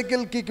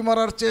 বাইসাইকেল কিক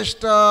মারার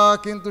চেষ্টা,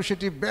 কিন্তু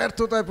সেটি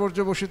ব্যর্থতায়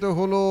পর্যবসিত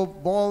হলো।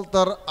 বল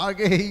তার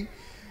আগেই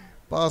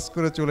পাস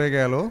করে চলে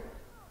গেল।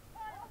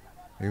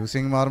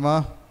 ইউসিং মার্মা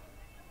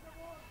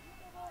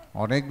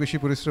অনেক বেশি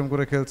পরিশ্রম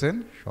করে খেলছেন।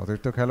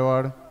 সতীর্থ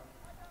খেলোয়াড়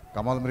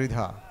কামাল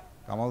মৃধা,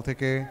 কামাল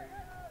থেকে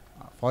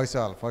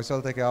ফয়সাল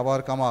থেকে আবার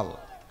কামাল,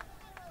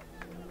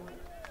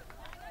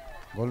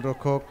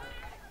 গোলরক্ষক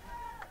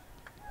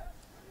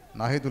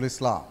নাহিদুল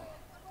ইসলাম,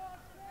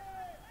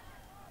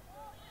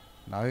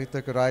 নাহিদ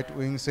থেকে রাইট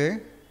উইং से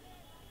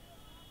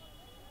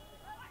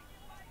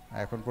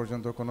এখন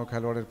পর্যন্ত কোনো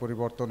খেলোয়াড়ের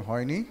পরিবর্তন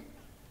হয়নি,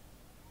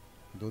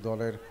 দু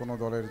দলের কোনো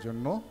দলের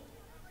জন্য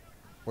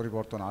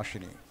পরিবর্তন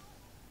আসেনি।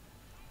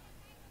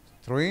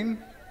 থ্রোইন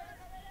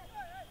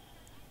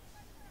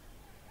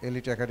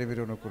এলিট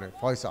একাডেমির অনুকূলে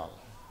ফয়সাল,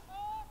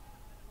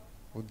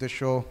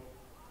 উদ্দেশ্য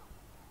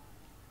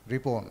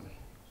রিপন।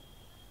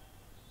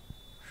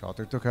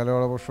 সতীর্থ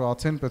খেলোয়াড় অবশ্য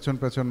আছেন পেছন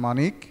পেছন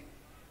মানিক,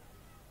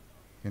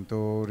 কিন্তু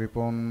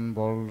রিপন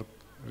বল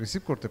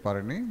রিসিভ করতে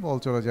পারেনি, বল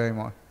চলে যায়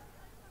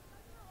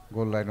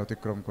গোল লাইন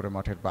অতিক্রম করে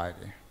মাঠের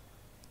বাইরে।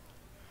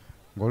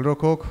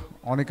 গোলরক্ষক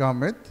অনিক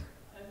আহমেদ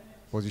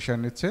পজিশন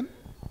নিচ্ছেন।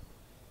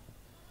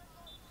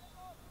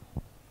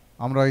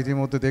 আমরা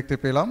ইতিমধ্যে দেখতে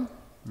পেলাম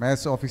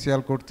ম্যাচ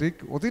অফিসিয়াল কর্তৃক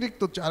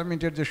অতিরিক্ত 4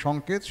 মিনিটের যে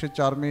সংকেত, সে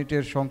 4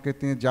 মিনিটের সংকেত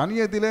তিনি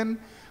জানিয়ে দিলেন।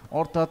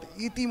 অর্থাৎ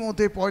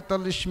ইতিমধ্যে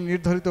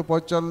নির্ধারিত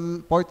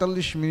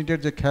 45 মিনিটের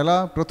যে খেলা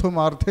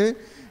প্রথমার্ধে,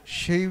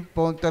 সেই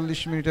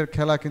 45 মিনিটের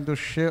খেলা কিন্তু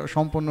সে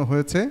সম্পন্ন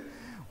হয়েছে।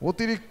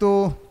 অতিরিক্ত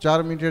 4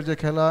 মিনিটের যে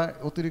খেলা,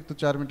 অতিরিক্ত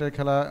 4 মিনিটের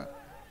খেলা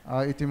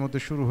ইতিমধ্যে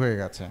শুরু হয়ে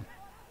গেছে।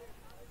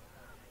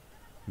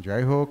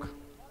 যাই হোক,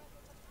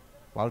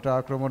 পাল্টা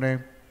আক্রমণে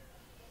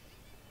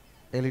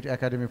elite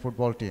academy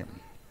football team.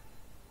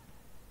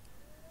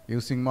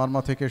 Using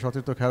Marma থেকে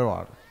সতীর্থ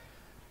খেলোয়াড়,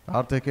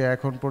 তার থেকে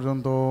এখন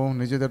পর্যন্ত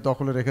নিজেদের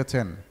দখলে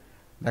রেখেছেন।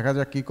 দেখা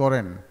যাক কি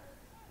করেন।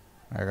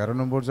 11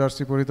 নম্বর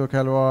জার্সি পরিহিত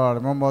খেলোয়াড়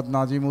মোহাম্মদ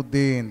নাজিম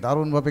উদ্দিন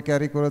দারুণভাবে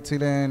ক্যারি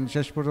করেছিলেন,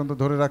 শেষ পর্যন্ত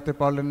ধরে রাখতে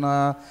পারলেন না।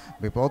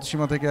 বিপদ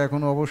সীমা থেকে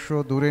এখনও অবশ্য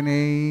দূরে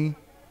নেই।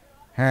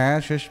 হ্যাঁ,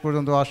 শেষ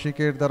পর্যন্ত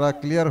আশিকের দ্বারা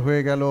ক্লিয়ার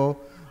হয়ে গেল,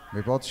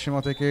 বিপদ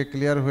সীমা থেকে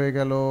ক্লিয়ার হয়ে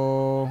গেল।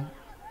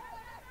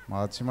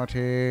 মাঝ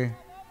মাঠে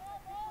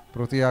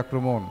প্রতি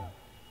আক্রমণ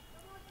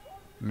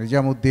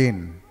নাজিম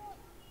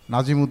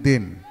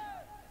উদ্দিন,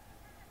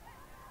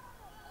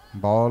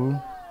 বল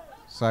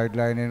সাইড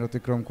লাইনে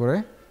অতিক্রম করে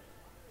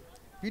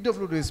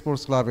পিডব্লিউডি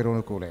স্পোর্টস ক্লাবের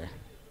অনুকূলে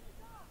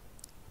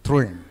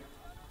থ্রোইন।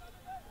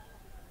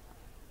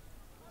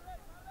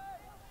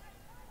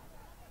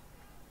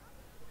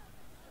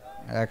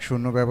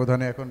 1-0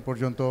 ব্যবধানে এখন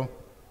পর্যন্ত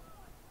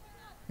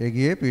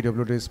এগিয়ে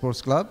পিডব্লিউডি স্পোর্টস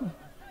ক্লাব।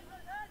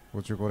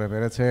 উঁচু করে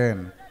বেড়েছেন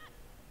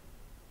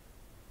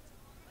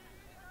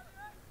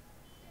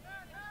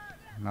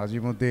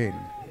নাজিম উদ্দিন,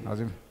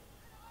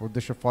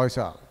 উদ্দেশ্য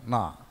ফয়সাল,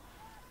 না,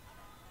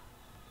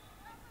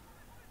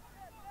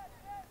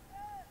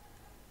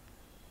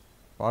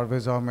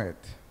 পারভেজ আহমেদ,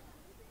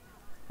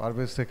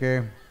 পারভেজ থেকে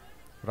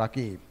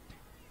রাকিব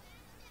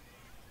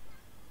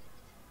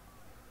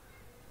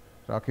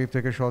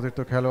থেকে সতীর্থ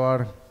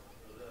খেলোয়াড়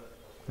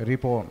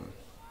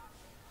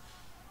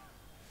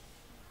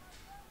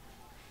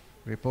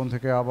রিপন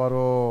থেকে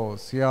আবারও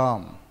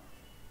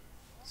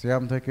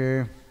সিয়াম থেকে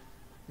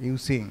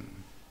ইউসিং,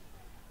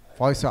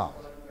 ফয়সাল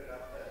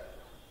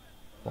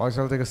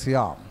থেকে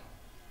সিয়াম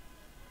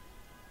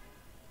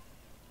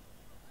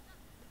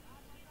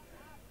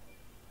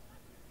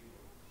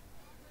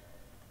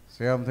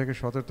থেকে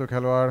সতীর্থ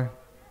খেলোয়াড়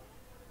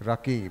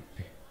রাকিব,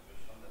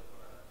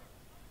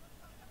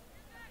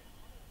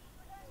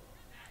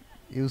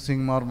 ইউসিং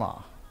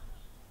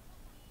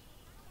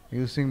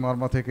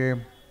মার্মা থেকে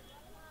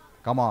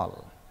কামাল।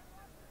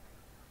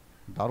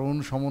 দারুণ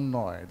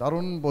সমন্বয়,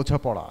 দারুণ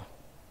বোঝাপড়া।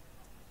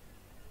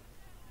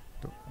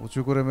 উঁচু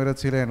করে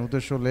মেরেছিলেন,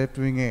 উদ্দেশ্য লেফট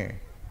উইংয়ে,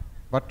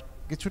 বাট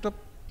কিছুটা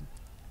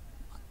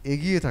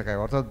এগিয়ে থাকায়,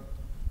 অর্থাৎ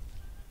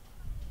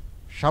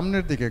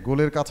সামনের দিকে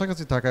গোলের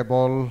কাছাকাছি থাকায়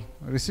বল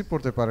রিসিভ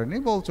করতে পারেনি,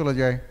 বল চলে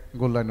যায়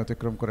গোল লাইন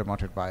অতিক্রম করে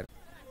মাঠের বাইরে।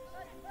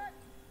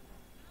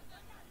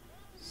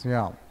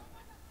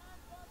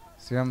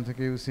 সিয়াম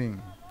থেকে ইউসিং,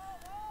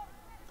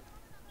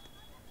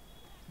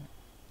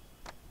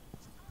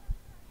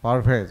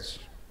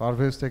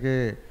 পারভেজ থেকে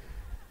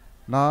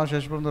না,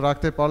 শেষ পর্যন্ত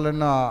রাখতে পারলেন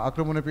না।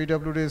 আক্রমণে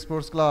পিডব্লিউডি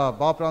স্পোর্টস ক্লাব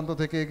বা প্রান্ত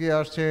থেকে এগিয়ে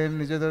আসছেন,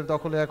 নিজেদের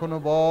দখলে এখনো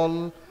বল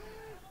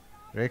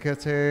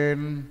রেখেছেন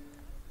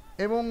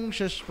এবং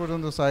শেষ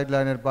পর্যন্ত সাইড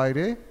লাইনের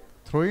বাইরে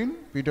থ্রোইন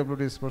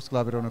পিডব্লিউডি স্পোর্টস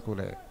ক্লাবের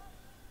অনুকূলে।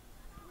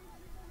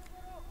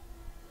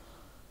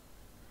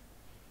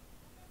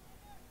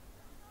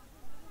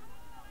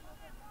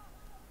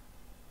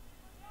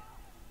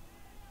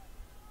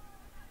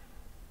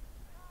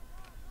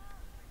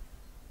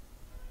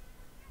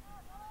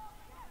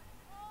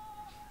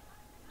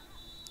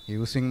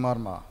 ইউসিং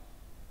মার্মা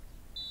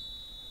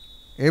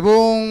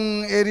এবং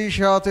এরই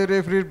সাথে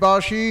রেফারির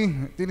বাঁশি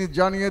তিনি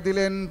জানিয়ে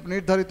দিলেন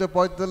নির্ধারিত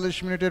 45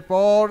 মিনিটের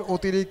পর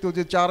অতিরিক্ত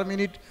যে 4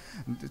 মিনিট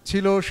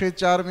ছিল সেই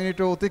 4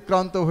 মিনিটও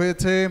অতিক্রান্ত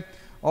হয়েছে,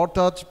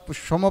 অর্থাৎ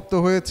সমাপ্ত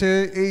হয়েছে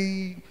এই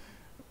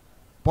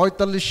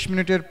 45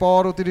 মিনিটের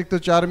পর অতিরিক্ত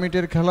 4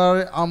 মিনিটের খেলার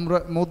আমরা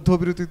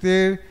মধ্যবিরতিতে।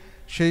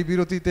 সেই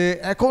বিরতিতে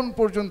এখন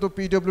পর্যন্ত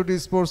PWD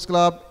sports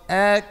club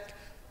 1,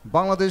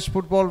 Bangladesh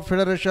football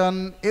federation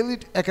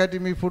elite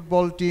academy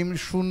football team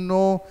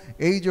 0।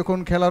 এই যখন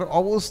খেলার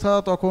অবস্থা,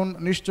 তখন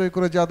নিশ্চয়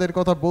করে যাদের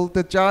কথা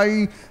বলতে চাই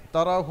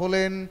তারা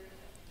হলেন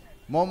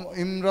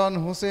ইমরান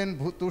হোসেন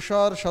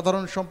তুষার,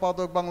 সাধারণ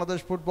সম্পাদক বাংলাদেশ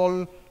ফুটবল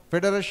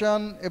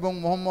ফেডারেশন এবং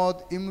Mohammad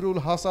Imrul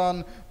Hasan,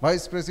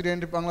 vice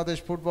president Bangladesh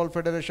football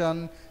federation,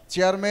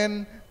 chairman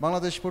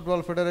Bangladesh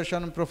football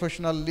federation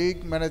professional league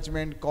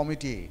management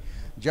committee,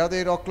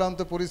 যাদের অক্লান্ত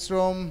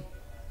পরিশ্রম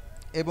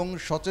এবং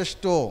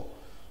সচেষ্ট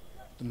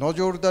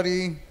নজরদারি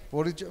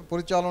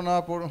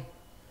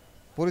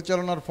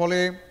পরিচালনার ফলে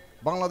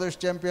বাংলাদেশ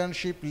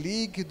চ্যাম্পিয়নশিপ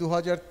লিগ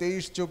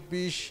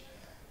 2023-24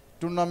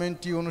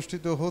 টুর্নামেন্টটি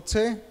অনুষ্ঠিত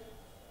হচ্ছে,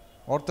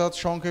 অর্থাৎ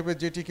সংক্ষেপে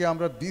যেটিকে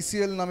আমরা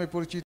BCL নামে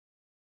পরিচিত।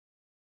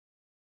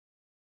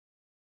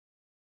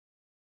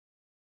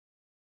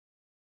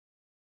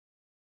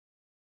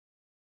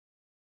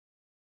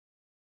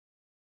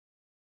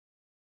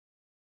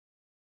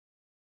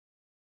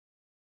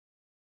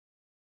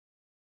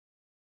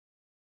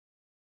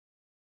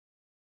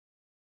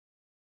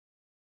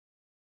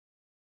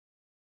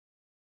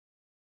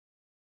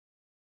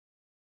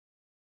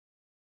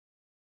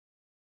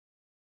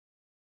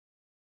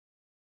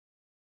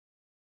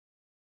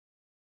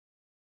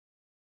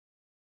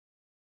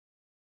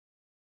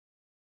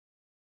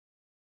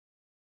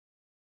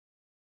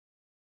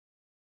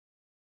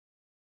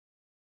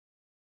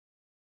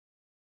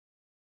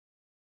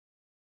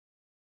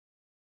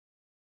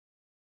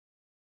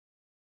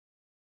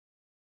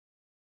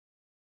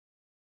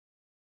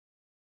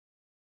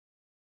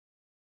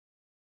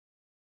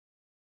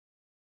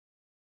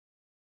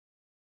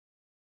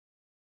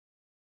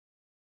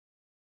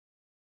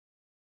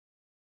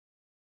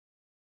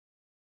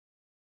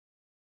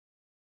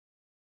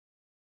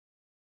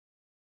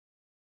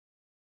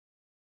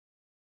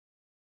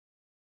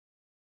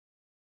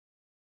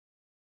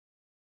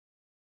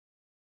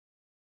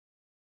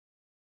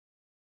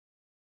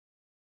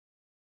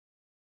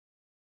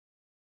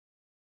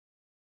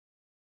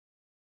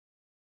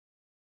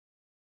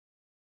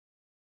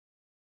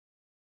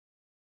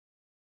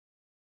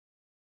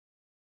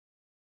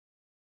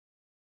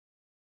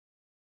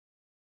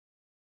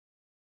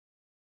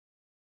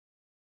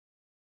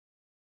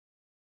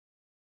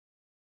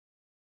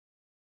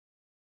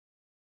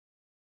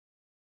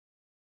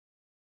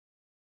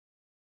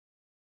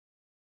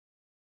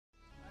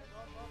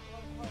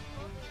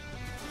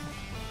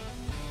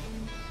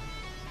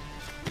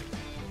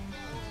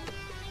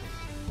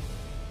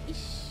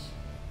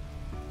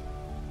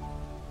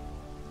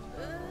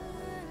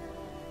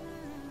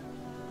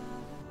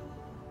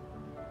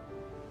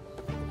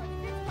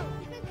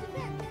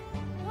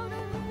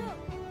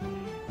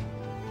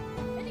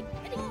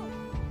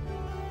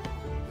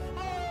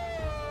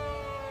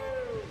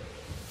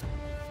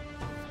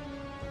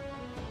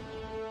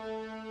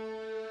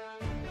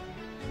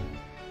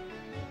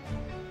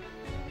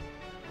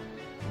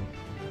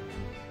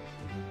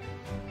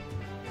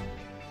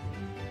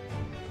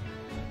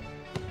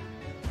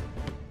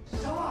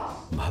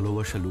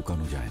 ভালোবাসা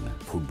লুকানো যায় না।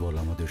 ফুটবল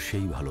আমাদের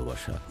সেই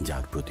ভালোবাসা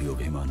যার প্রতি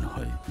অভিমান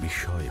হয়,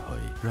 বিস্ময়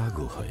হয়,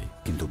 রাগও হয়,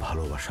 কিন্তু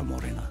ভালোবাসা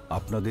মরে না।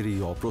 আপনাদের এই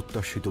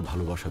অপ্রত্যাশিত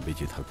ভালোবাসা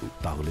বেঁচে থাকুক,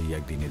 তাহলেই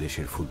একদিন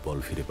এদেশের ফুটবল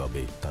ফিরে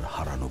পাবে তার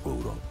হারানো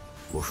গৌরব।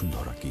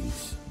 Bashundhara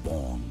Kings,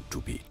 born to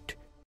bit.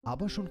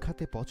 আবাসন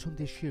খাতে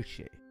পছন্দের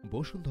শীর্ষে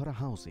বসুন্ধরা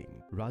হাউজিং।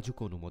 রাজুক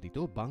অনুমোদিত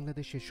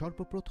বাংলাদেশের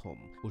সর্বপ্রথম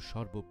ও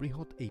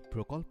সর্ববৃহৎ এই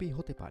প্রকল্পেই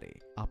হতে পারে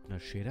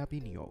আপনার সেরা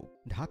বিনিয়োগ।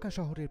 ঢাকা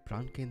শহরের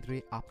প্রাণকেন্দ্রে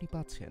আপনি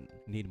পাচ্ছেন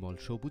নির্মল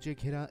সবুজে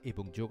ঘেরা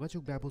এবং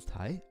যোগাযোগ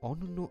ব্যবস্থায়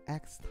অনন্য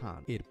এক স্থান।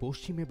 এর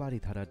পশ্চিমে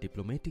বারিধারা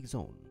ডিপ্লোম্যাটিক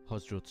জোন,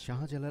 হজরত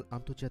শাহজালাল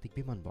আন্তর্জাতিক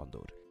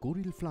বিমানবন্দর,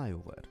 কুড়িল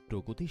ফ্লাইওভার,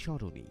 প্রগতি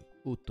সরণি,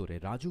 উত্তরে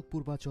রাজুক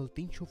পূর্বাচল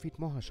 300 ফিট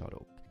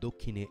মহাসড়ক,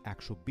 দক্ষিণে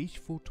 120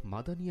 ফুট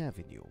মাদানী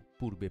অ্যাভিনিউ,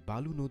 পূর্বে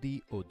বালু নদী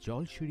ও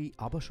জলসিঁড়ি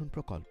আবাসন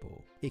প্রকল্প।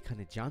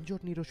 এখানে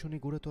যানজট নিরসনে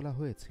গড়ে তোলা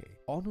হয়েছে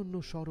অনন্য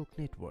সড়ক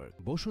নেটওয়ার্ক।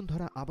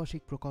 বসুন্ধরা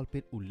আবাসিক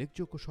প্রকল্পের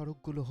উল্লেখযোগ্য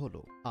সড়কগুলো হল: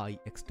 আই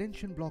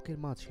এক্সটেনশন ব্লকের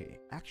মাঝে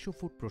 100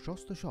 ফুট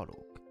প্রশস্ত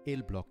সড়ক,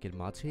 এল ব্লকের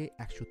মাঝে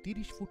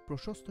 130 ফুট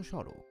প্রশস্ত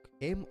সড়ক,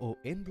 এম ও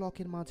এন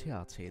ব্লকের মাঝে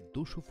আছে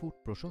 200 ফুট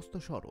প্রশস্ত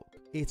সড়ক।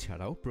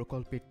 এছাড়াও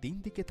প্রকল্পের 3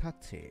 দিকে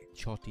থাকছে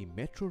 6টি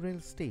মেট্রো রেল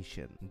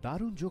স্টেশন।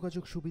 দারুণ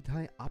যোগাযোগ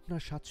সুবিধায়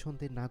আপনার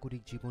স্বাচ্ছন্দ্যের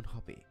নাগরিক জীবন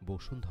হবে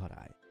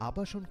বসুন্ধরায়।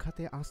 আবাসন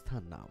খাতে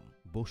আস্থার নাম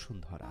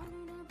বসুন্ধরা।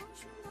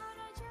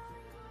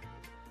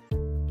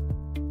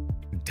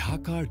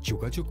 ঢাকার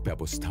যোগাযোগ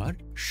ব্যবস্থার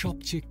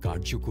সবচেয়ে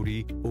কার্যকরী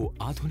ও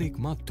আধুনিক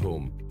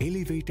মাধ্যম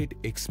এলিভেটেড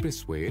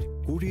এক্সপ্রেসওয়ের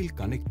কুড়িল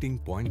কানেক্টিং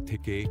পয়েন্ট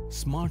থেকে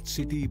স্মার্ট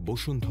সিটি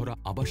বসুন্ধরা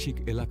আবাসিক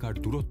এলাকার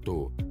দূরত্ব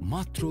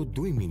মাত্র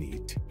 2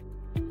 মিনিট।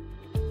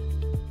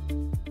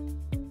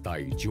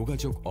 তাই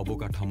যোগাযোগ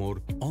অবকাঠামোর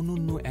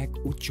অনন্য এক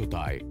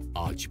উচ্চতায়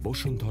আজ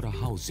বসুন্ধরা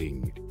হাউজিং।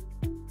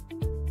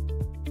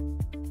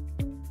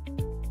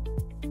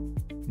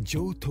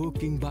 যৌথ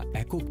কিংবা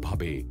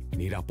এককভাবে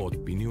নিরাপদ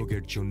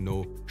বিনিয়োগের জন্য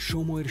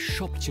সময়ের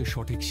সবচেয়ে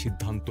সঠিক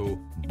সিদ্ধান্ত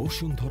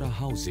বসুন্ধরা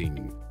হাউজিং।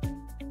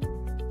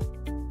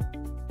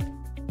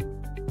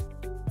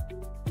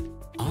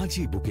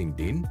 আজই বুকিং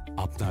দিন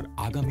আপনার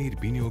আগামীর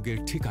বিনিয়োগের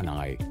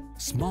ঠিকানায়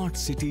স্মার্ট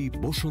সিটি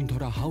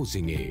বসুন্ধরা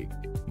হাউজিং এ।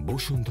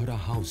 বসুন্ধরা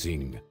হাউজিং।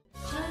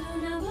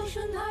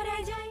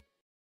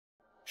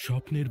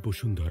 স্বপ্নের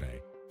বসুন্ধরায়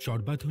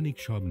সর্বাধুনিক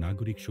সব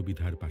নাগরিক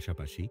সুবিধার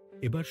পাশাপাশি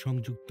এবার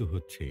সংযুক্ত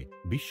হচ্ছে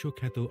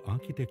বিশ্বখ্যাত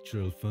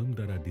আর্কিটেকচারাল ফার্ম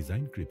দ্বারা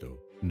ডিজাইনকৃত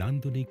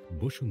নান্দনিক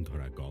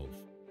বসুন্ধরা গল্ফ।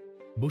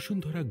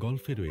 বসুন্ধরা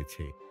গল্ফে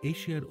রয়েছে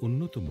এশিয়ার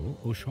অন্যতম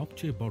ও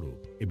সবচেয়ে বড়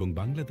এবং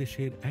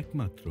বাংলাদেশের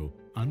একমাত্র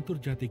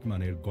আন্তর্জাতিক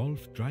মানের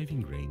গল্ফ ড্রাইভিং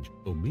রেঞ্জ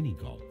ও মিনি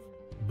গল্ফ।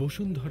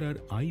 বসুন্ধরার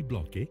আই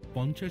ব্লকে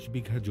 50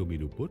 বিঘা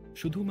জমির উপর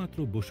শুধুমাত্র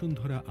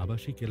বসুন্ধরা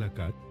আবাসিক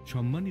এলাকার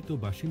সম্মানিত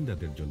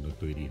বাসিন্দাদের জন্য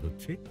তৈরি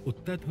হচ্ছে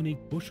অত্যাধুনিক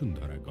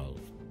বসুন্ধরা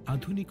গল্ফ।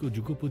 আধুনিক ও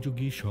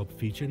যুগোপযোগী সব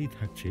ফিচারই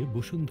থাকছে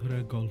বসুন্ধরা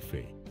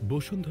গল্ফে।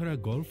 বসুন্ধরা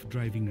গল্ফ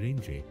ড্রাইভিং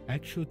রেঞ্জে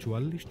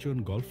 144 জন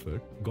গল্ফার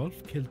গল্ফ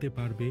খেলতে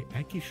পারবে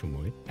একই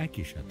সময়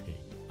একই সাথে।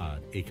 আর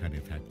এখানে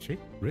থাকছে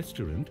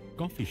restaurant,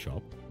 coffee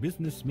shop,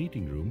 business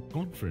meeting room,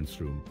 conference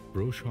room,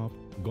 pro shop,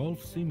 golf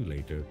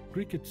simulator,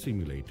 cricket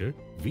simulator,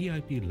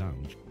 VIP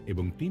lounge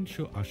এবং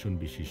 300 আসন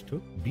বিশিষ্ট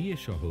বিয়ে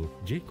সহ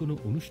যে কোনো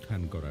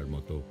অনুষ্ঠান করার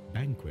মতো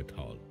ব্যাংকোয়েট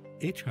হল।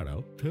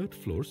 এছাড়াও থার্ড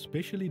ফ্লোর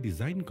স্পেশালি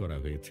ডিজাইন করা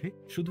হয়েছে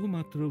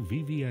শুধুমাত্র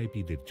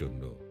ভিভিআইপিদের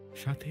জন্য।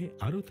 সাথে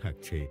আরও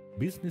থাকছে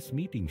বিজনেস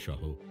মিটিং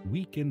সহ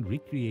উইকেন্ড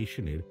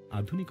রিক্রিয়েশনের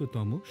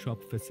আধুনিকতম সব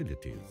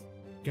ফ্যাসিলিটিস।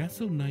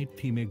 ক্যাসল নাইট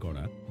থিমে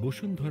গড়া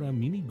বসুন্ধরা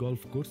মিনি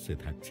গল্ফ কোর্সে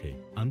থাকছে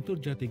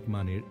আন্তর্জাতিক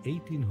মানের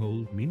 18 হোল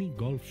মিনি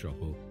গল্ফ সহ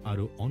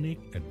আরও অনেক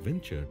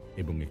অ্যাডভেঞ্চার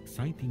এবং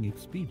এক্সাইটিং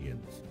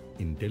এক্সপিরিয়েন্স।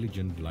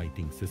 ইন্টেলিজেন্ট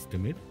লাইটিং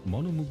সিস্টেমের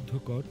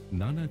মনোমুগ্ধকর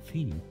নানা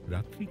থিম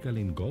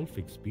রাত্রিকালীন গল্ফ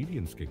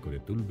এক্সপিরিয়েন্সকে করে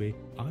তুলবে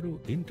আরও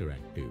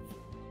ইন্টারঅ্যাক্টিভ।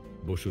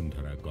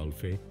 বসুন্ধরা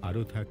গল্ফে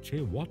আরও থাকছে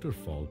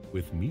waterfall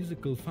with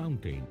musical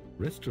fountain,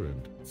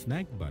 restaurant,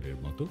 snack বারের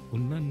মতো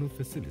অন্যান্য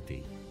ফ্যাসিলিটি।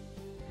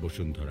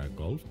 বসুন্ধরা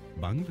গল্ফ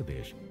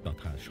বাংলাদেশ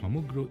তথা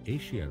সমগ্র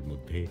এশিয়ার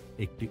মধ্যে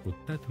একটি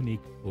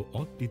অত্যাধুনিক ও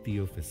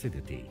অদ্বিতীয়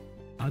ফ্যাসিলিটি।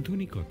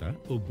 আধুনিকতা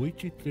ও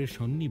বৈচিত্র্যের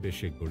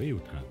সন্নিবেশে গড়ে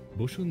ওঠা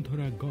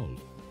বসুন্ধরা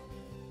গল্ফ।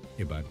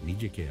 এবার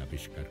নিজেকে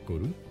আবিষ্কার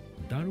করুন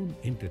দারুণ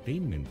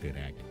এন্টারটেইনমেন্টের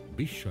এক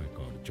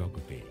বিস্ময়কর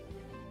জগতে।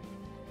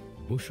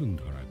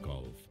 বসুন্ধরা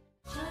গল্ফ।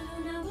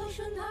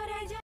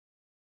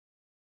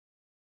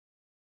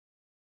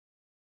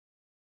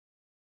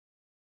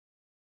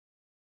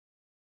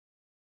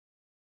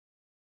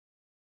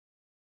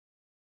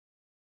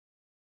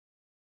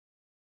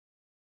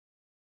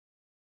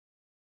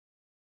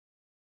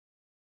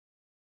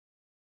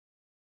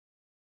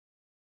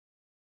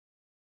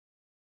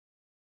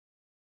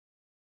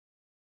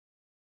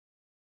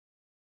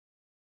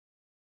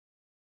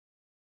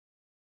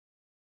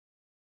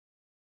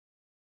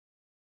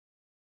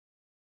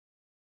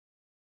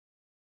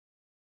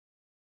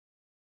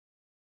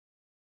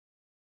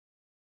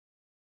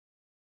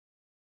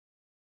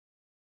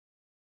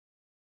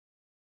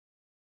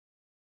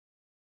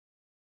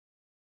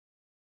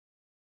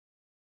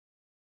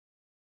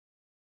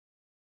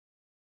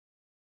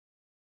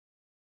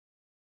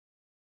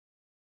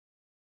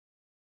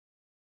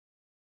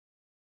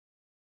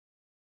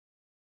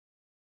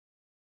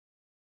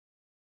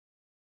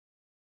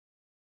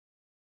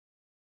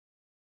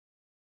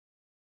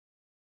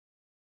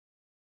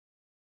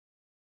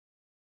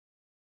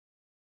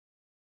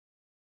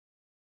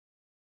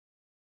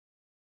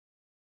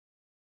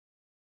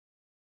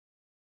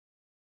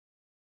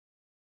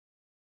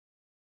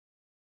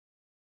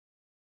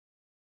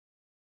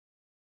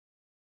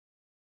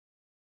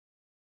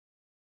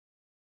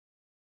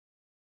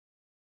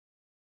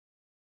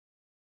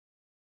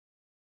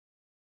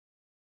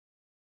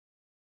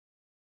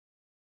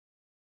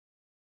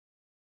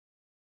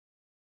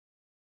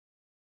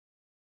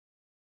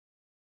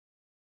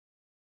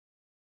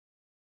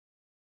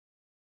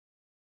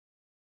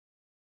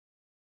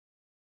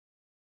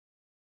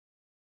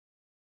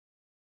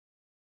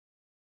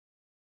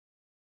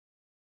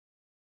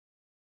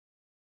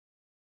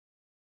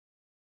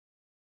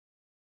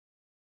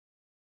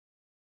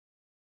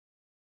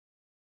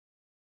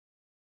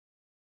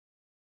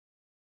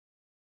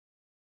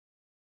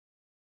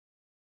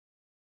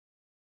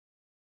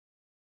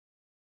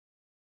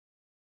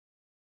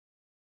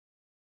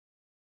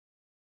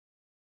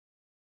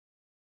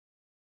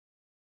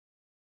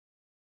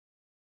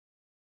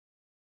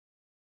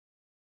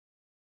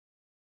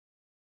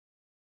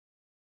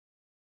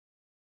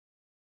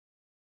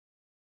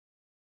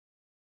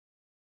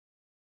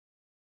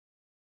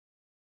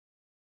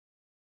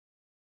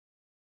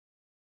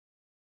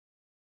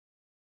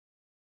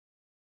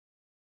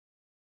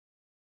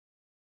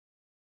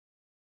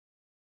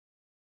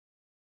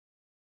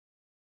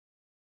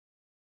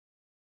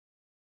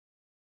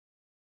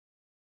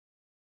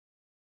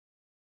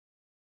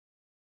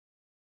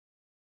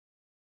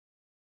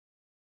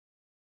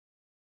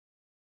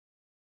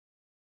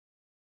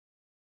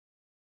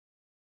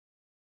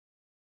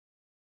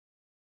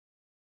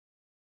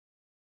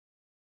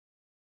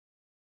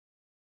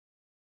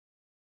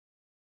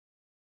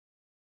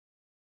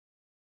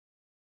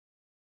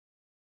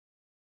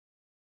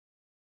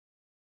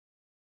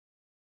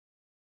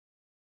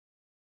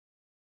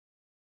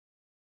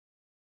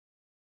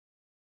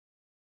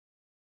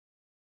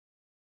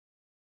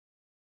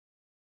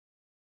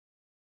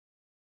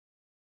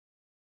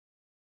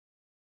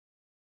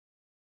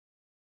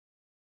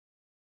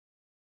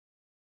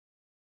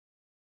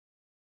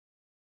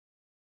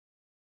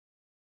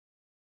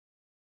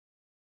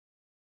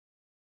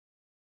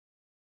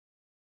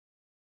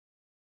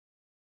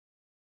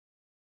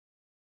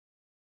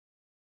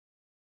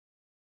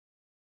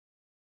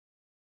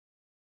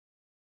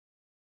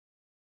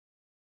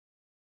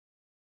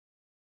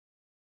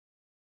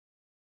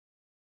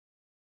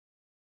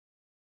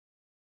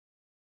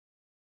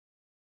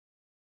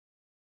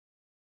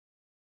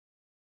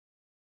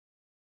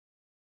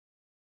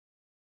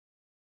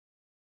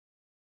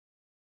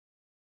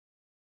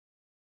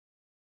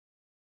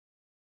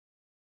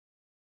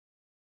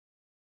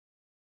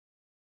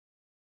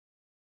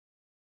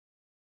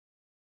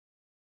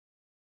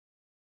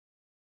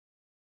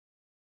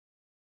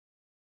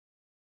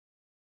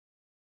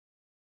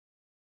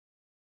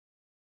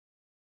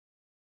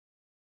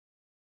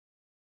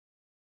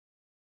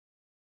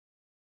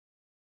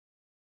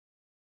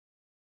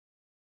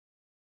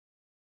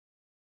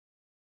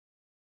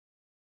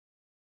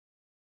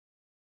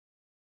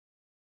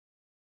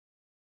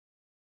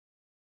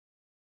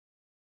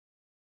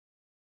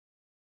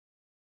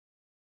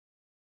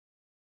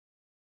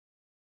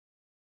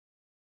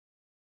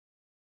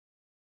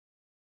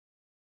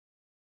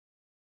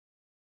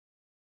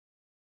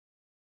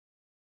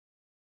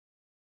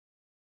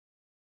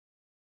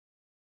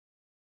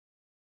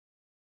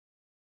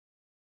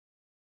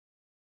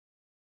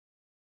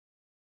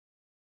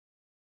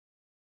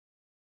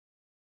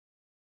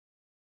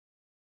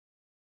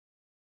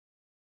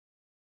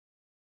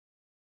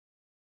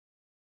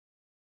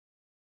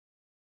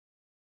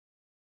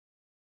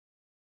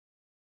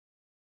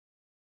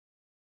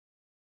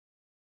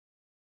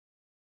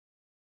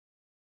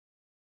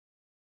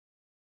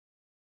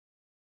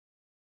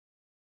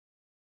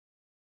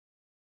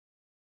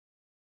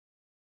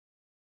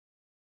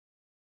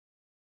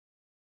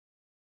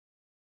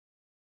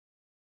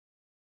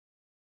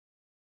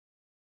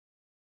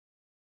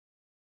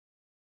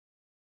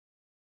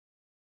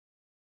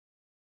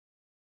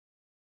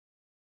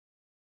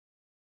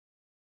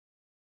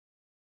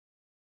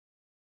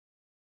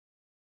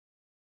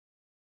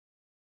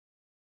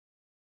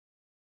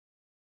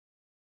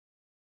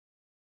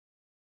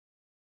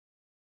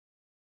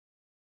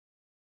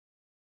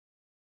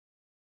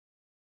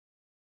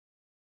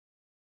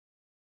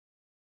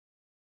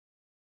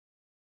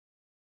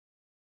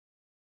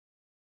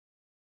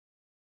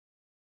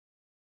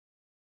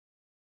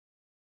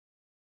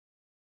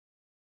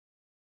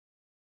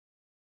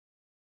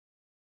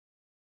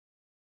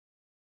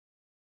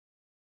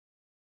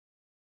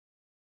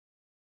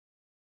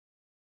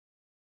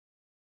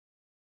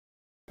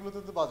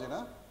 এগুলোতে তো বাজে না,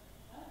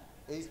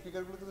 এই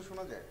স্পিকারগুলোতে তো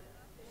শোনা যায়,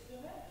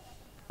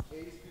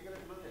 এই স্পিকারে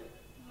শোনা যায়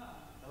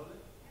তাহলে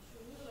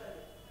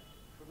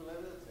শুধু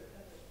লাইভে যাচ্ছে।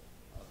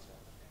 আচ্ছা,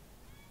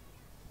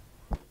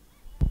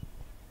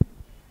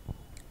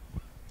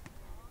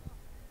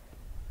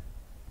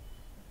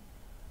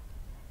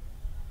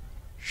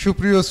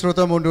 সুপ্রিয়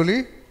শ্রোতা মণ্ডলী,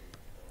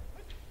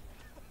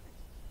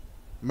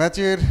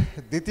 ম্যাচের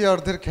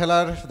দ্বিতীয়ার্ধের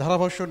খেলার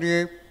ধারাভাষ্য নিয়ে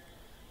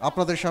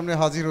আপনাদের সামনে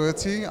হাজির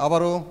হয়েছি।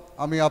 আবারও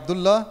আমি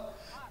আব্দুল্লাহ,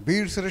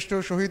 বীর শ্রেষ্ঠ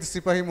শহীদ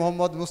সিপাহী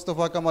মোহাম্মদ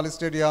মুস্তফা কামাল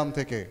স্টেডিয়াম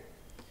থেকে।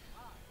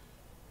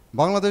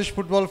 বাংলাদেশ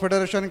ফুটবল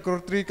ফেডারেশন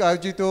কর্তৃক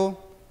আয়োজিত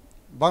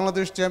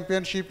বাংলাদেশ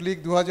চ্যাম্পিয়নশিপ লিগ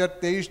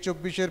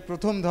 2023-24-এর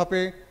প্রথম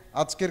ধাপে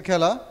আজকের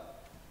খেলা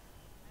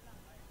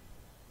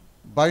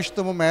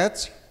 22তম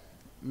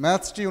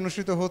ম্যাচটি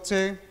অনুষ্ঠিত হচ্ছে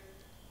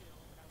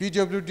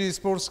পিডব্লিউডি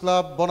স্পোর্টস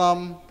ক্লাব বনাম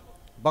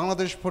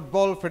Bangladesh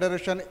football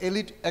federation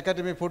elite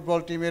academy football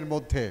টিমের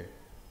মধ্যে।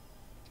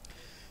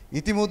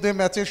 ইতিমধ্যে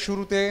ম্যাচের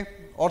শুরুতে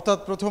অর্থাৎ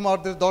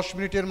প্রথমার্ধের 10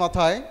 মিনিটের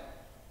মাথায়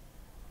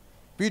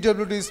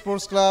পিডব্লিউডি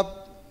স্পোর্টস ক্লাব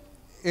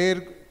এর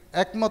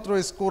একমাত্র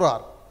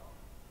স্কোরার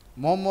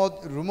মোহাম্মদ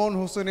রুমন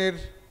হোসেনের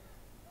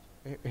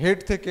হেড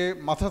থেকে,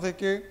 মাথা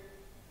থেকে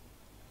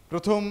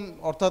প্রথম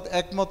অর্থাৎ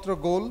একমাত্র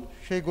গোল,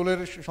 সেই গোলের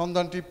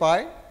সন্ধানটি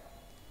পায়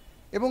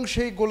এবং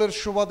সেই গোলের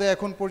সুবাদে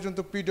এখন পর্যন্ত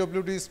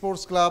পিডব্লিউডি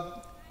স্পোর্টস ক্লাব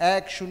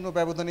 1-0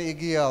 ব্যবধানে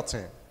এগিয়ে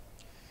আছে।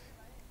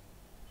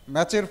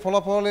 ম্যাচের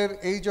ফলাফলের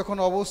এই যখন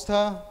অবস্থা,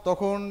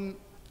 তখন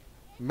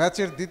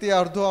ম্যাচের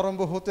দ্বিতীয়ার্ধ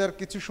আরম্ভ হতে আর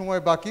কিছু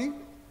সময় বাকি।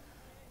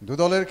 দু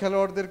দলের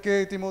খেলোয়াড়দেরকে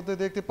ইতিমধ্যে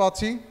দেখতে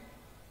পাচ্ছি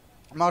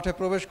মাঠে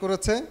প্রবেশ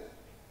করেছে।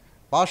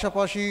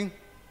 পাশাপাশি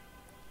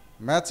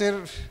ম্যাচের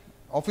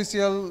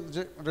অফিসিয়াল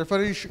যে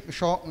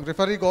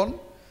রেফারিগণ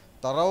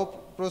তারাও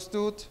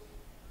প্রস্তুত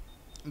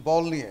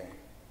বল নিয়ে।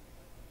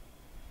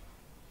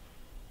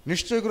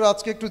 নিশ্চয় করে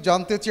আজকে একটু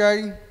জানতে চাই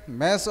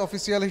ম্যাচ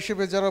অফিসিয়াল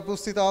হিসেবে যারা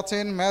উপস্থিত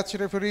আছেন, ম্যাচ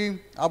রেফারি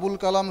আবুল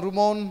কালাম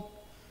রুমন,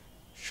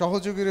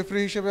 সহযোগী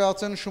রেফারি হিসেবে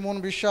আছেন সুমন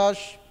বিশ্বাস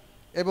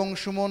এবং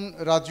সুমন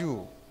রাজু,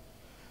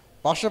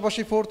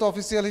 পাশাপাশি ফোর্থ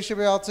অফিসিয়াল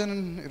হিসেবে আছেন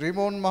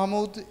রিমন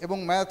মাহমুদ এবং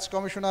ম্যাচ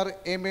কমিশনার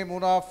এম.এ.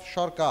 মুনাফ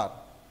সরকার।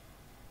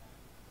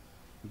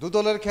 দু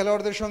দলের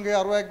খেলোয়াড়দের সঙ্গে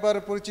আরও একবার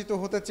পরিচিত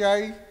হতে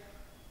চাই।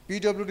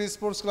 পিডব্লিউডি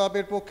স্পোর্টস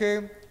ক্লাবের পক্ষে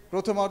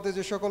প্রথমার্ধে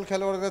যে সকল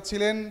খেলোয়াড়রা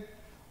ছিলেন: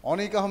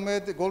 অনিক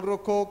আহমেদ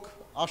গোলরক্ষক,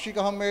 আশিক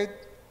আহমেদ,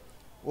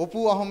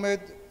 অপু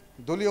আহমেদ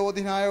দলীয়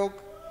অধিনায়ক,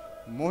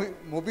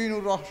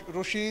 মবিনুর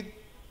রশিদ,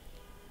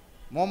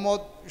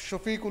 মোহাম্মদ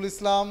শফিকুল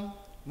ইসলাম,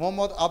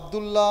 মোহাম্মদ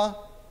আবদুল্লাহ,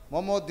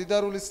 মোহাম্মদ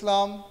দিদারুল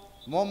ইসলাম,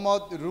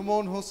 মোহাম্মদ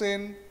রুমন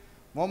হোসেন,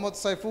 মোহাম্মদ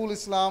সাইফুল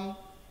ইসলাম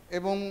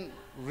এবং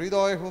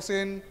হৃদয়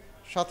হোসেন।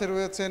 সাথে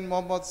রয়েছেন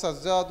মোহাম্মদ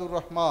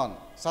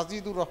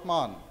সাজিদুর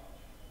রহমান।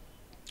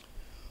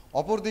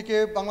 অপরদিকে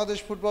Bangladesh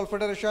football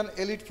federation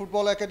elite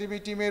football academy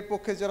টিমের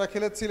পক্ষে যারা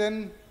খেলেছিলেন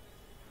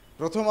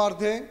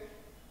প্রথমার্ধে,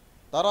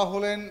 তারা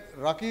হলেন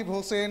রাকিব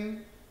হোসেন,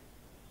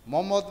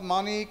 মোহাম্মদ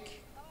মানিক,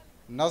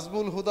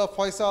 নাজমুল হুদা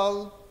ফয়সাল,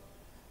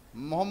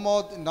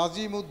 মোহাম্মদ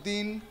নাজিম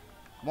উদ্দিন,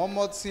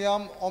 মোহাম্মদ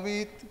সিয়াম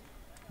অমিত,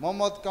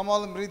 মোহাম্মদ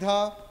কামাল মৃধা,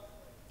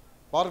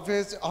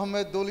 পারভেজ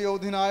আহমেদ দলীয়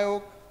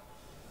অধিনায়ক,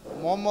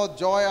 মোহাম্মদ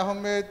জয়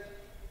আহমেদ,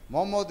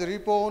 মোহাম্মদ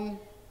রিপন,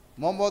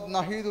 মোহাম্মদ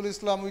নাহিদুল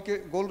ইসলাম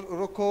উইকেট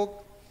গোলরক্ষক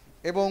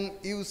এবং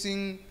ইউসিং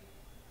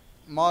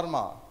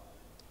মারমা।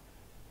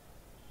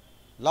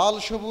 লাল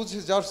সবুজ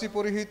জার্সি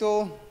পরিহিত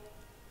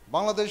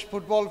Bangladesh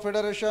football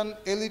federation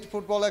elite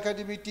football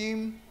academy team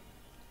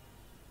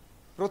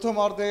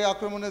প্রথমার্ধে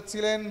আক্রমণে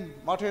ছিলেন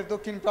মাঠের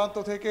দক্ষিণ প্রান্ত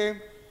থেকে,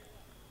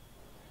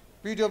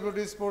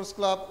 পিডব্লিউডি স্পোর্টস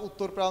ক্লাব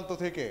উত্তর প্রান্ত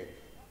থেকে।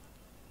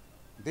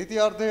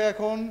 দ্বিতীয়ার্ধে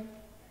এখন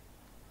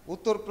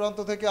উত্তর প্রান্ত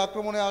থেকে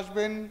আক্রমণে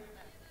আসবেন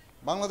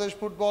Bangladesh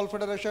football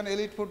federation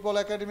elite football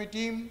academy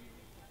team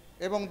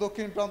এবং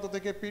দক্ষিণ প্রান্ত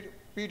থেকে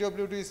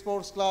পিডব্লিউডি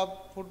স্পোর্টস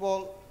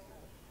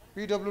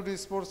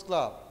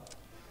ক্লাব,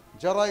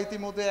 যারা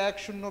ইতিমধ্যে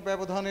 1-0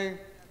 ব্যবধানে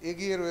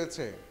এগিয়ে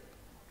রয়েছে।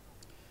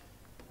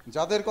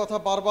 যাদের কথা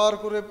বারবার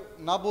করে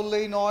না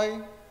বললেই নয়,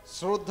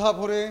 শ্রদ্ধা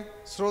ভরে,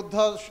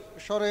 শ্রদ্ধা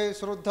স্বরে,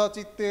 শ্রদ্ধা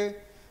চিত্তে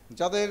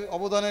যাদের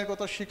অবদানের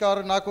কথা স্বীকার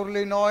না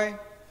করলেই নয়,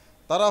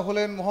 তারা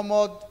হলেন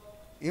Mohammad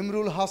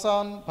Imrul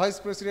Hasan, vice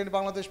president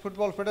Bangladesh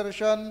football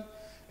federation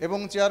এবং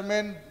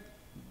chairman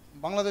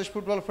Bangladesh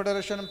football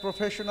federation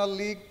professional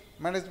league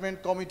management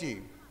committee,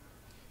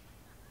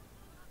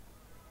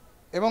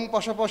 এবং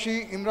পাশাপাশি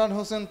ইমরান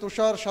হোসেন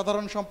তুষার,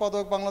 সাধারণ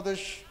সম্পাদক বাংলাদেশ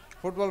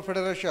ফুটবল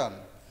ফেডারেশন,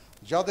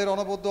 যাদের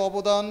অনবদ্য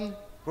অবদান,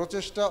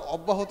 প্রচেষ্টা,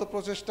 অব্যাহত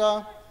প্রচেষ্টা,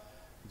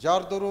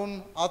 যার দরুন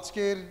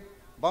আজকের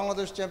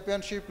বাংলাদেশ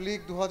চ্যাম্পিয়নশিপ লিগ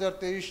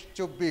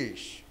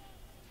 2023-24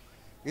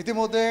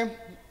 ইতিমধ্যে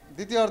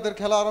দ্বিতীয়ার্ধের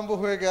খেলা আরম্ভ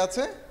হয়ে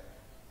গেছে।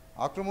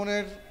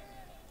 আক্রমণের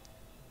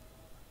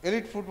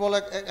elite football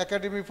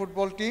academy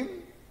football team,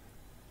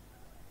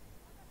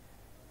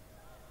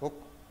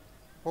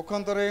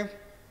 পক্ষান্তরে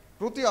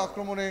প্রতি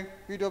আক্রমণে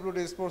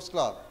পিডব্লিউডি স্পোর্টস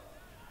ক্লাব।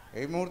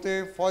 এই মুহূর্তে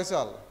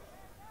ফয়সাল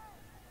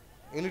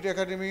এলিট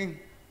একাডেমি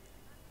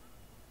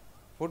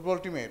ফুটবল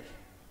টিমের,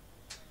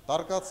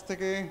 তার কাছ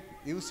থেকে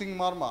ইউসিং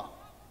মারমা,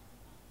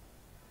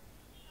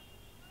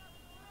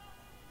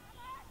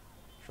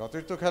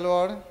 সতীর্থ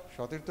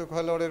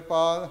খেলোয়াড়ের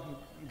পা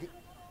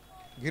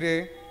ঘিরে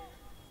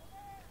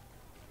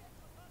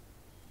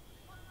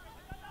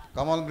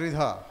কামাল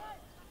মৃধা,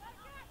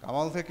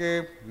 কামাল থেকে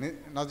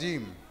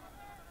নাজিম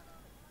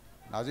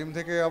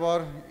থেকে আবার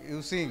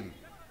ইউসিং,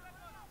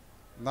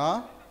 না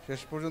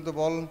শেষ পর্যন্ত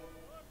বল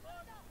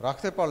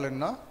রাখতে পারলেন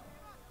না।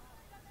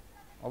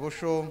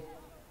 অবশ্য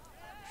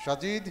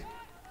সাজিদ,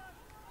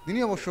 তিনি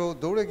অবশ্য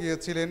দৌড়ে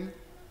গিয়েছিলেন,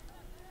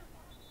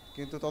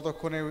 কিন্তু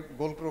ততক্ষণে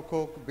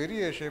গোলরক্ষক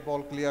বেরিয়ে এসে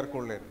বল ক্লিয়ার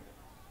করলেন।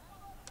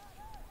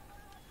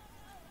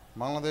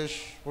 Bangladesh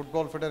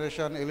football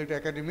federation elite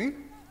academy,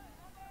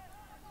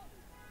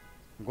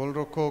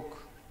 গোলরক্ষক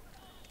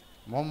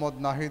মোহাম্মদ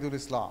নাহিদুল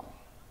ইসলাম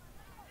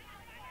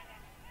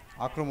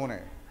আক্রমণে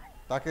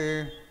তাকে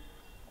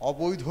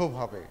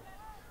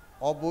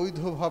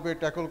অবৈধভাবে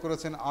ট্যাকল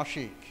করেছেন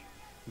আশিক,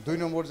 2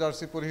 নম্বর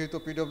জার্সি পরিহিত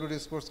পিডব্লিউডি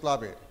স্পোর্টস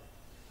ক্লাবের।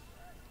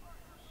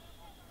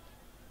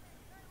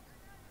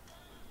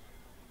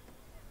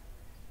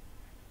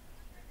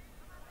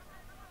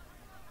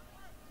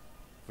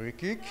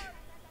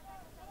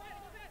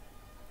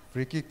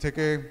 ফ্রি কিক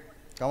থেকে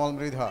কামাল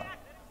মৃধা,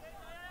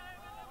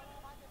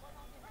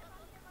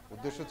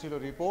 উদ্দেশ্য ছিল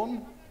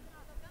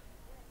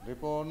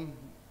রিপন,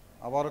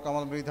 আবারও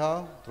কামাল মৃধা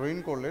থ্রোইন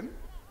করলেন,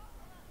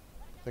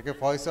 থেকে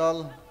ফয়সাল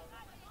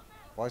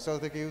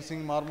থেকে ইউসিং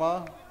মারমা,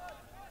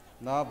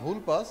 না ভুল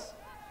পাস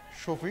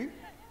শফি,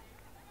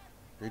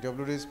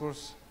 পিডব্লিউডি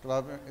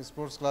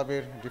স্পোর্টস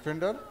ক্লাবের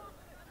ডিফেন্ডার।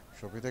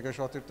 শফি থেকে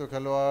সতীর্থ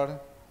খেলোয়াড়,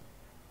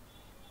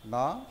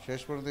 না শেষ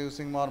পর্যন্ত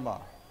ইউসিং মারমা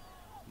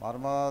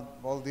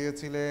বল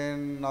দিয়েছিলেন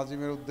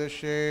নাজিমের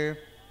উদ্দেশ্যে,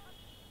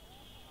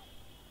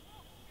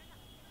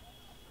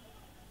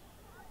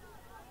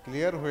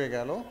 ক্লিয়ার হয়ে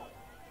গেল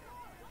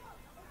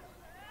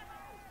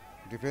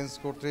ডিফেন্স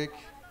কর্তৃক।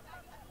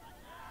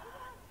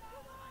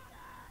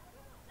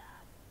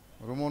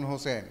 রুমন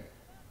হোসেন,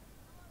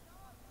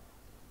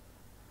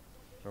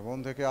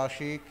 থেকে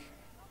আশিক,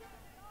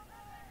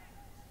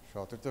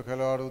 সতীর্থ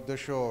খেলোয়াড়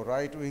উদ্দেশ্য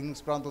রাইট উইংস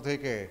প্রান্ত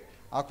থেকে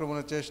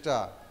আক্রমণের চেষ্টা,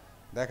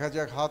 দেখা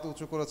যাক, হাত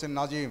উঁচু করেছেন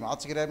নাজিম,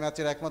 আজকের এই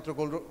ম্যাচের একমাত্র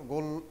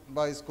গোল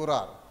বা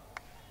স্কোরার,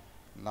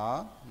 না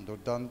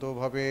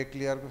দুর্দান্তভাবে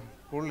ক্লিয়ার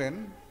করলেন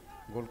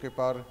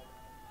গোলকিপার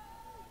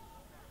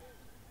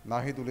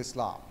নাহিদুল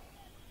ইসলাম।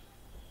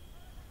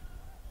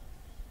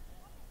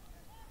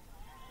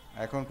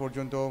 এখন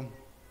পর্যন্ত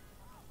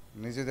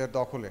নিজেদের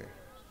দখলে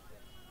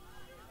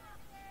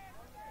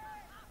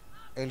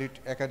এলিট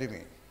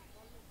একাডেমি।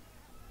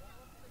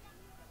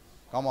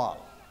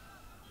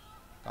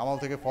 কামাল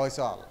থেকে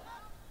ফয়সাল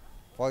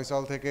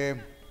থেকে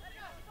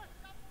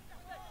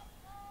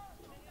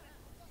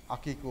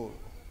আকিকুল,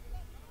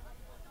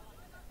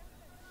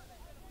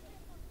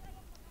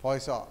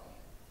 ফয়সাল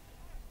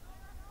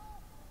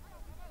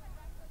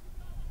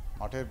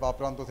মাঠের বা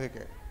প্রান্ত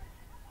থেকে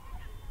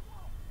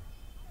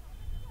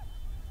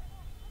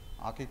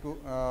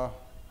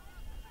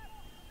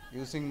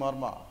ইউসিং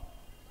মারমা,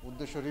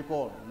 উদ্দেশ্য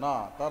রিপন, না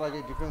তার আগে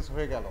ডিফেন্স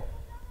হয়ে গেল,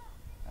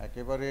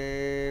 একেবারে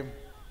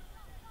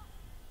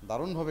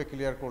দারুণভাবে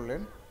ক্লিয়ার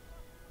করলেন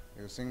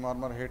ইউসিং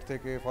মারমার হেড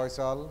থেকে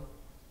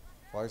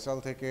ফয়সাল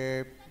থেকে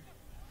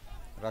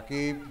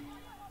রাকিব,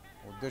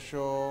 উদ্দেশ্য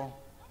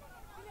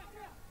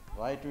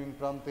রাইট উইং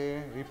প্রান্তে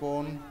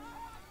রিপন,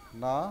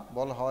 না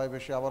বল হাওয়ায়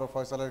বেশি আবারও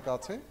ফয়সালের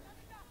কাছে,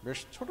 বেশ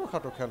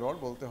ছোটোখাটো খেলোয়াড়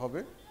বলতে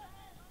হবে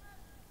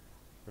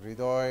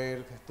হৃদয়ের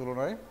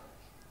তুলনায়।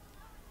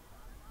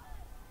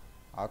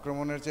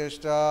 আক্রমণের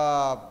চেষ্টা,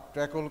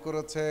 ট্যাকল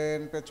করেছেন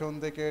পেছন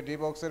থেকে ডি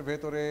বক্সের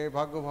ভেতরে,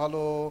 ভাগ্য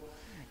ভালো,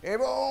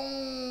 এবং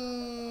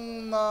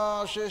না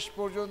শেষ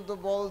পর্যন্ত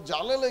বল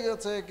জালে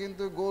লেগেছে,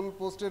 কিন্তু গোল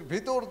পোস্টের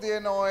ভিতর দিয়ে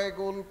নয়,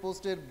 গোল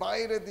পোস্টের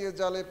বাইরে দিয়ে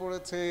জালে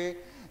পড়েছে।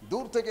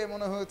 দূর থেকে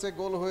মনে হয়েছে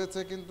গোল হয়েছে,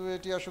 কিন্তু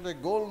এটি আসলে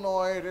গোল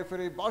নয়।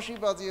 রেফারি বাঁশি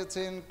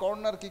বাজিয়েছেন,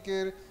 কর্নার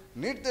কিকের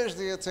নির্দেশ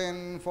দিয়েছেন,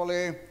 ফলে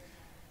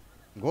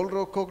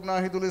গোলরক্ষক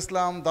নাহিদুল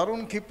ইসলাম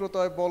দারুণ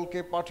ক্ষিপ্রতায় বলকে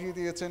পাঠিয়ে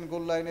দিয়েছেন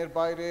গোল লাইনের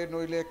বাইরে,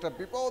 নইলে একটা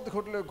বিপদ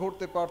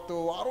ঘটতে পারত।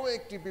 আরও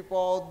একটি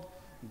বিপদ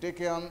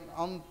ডেকে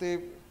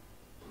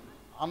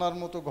আনার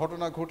মতো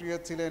ঘটনা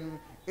ঘটিয়েছিলেন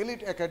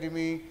এলিট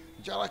একাডেমি,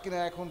 যারা কিনা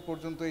এখন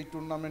পর্যন্ত এই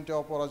টুর্নামেন্টে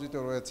অপরাজিত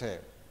রয়েছে।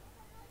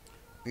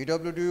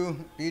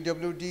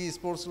 পিডব্লিউডি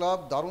স্পোর্টস ক্লাব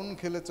দারুণ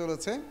খেলে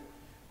চলেছে,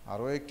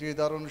 আরও একটি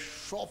দারুণ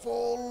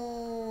সফল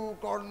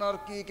কর্নার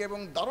কিক, এবং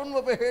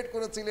দারুণভাবে হেড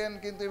করেছিলেন,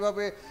 কিন্তু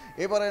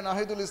এবারে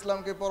নাহিদুল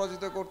ইসলামকে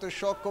পরাজিত করতে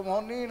সক্ষম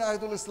হননি।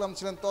 নাহিদুল ইসলাম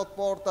ছিলেন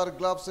তৎপর, তার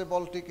গ্লাভসে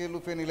বলটিকে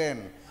লুফে নিলেন।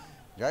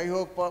 যাই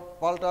হোক,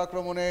 পাল্টা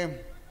আক্রমণে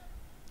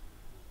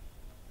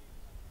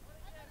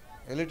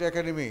এলিট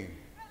একাডেমি,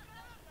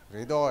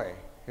 হৃদয়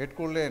হেড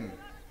করলেন,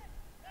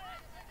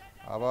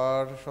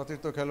 আবার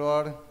সতীর্থ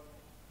খেলোয়াড়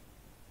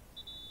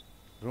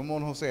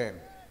রুমন হোসেন,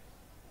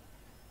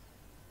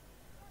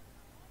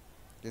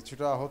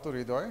 কিছুটা আহত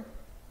হৃদয়।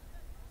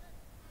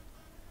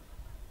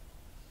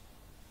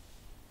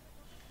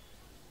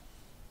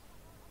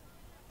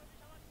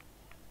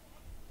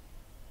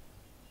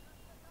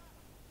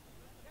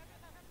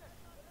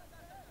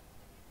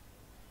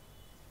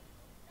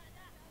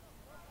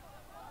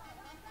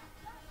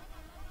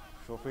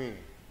 শফি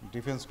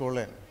ডিফেন্স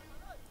করলেন,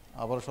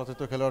 আবার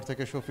সতীর্থ খেলোয়াড়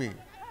থেকে শফি,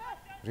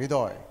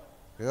 হৃদয়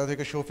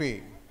থেকে শফি,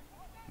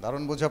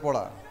 দারুণ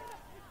বোঝাপড়া,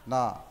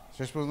 না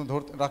শেষ পর্যন্ত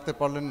রাখতে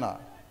পারলেন না।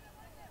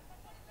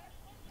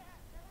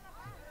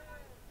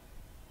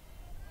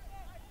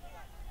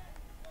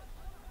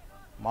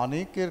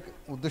 মানিকের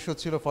উদ্দেশ্য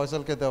ছিল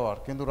ফয়সালকে দেওয়ার,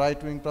 কিন্তু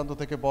রাইট উইং প্রান্ত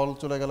থেকে বল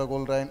চলে গেল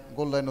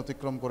গোল লাইন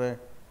অতিক্রম করে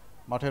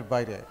মাঠের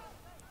বাইরে।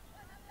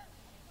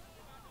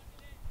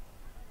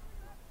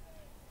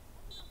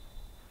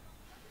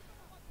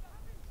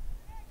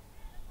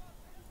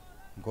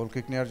 গোল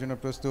কিক নেওয়ার জন্য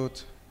প্রস্তুত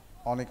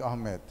অনিক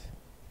আহমেদ।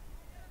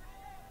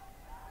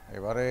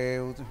 এবারে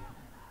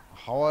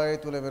হাওয়ায়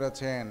তুলে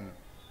বেড়াচ্ছেন,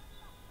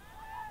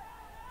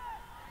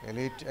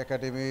 এলিট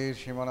একাডেমির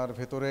সীমানার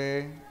ভেতরে,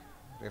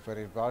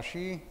 রেফারির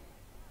বাঁশি,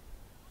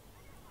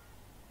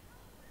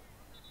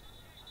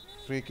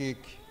 ফ্রি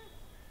কিক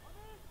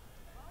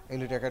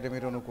এলিট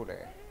একাডেমির অনুকূলে।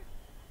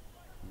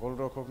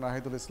 গোলরক্ষক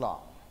নাহিদুল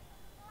ইসলাম,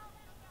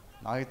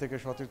 নাহি থেকে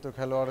সতীর্থ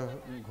খেলোয়াড়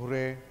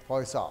ঘুরে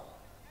ফয়সাল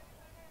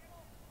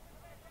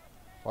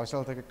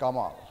থেকে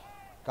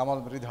কামাল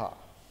মৃধা,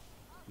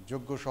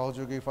 যোগ্য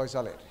সহযোগী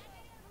ফয়সালের।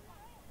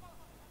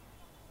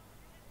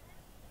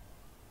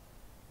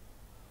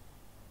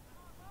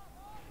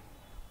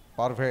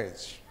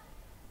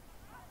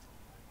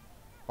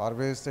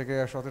 পারভেজ থেকে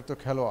সতীর্থ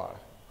খেলোয়াড়,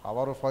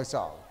 আবারও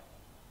ফয়সাল,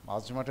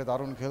 মাঝ মাঠে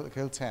দারুণ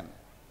খেলছেন।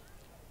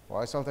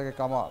 ফয়সাল থেকে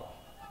কামাল,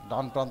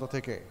 ডান প্রান্ত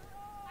থেকে,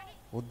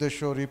 উদ্দেশ্য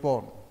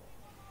রিপন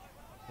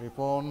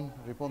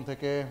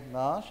থেকে,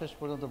 না শেষ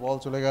পর্যন্ত বল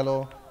চলে গেল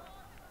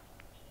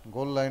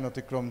গোল লাইন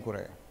অতিক্রম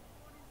করে।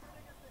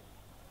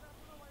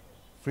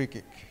 Free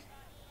kick.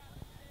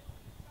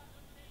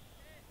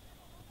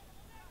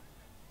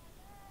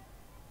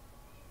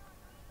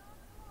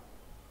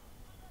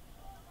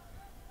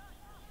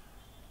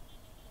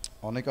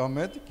 অনিক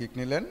আহমেদ কিক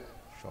নিলেন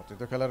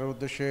সতীর্থ খেলার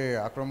উদ্দেশ্যে।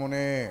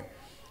 আক্রমণে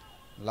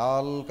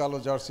লাল কালো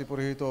জার্সি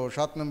পরিহিত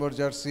 7 নম্বর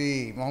জার্সি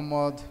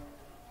মোহাম্মদ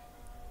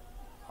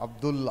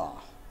আব্দুল্লাহ।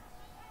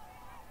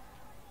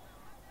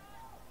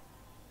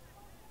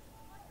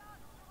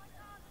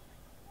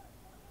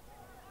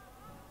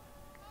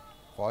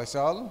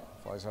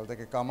 ফয়সাল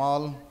থেকে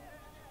কামাল,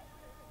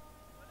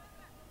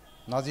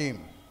 নাজিম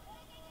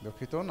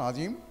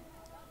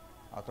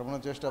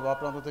আক্রমণের চেষ্টা বা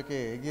প্রান্ত থেকে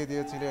এগিয়ে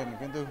দিয়েছিলেন,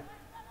 কিন্তু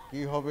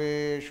কি হবে,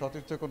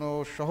 সতীর্থ কোনো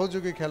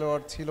সহযোগী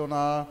খেলোয়াড় ছিল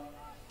না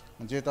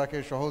যে তাকে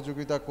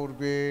সহযোগিতা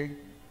করবে।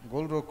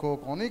 গোলরক্ষক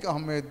অনিক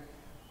আহমেদ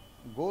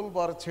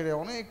গোলবার ছেড়ে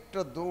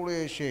অনেকটা দৌড়ে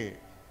এসে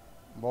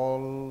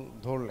বল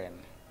ধরলেন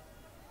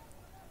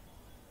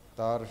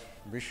তার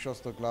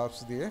বিশ্বস্ত গ্লাভস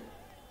দিয়ে।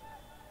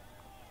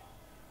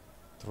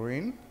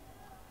 থ্রোইন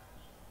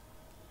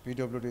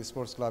PWD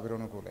স্পোর্টস ক্লাবের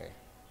অনুকূলে।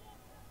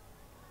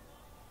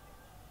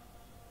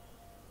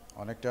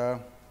 অনেকটা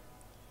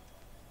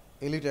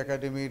এলিট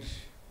একাডেমির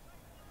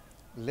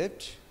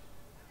লেফট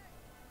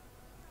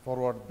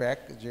ফরওয়ার্ড ব্যাক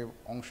যে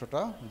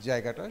অংশটা,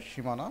 জায়গাটা,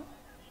 সীমানা,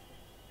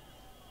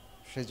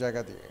 সেই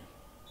জায়গা দিয়ে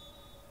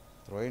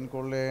থ্রোইন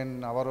করলেন,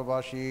 আবারও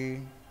বাঁশি,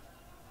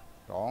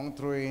 রং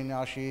থ্রোইন,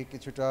 আসি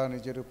কিছুটা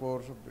নিজের উপর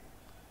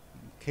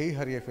খেই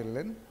হারিয়ে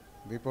ফেললেন,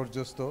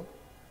 বিপর্যস্ত।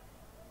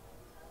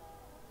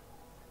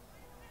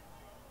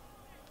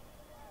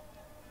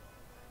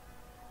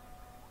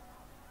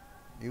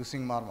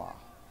 ইউসিং মারমা,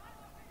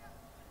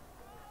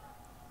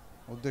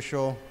 উদ্দেশ্য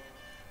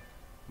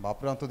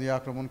বাপ্রান্ত দিয়ে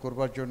আক্রমণ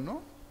করবার জন্য,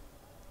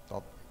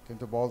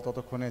 কিন্তু বল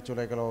ততক্ষণে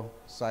চলে গেল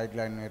সাইড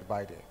লাইনের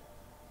বাইরে।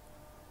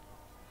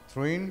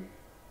 থ্রোইন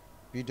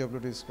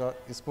PWD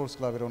স্পোর্টস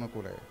ক্লাবের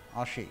অনুকূলে।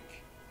 আশিক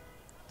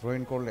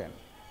থ্রোইন করলেন,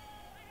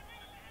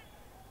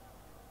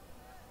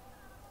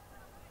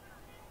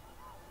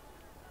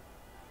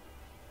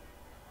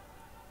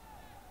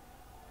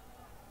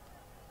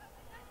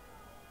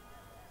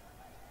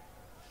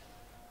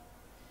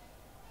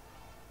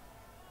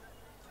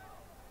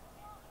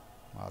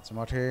 মাঝ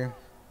মাঠে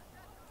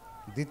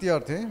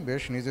দ্বিতীয়ার্ধে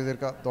বেশ নিজেদের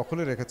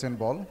দখলে রেখেছেন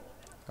বল।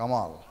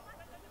 কামাল,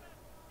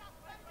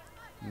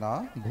 না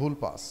ভুল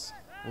পাস,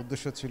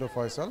 উদ্দেশ্য ছিল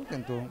ফয়সাল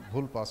কিন্তু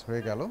ভুল পাস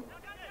হয়ে গেল।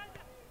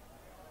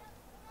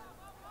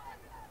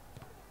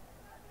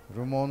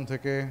 রুমন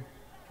থেকে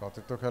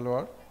সতীর্থ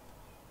খেলোয়াড়,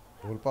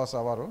 ভুল পাস,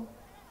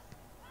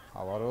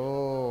 আবারও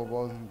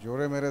বল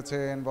জোরে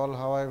মেরেছেন, বল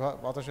হাওয়ায়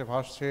বাতাসে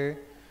ভাসছে।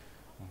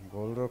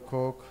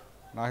 গোলরক্ষক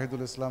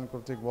নাহিদুল ইসলাম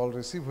কর্তৃক বল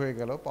রিসিভ হয়ে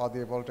গেল, পা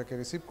দিয়ে বলটাকে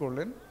রিসিভ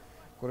করলেন,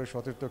 করে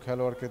সতীর্থ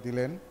খেলোয়াড়কে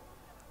দিলেন।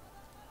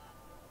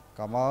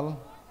 কামাল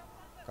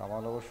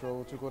অবশ্য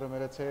উঁচু করে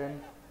মেরেছেন,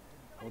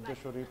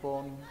 উদ্দেশ্য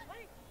রিপন,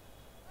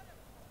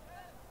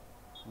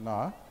 না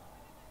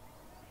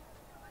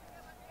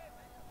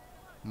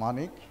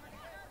মানিক,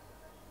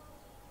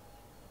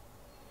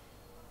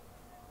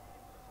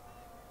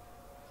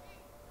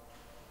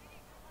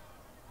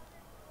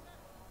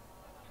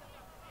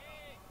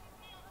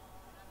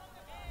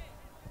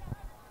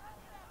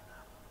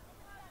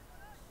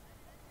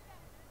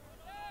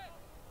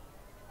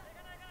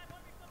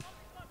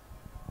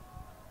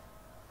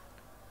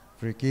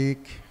 ফ্রি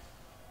কিক।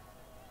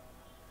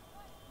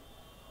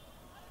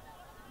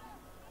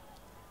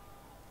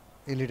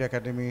 এলিট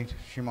একাডেমির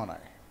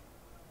সীমানায়।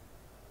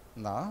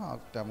 না,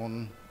 তেমন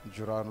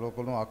জোরালো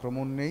কোনো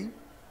আক্রমণ নেই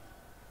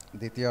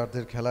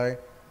দ্বিতীয়ার্ধের খেলায়।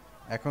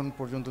 এখন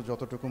পর্যন্ত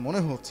যতটুকু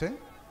মনে হচ্ছে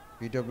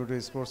পিডব্লিউডি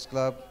স্পোর্টস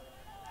ক্লাব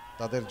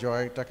তাদের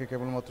জয়টাকে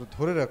কেবলমাত্র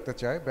ধরে রাখতে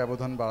চায়,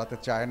 ব্যবধান বাড়াতে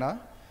চায় না।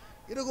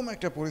 এরকম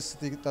একটা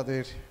পরিস্থিতি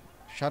তাদের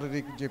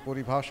শারীরিক যে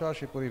পরিভাষা,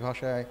 সে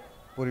পরিভাষায়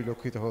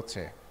পরিলক্ষিত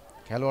হচ্ছে।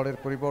 খেলোয়াড়ের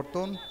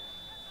পরিবর্তন,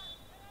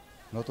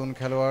 নতুন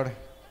খেলোয়াড়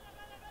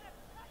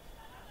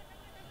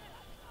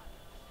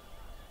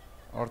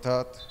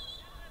অর্থাৎ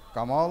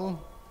কামাল,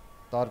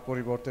 তার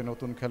পরিবর্তে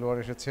নতুন খেলোয়াড়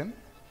এসেছেন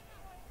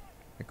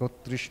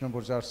 31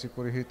 নম্বর জার্সি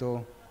পরিহিত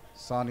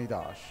সানি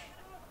দাস।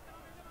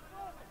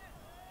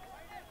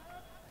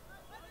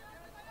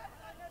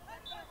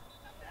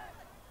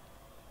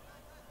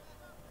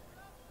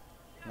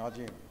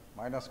 নাজিম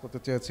মাইনাস করতে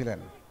চেয়েছিলেন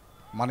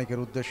মানিকের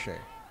উদ্দেশ্যে,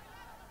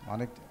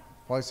 মানিক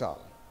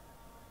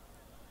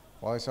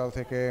ফয়সাল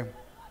থেকে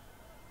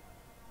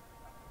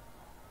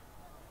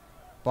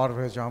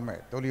পারভেজ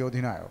আহমেদ দলীয়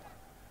অধিনায়ক,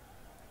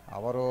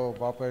 আবারও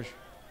বাপেশ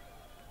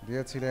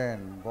দিয়েছিলেন,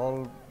 বল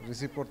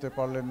রিসিভ করতে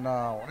পারলেন না,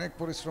 অনেক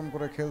পরিশ্রম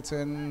করে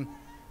খেলছেন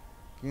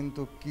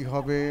কিন্তু কি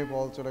হবে,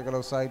 বল চলে গেল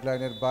সাইড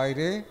লাইনের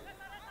বাইরে।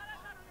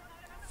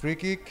 ফ্রি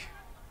কিক,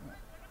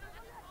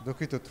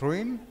 দুঃখিত,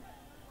 থ্রোইন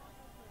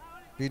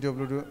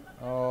পিডব্লিউডি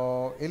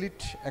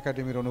এলিট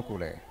একাডেমির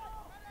অনুকূলে।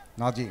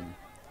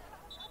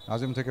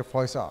 নাজিম থেকে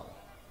ফয়সাল,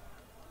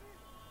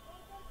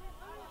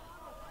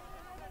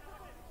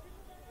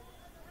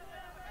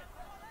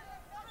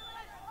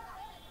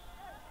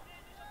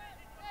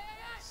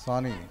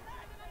 সানি,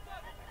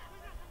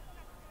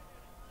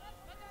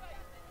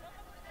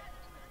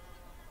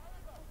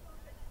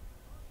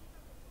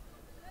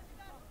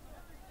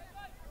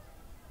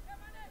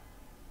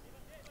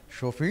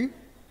 শফি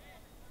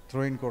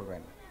থ্রোইন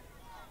করবেন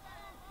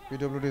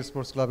পিডব্লিউডি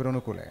স্পোর্টস ক্লাবের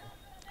অনুকূলে,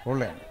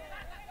 করলেন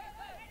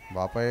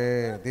বাপে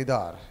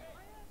দিদার।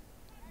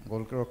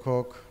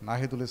 গোলরক্ষক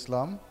নাহিদুল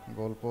ইসলাম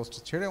গোল পোস্ট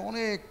ছেড়ে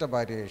অনেকটা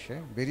বাইরে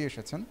বেরিয়ে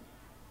এসেছেন।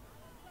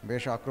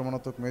 বেশ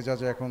আক্রমণাত্মক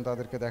মেজাজে এখন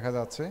তাদেরকে দেখা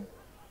যাচ্ছে।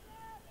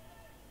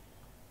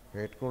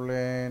 হেড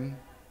করলেন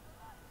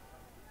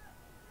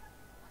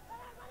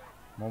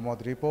মোহাম্মদ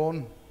রিপন,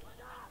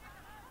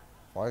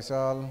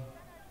 ফয়সাল,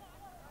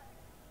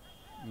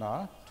 না,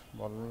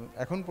 বল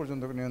এখন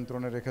পর্যন্ত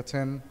নিয়ন্ত্রণে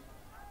রেখেছেন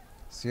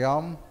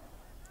সিয়াম।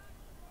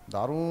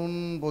 দারুণ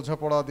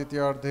বোঝাপড়া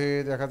দ্বিতীয়ার্ধে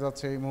দেখা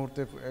যাচ্ছে এই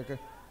মুহূর্তে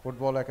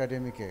ফুটবল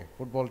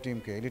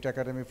টিমকে, এলিট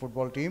একাডেমি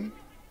ফুটবল টিম।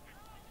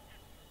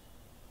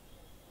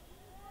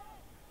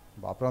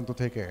 বাপ্রান্ত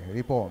থেকে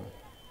রিপন,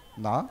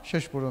 না,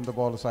 শেষ পর্যন্ত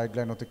বল সাইড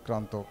লাইন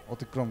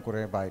অতিক্রম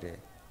করে বাইরে।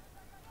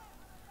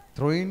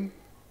 থ্রোইন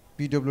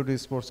পিডব্লিউডি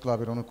স্পোর্টস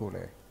ক্লাবের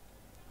অনুকূলে।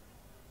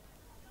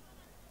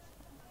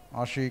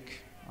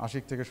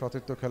 আশিক থেকে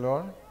সতীর্থ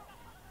খেলোয়াড়,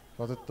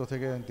 সতীর্থ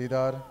থেকে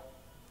দিদার,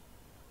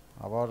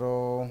 আবারও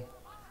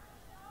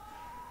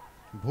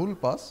ভুল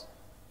পাস।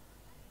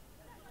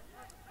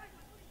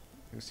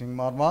 সিং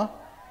মার্মা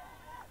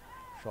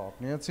শট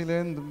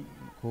নিয়েছিলেন,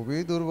 খুবই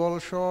দুর্বল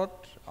শট,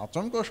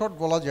 আচমকা শট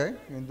বলা যায়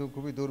কিন্তু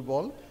খুবই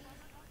দুর্বল।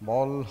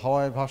 বল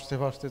হাওয়ায় ভাসতে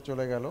ভাসতে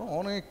চলে গেল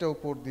অনেকটা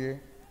উপর দিয়ে,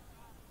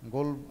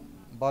 গোল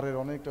বারের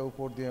অনেকটা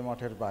উপর দিয়ে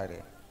মাঠের বাইরে।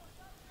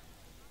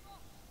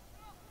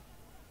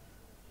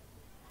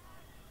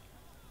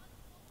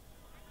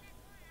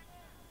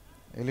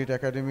 এলিট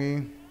একাডেমি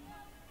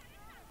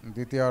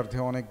দ্বিতীয়ার্ধে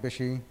অনেক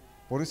বেশি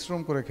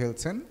পরিশ্রম করে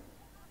খেলছেন,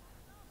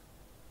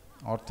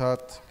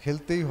 অর্থাৎ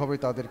খেলতেই হবে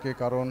তাদেরকে,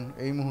 কারণ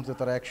এই মুহূর্তে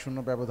তারা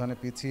 1-0 ব্যবধানে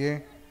পিছিয়ে।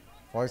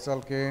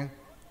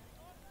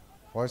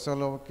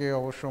 ফয়সালকে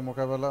অবশ্য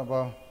মোকাবেলা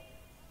বা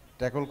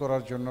ট্যাকল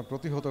করার জন্য,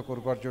 প্রতিহত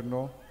করবার জন্য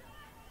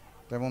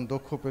তেমন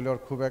দক্ষ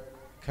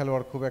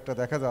খেলোয়াড় খুব একটা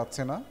দেখা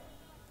যাচ্ছে না।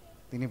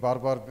 তিনি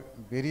বারবার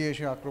বেরিয়ে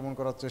এসে আক্রমণ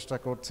করার চেষ্টা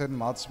করছেন,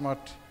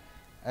 মাঝমাঠ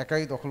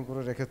একাই দখল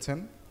করে রেখেছেন,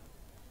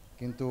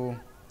 কিন্তু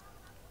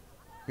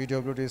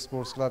পিডব্লিউডি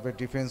স্পোর্টস ক্লাবের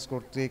ডিফেন্স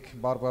কর্তৃক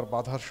বারবার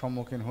বাধার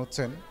সম্মুখীন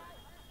হচ্ছেন,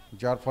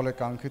 যার ফলে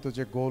কাঙ্ক্ষিত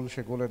যে গোল,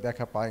 সে গোলের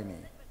দেখা পায়নি।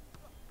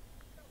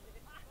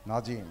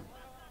 নাজিম,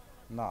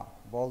 না,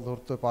 বল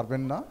ধরতে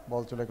পারবেন না,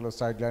 বল চলে গেল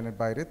সাইড লাইনের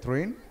বাইরে।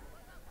 থ্রোইন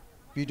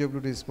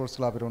পিডব্লিউডি স্পোর্টস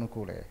ক্লাবের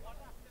অনুকূলে।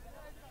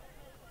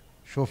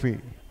 শফি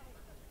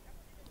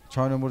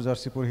 6 নম্বর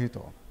জার্সি পরিহিত,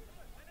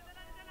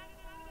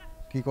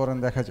 কি করেন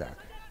দেখা যাক।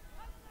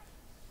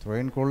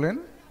 থ্রোইন করলেন,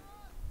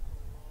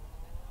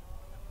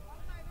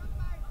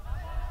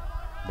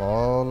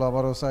 বল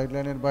আবারও সাইড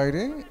লাইনের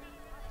বাইরে।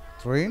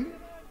 থ্রোইন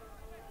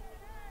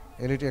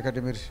এলিট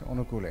একাডেমির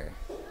অনুকূলে।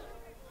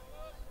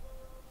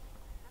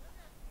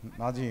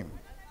 নাজিম,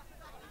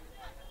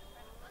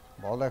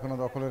 বল এখনো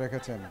দখলে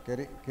রেখেছেন,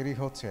 কেরি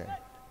হচ্ছে।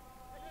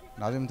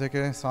 নাজিম থেকে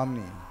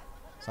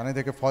সানি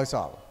থেকে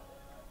ফয়সাল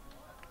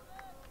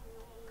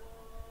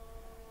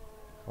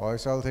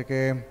থেকে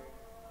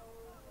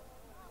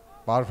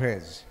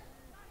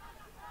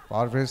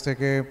পারভেজ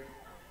থেকে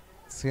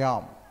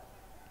সিয়াম।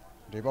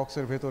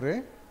 ডিবক্সের ভেতরে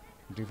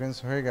ডিফেন্স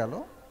হয়ে গেল,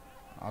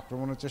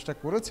 আক্রমণের চেষ্টা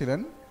করেছিলেন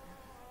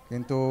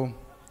কিন্তু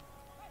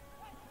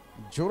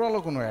জোরালো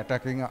কোনো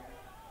অ্যাটাকিং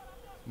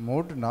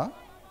মোড না।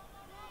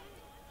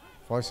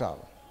 ফয়সাল,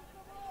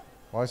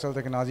 ফয়সাল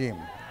থেকে নাজিম,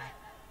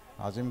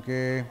 নাজিমকে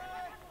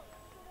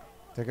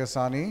থেকে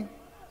সানি,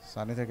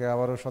 সানি থেকে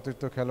আবারও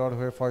সতীর্থ খেলোয়াড়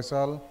হয়ে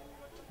ফয়সাল,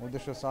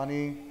 উদ্দেশ্য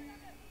সানি,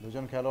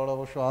 দুজন খেলোয়াড়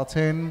অবশ্য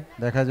আছেন,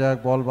 দেখা যাক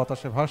বল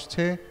বাতাসে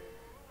ভাসছে,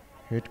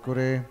 হিট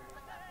করে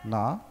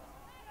না,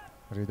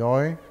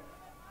 হৃদয়,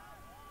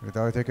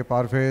 হৃদয় থেকে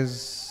পারভেজ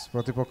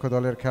প্রতিপক্ষ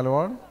দলের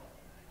খেলোয়াড়,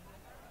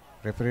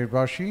 রেফারির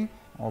বাঁশি,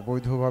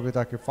 অবৈধভাবে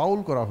তাকে ফাউল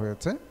করা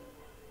হয়েছে।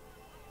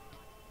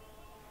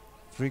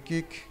 ফ্রি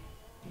কিক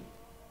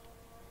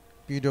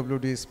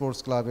পিডব্লিউডি স্পোর্টস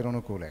ক্লাবের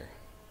অনুকূলে।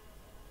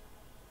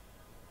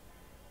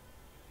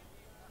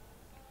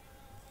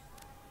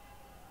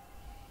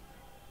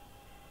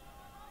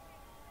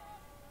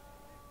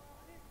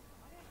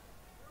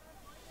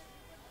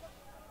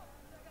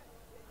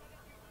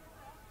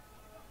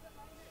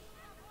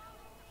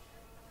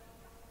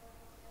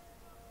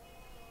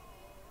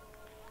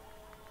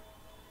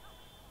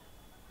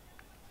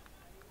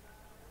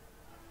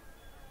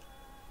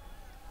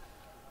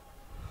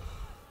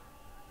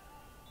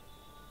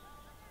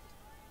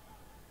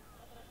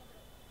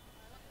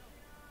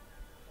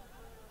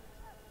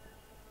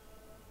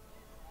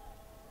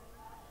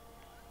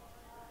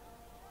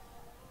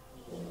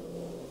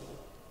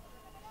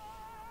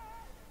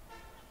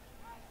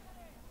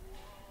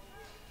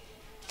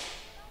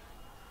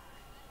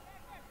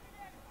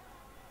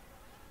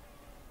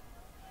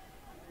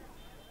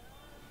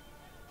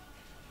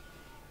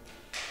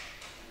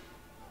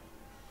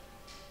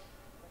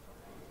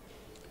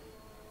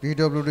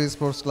 PWD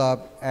sports club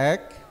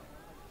 1,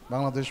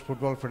 Bangladesh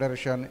football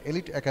federation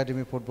elite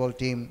academy football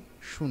team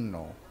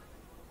 0।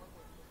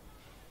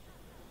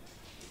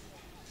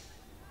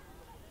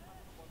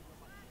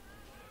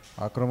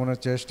 আক্রমণের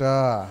চেষ্টা,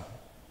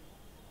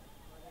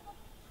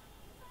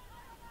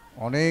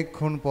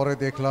 অনেকক্ষণ পরে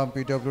দেখলাম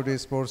পিডব্লিউডি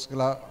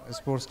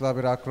স্পোর্টস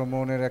ক্লাবের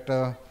আক্রমণের একটা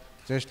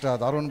চেষ্টা,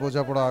 দারুণ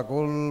বোঝাপড়া,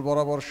 গোল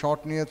বরাবর শট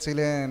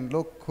নিয়েছিলেন,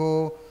 লক্ষ্য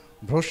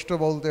ভ্রষ্ট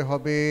বলতে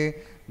হবে,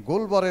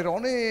 গোলবারের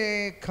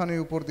অনেকখানি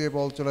উপর দিয়ে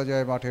বল চলে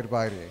যায় মাঠের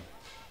বাইরে।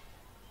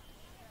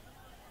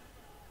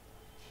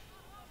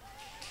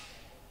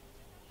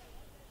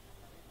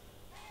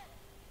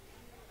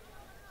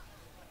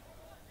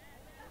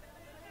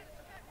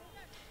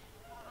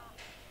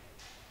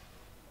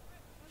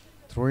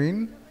 থ্রো-ইন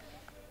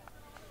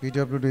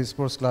পিডব্লিউডি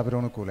স্পোর্টস ক্লাবের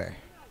অনুকূলে।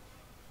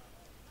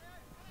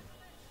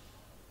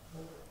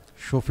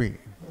 শফি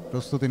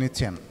প্রস্তুতি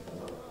নিচ্ছেন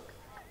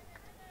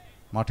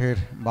মাঠের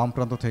বাম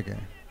প্রান্ত থেকে,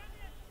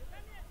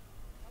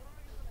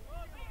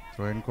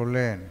 থ্রো-ইন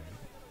করলেন,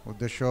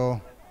 উদ্দেশ্য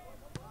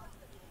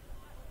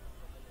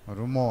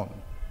রুমন,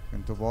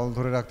 কিন্তু বল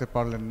ধরে রাখতে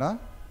পারলেন না।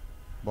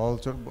 বল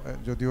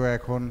যদিও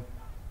এখন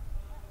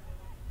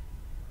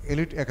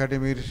এলিট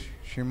একাডেমির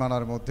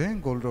সীমানার মধ্যে,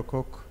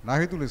 গোলরক্ষক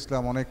নাহিদুল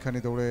ইসলাম অনেকখানি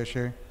দৌড়ে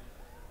এসে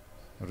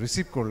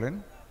রিসিভ করলেন,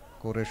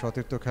 করে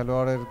সতীর্থ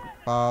খেলোয়াড়ের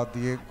পা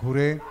দিয়ে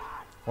ঘুরে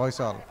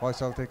ফয়সাল,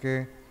 ফয়সাল থেকে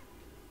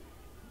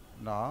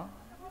না,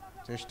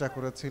 চেষ্টা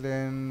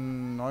করেছিলেন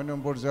 9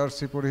 নম্বর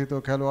জার্সি পরিহিত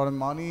খেলোয়াড়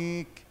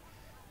মানিক,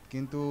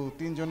 কিন্তু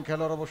 3 জন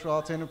খেলোয়াড় অবশ্য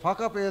আছেন,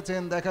 ফাঁকা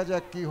পেয়েছেন, দেখা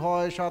যাক কি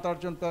হয়। 7-8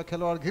 জন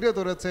খেলোয়াড় ঘিরে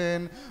ধরেছেন,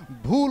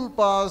 ভুল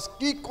পাস,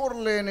 কি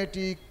করলেন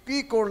এটি, কি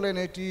করলেন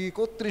এটি।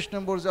 31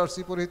 নম্বর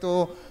জার্সি পরিহিত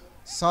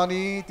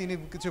সানি, তিনি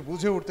কিছু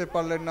বুঝে উঠতে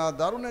পারলেন না,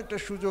 দারুণ একটা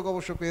সুযোগ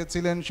অবশ্য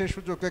পেয়েছিলেন, সেই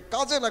সুযোগকে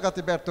কাজে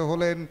লাগাতে ব্যর্থ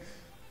হলেন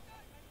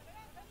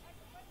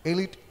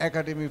এলিট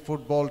একাডেমি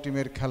ফুটবল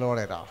টিমের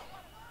খেলোয়াড়েরা।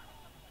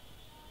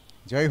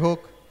 যাই হোক,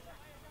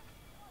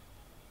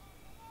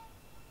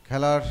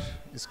 খেলার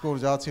স্কোর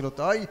যা ছিল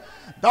তাই,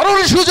 দারুণ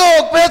সুযোগ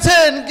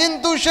পেয়েছেন,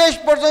 কিন্তু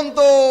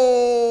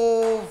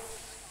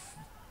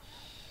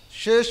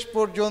শেষ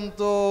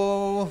পর্যন্ত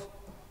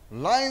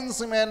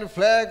লাইন্সম্যান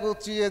ফ্ল্যাগ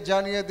উঁচিয়ে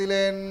জানিয়ে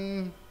দিলেন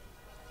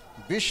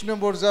 20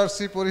 নম্বর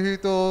জার্সি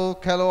পরিহিত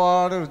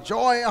খেলোয়াড়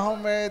জয়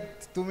আহমেদ,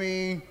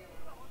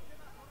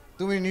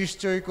 তুমি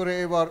নিশ্চয় করে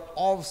এবার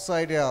অফ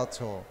সাইডে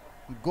আছো।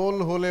 গোল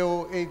হলেও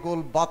এই গোল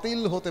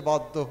বাতিল হতে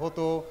বাধ্য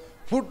হতো,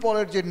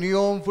 ফুটবলের যে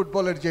নিয়ম,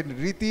 ফুটবলের যে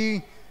রীতি,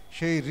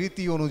 সেই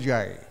রীতি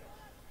অনুযায়ী।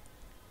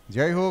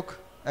 যাই হোক,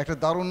 একটা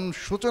দারুণ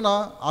সূচনা,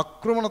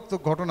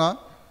 আক্রমণাত্মক ঘটনা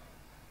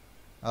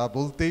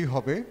বলতেই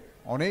হবে।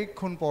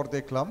 অনেকক্ষণ পর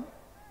দেখলাম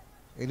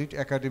এলিট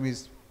একাডেমি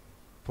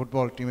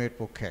ফুটবল টিমের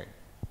পক্ষে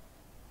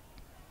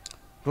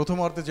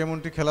প্রথমার্ধে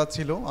যেমনটি খেলা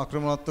ছিল,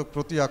 আক্রমণাত্মক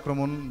প্রতি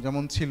আক্রমণ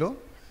যেমন ছিল,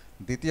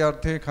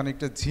 দ্বিতীয়ার্ধে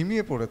খানিকটা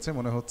ঝিমিয়ে পড়েছে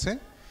মনে হচ্ছে,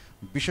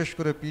 বিশেষ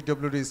করে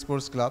পিডব্লিউডি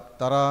স্পোর্টস ক্লাব।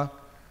 তারা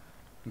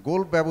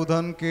গোল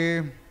ব্যবধানকে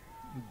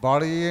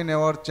বাড়িয়ে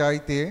নেওয়ার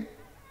চাইতে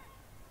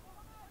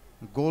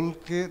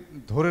গোলকে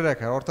ধরে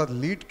রাখার, অর্থাৎ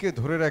লিডকে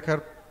ধরে রাখার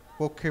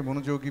পক্ষে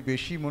মনোযোগী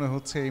বেশি মনে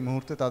হচ্ছে এই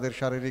মুহূর্তে, তাদের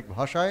শারীরিক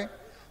ভাষায়,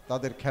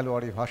 তাদের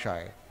খেলোয়াড়ি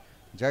ভাষায়।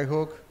 যাই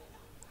হোক,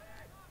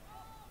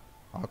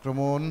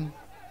 আক্রমণ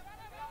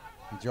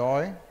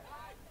জয়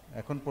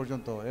এখন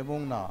পর্যন্ত, এবং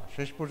না,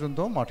 শেষ পর্যন্ত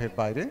মাঠের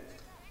বাইরে,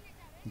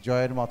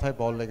 জয়ের মাথায়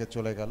বল লেগে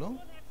চলে গেল।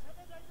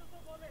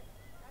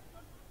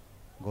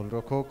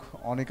 গোলরক্ষক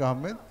অনিক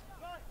আহমেদ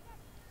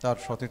তার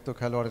সতীর্থ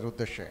খেলোয়াড়ের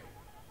উদ্দেশ্যে,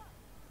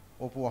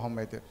 অপু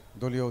আহমেদের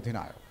দলীয়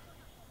অধিনায়ক।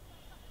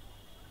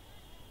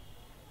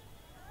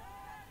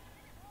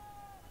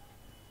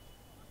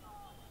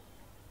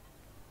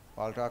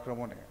 পাল্টা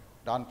আক্রমণে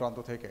ডান প্রান্ত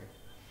থেকে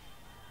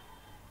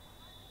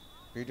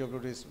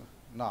পিডব্লিউডি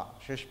না,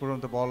 শেষ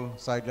পর্যন্ত বল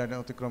সাইড লাইনে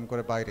অতিক্রম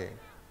করে বাইরে।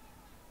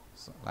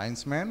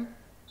 লাইন্সম্যান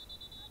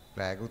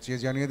ফ্ল্যাগ উঁচিয়ে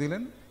জানিয়ে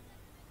দিলেন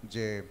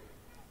যে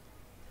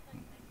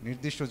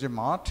নির্দিষ্ট যে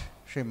মাঠ,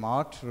 সেই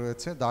মাঠ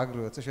রয়েছে, দাগ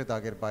রয়েছে, সেই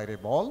দাগের বাইরে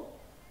বল,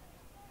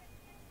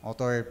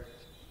 অতএব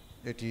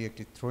এটি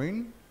একটি থ্রোইন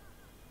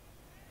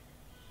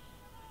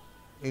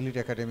এলিট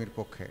একাডেমির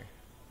পক্ষে।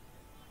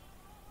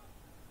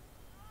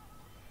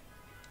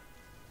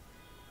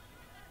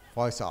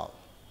 ফয়সাল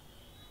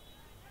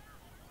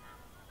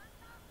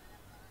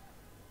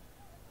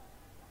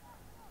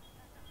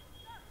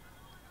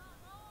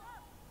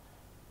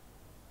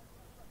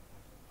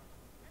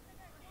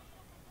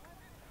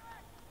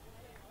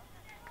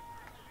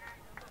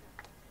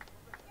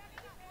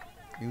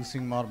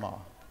ইউসিং মার্মা,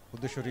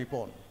 উদ্দেশ্য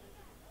রিপন,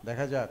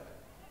 দেখা যাক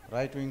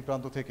রাইট উইং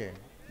প্রান্ত থেকে,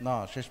 না,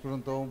 শেষ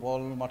পর্যন্ত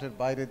বল মাঠের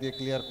বাইরে দিয়ে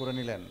ক্লিয়ার করে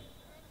নিলেন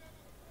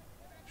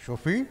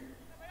শফি।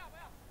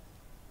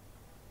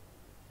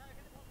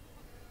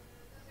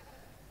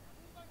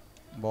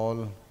 বল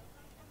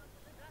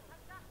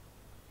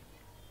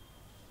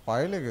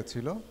পায়ে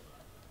লেগেছিল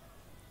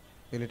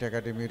এলিট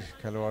একাডেমির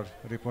খেলোয়াড়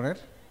রিপনের,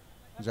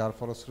 যার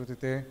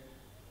ফলশ্রুতিতে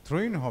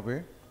থ্রোইন হবে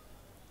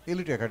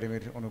এলিট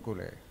একাডেমির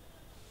অনুকূলে।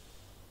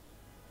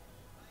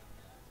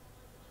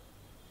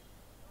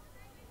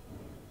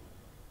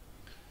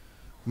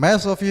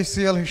 ম্যাচ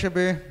অফিসিয়াল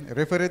হিসেবে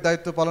রেফারির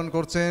দায়িত্ব পালন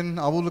করছেন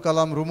আবুল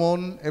কালাম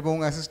রুমন এবং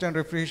অ্যাসিস্ট্যান্ট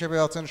রেফারি হিসেবে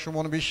আছেন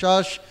সুমন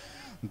বিশ্বাস।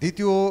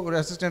 দ্বিতীয়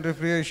অ্যাসিস্ট্যান্ট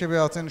রেফারি হিসেবে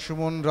আছেন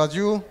সুমন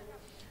রাজু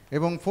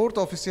এবং ফোর্থ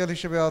অফিসিয়াল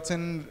হিসেবে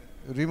আছেন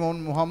Rimon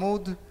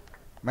Mahmud.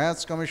 Match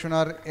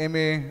commissioner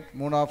M A.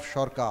 Munaf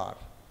সরকার।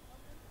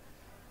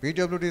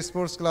 পিডব্লিউডি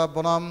স্পোর্টস ক্লাব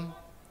বনাম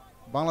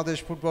Bangladesh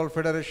football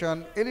federation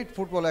elite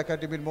football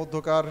একাডেমির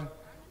মধ্যকার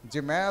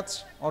যে ম্যাচ,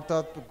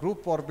 অর্থাৎ গ্রুপ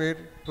পর্বের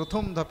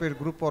প্রথম ধাপের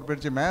গ্রুপ পর্বের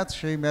যে ম্যাচ,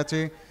 সেই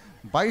ম্যাচে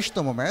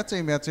 22তম ম্যাচ,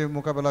 এই ম্যাচে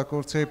মোকাবেলা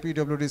করছে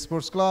পিডব্লিউডি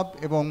স্পোর্টস ক্লাব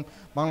এবং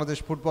Bangladesh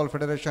football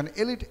federation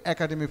elite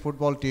academy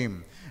football team.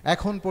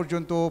 এখন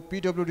পর্যন্ত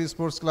পিডব্লিউডি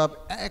স্পোর্টস ক্লাব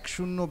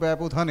 1-0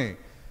 ব্যবধানে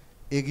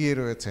এগিয়ে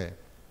রয়েছে।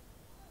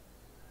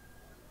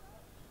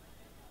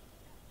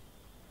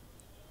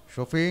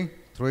 শফি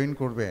থ্রোইন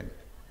করবেন,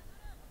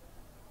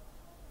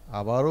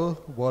 আবারও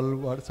বল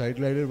সাইড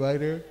লাইনের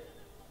বাইরে।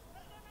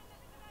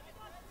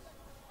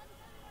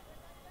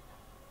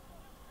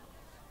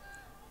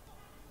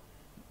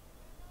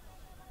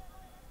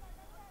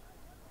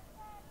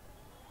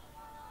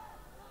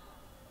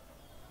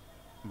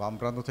 বাম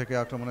প্রান্ত থেকে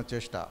আক্রমণের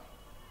চেষ্টা,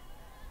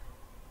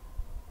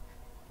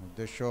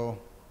 উদ্দেশ্য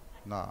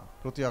না,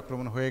 প্রতি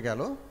আক্রমণ হয়ে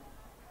গেল।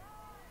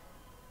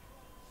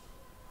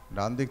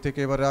 ডান দিক থেকে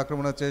এবারে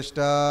আক্রমণের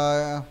চেষ্টা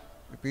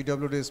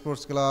পিডব্লিউডি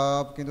স্পোর্টস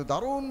ক্লাব, কিন্তু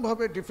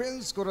দারুণভাবে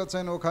ডিফেন্স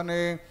করেছেন ওখানে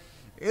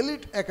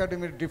এলিট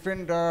একাডেমির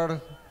ডিফেন্ডার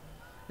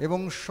এবং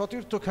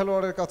সতীর্থ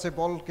খেলোয়াড়ের কাছে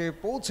বলকে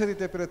পৌঁছে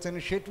দিতে পেরেছেন।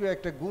 সেটিও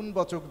একটা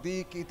গুণবাচক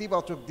দিক,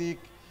 ইতিবাচক দিক,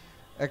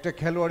 একটা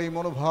খেলোয়াড়ি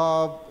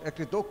মনোভাব,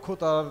 একটি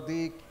দক্ষতার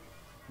দিক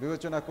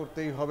বিবেচনা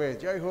করতেই হবে।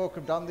 যাই হোক,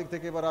 ডান দিক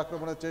থেকে এবার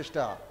আক্রমণের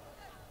চেষ্টা,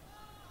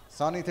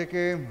 সানি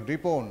থেকে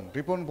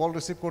রিপন বল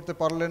রিসিভ করতে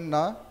পারলেন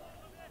না,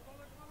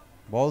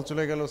 বল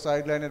চলে গেল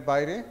সাইড লাইনের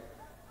বাইরে।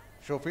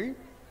 শফি,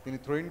 তিনি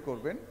থ্রোইন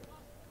করবেন।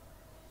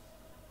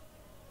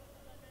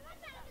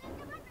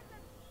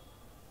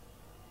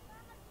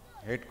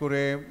 হেড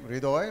করে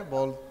হৃদয়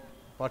বল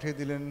পাঠিয়ে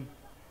দিলেন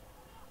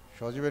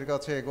সজীবের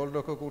কাছে।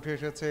 গোলরক্ষক উঠে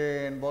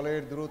এসেছেন,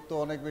 বলের দূরত্ব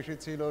অনেক বেশি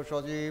ছিল,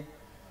 সজীব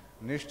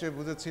নিশ্চয়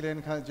বুঝেছিলেন,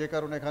 যে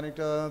কারণে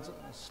খানিকটা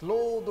স্লো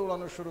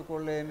দৌড়ানো শুরু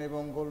করলেন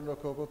এবং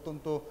গোলরক্ষক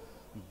অত্যন্ত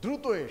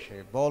দ্রুত এসে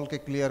বলকে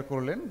ক্লিয়ার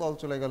করলেন। বল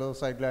চলে গেল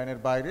সাইড লাইনের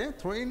বাইরে।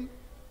 থ্রোইন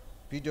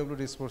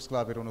পিডব্লিউডি স্পোর্টস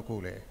ক্লাবের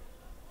অনুকূলে,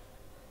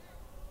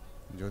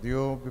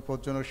 যদিও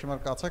বিপজ্জনক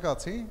সীমার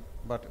কাছাকাছি,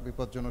 বাট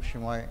বিপজ্জনক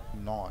সীমায়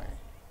নয়।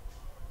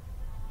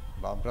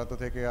 বাম প্রান্ত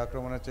থেকে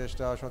আক্রমণের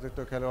চেষ্টা সতীর্থ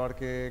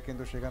খেলোয়াড়কে,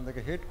 কিন্তু সেখান থেকে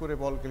হেড করে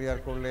বল ক্লিয়ার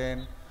করলেন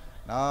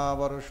না।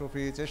 আবারও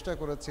শফি চেষ্টা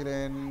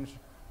করেছিলেন,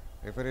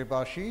 রেফারির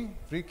বাঁশি,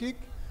 ফ্রি কিক,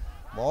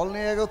 বল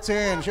নিয়ে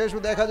এগোচ্ছেন, শেষ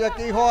দেখা যাক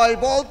কি হয়।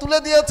 বল তুলে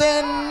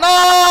দিয়েছেন না,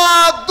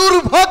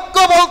 দুর্ভাগ্য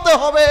বলতে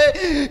হবে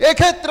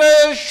এক্ষেত্রে।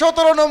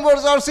 17 নম্বর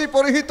জার্সি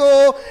পরিহিত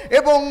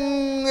এবং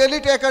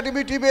এলিট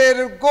একাডেমি টিমের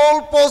গোল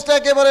পোস্ট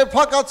একেবারে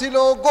ফাঁকা ছিল,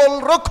 গোল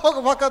রক্ষক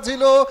ফাঁকা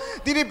ছিল,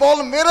 তিনি বল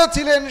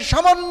মেরেছিলেন,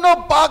 সামান্য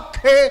বাঁক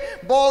খেয়ে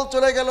বল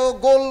চলে গেল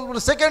গোল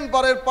সেকেন্ড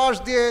বারের পাশ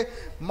দিয়ে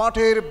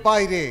মাঠের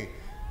বাইরে।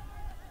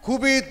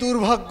 খুবই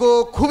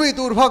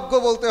দুর্ভাগ্য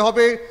বলতে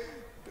হবে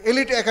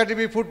এলিট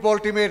একাডেমি ফুটবল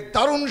টিমের।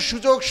 দারুণ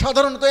সুযোগ,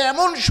 সাধারণত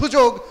এমন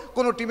সুযোগ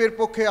কোনো টিমের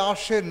পক্ষে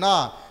আসে না,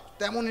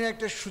 তেমনই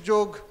একটা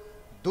সুযোগ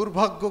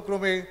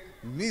দুর্ভাগ্যক্রমে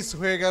মিস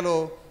হয়ে গেল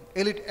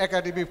এলিট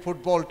একাডেমি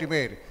ফুটবল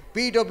টিমের।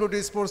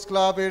 পিডব্লিউডি স্পোর্টস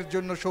ক্লাবের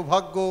জন্য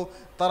সৌভাগ্য,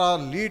 তারা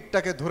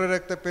লিডটাকে ধরে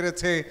রাখতে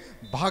পেরেছে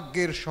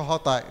ভাগ্যের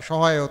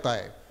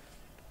সহায়তায়।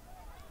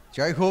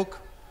 যাই হোক,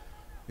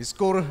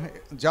 স্কোর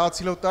যা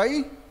ছিল তাই,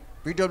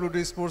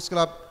 PWD sports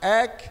club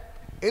 1,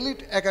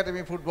 elite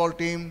academy football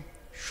team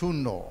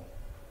 0।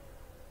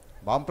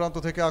 বাম প্রান্ত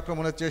থেকে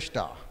আক্রমণের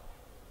চেষ্টা,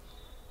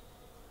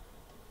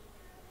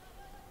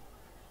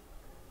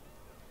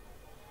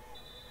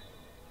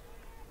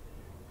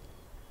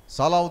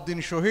 সালাউদ্দিন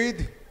শহীদ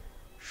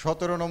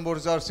 17 নম্বর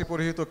জার্সি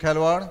পরিহিত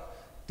খেলোয়াড়,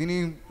 তিনি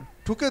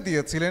ঠুকে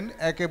দিয়েছিলেন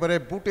একেবারে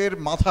বুটের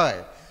মাথায়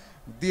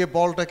দিয়ে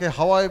বলটাকে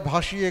হাওয়ায়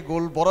ভাসিয়ে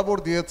গোল বরাবর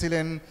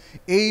দিয়েছিলেন।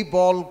 এই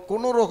বল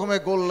কোনো রকমে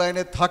গোল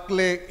লাইনে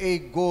থাকলে এই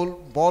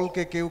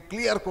বলকে কেউ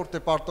ক্লিয়ার করতে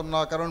পারতাম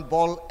না, কারণ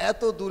বল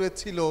এত দূরে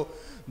ছিল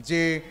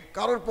যে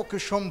কারোর পক্ষে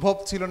সম্ভব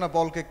ছিল না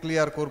বলকে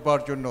ক্লিয়ার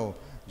করবার জন্য।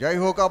 যাই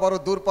হোক, আবারও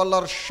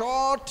দূরপাল্লার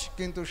শট,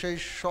 কিন্তু সেই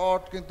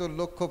শট কিন্তু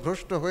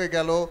লক্ষ্যভ্রষ্ট হয়ে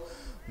গেল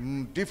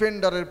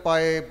ডিফেন্ডারের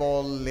পায়ে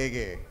বল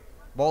লেগে,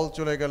 বল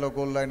চলে গেল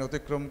গোল লাইন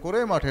অতিক্রম করে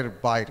মাঠের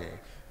বাইরে।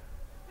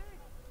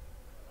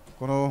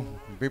 কোনো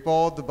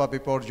বিপদ বা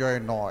বিপর্যয়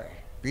নয়।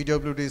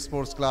 PWD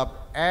sports club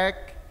 1,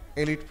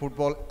 elite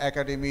football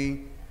academy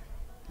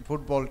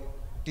football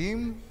team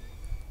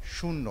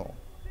 0।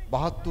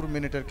 72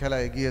 মিনিটের খেলা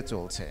এগিয়ে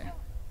চলছে।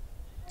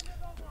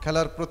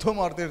 খেলার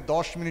প্রথমার্ধের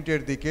 10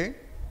 মিনিটের দিকে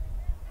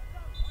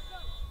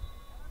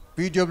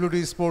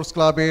পিডব্লিউডি স্পোর্টস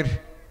ক্লাবের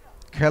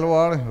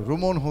খেলোয়াড়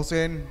রুমন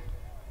হোসেন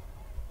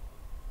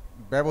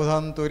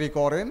ব্যবধান তৈরি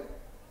করেন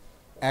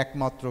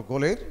একমাত্র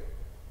গোলের।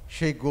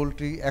 সেই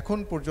গোলটি এখন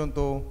পর্যন্ত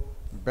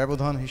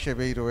ব্যবধান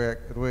হিসেবেই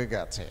রয়ে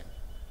গেছে।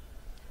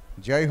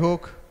 যাই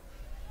হোক,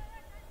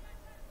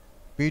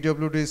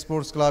 পিডব্লিউডি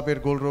স্পোর্টস ক্লাবের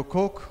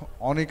গোলরক্ষক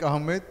অনিক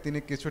আহমেদ তিনি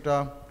কিছুটা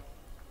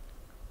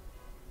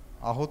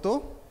আহত,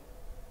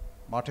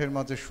 মাঠের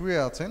মাঝে শুয়ে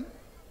আছেন।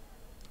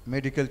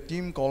 মেডিকেল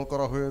টিম কল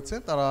করা হয়েছে,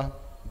 তারা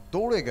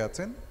দৌড়ে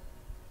গেছেন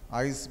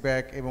আইস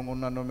ব্যাগ এবং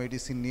অন্যান্য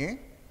মেডিসিন নিয়ে।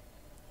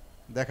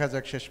 দেখা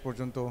যাক শেষ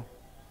পর্যন্ত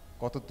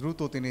কত দ্রুত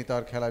তিনি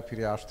তার খেলায়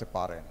ফিরে আসতে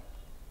পারেন।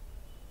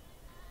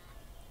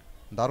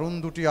 দারুণ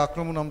দুটি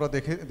আক্রমণ আমরা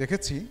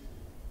দেখেছি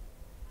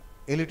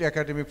এলিট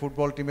একাডেমি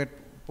ফুটবল টিমের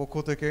পক্ষ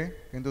থেকে,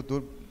 কিন্তু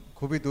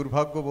খুবই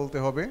দুর্ভাগ্য বলতে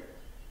হবে,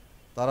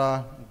 তারা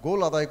গোল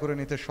আদায় করে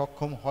নিতে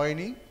সক্ষম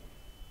হয়নি।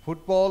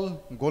 ফুটবল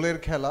গোলের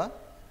খেলা,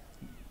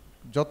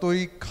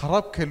 যতই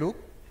খারাপ খেলুক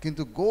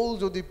কিন্তু গোল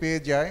যদি পেয়ে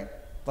যায়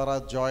তারা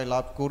জয়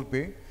লাভ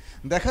করবে।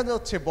 দেখা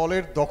যাচ্ছে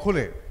বলের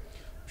দখলে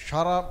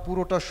সারা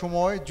পুরোটা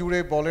সময় জুড়ে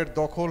বলের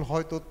দখল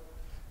হয়তো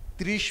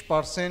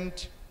 30%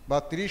 বা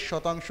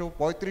 30%,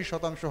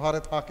 35%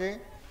 হারে থাকে।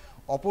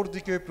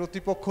 অপরদিকে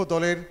প্রতিপক্ষ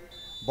দলের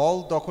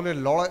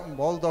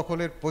বল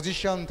দখলের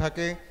পজিশন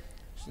থাকে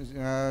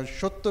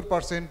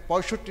 70%,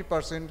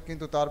 65%,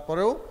 কিন্তু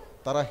তারপরেও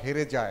তারা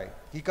হেরে যায়।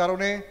 কি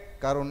কারণে?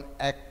 কারণ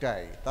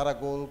একটাই, তারা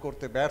গোল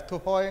করতে ব্যর্থ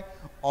হয়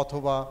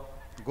অথবা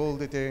গোল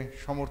দিতে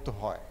সমর্থ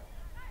হয়।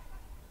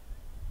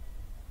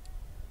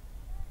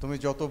 তুমি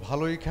যত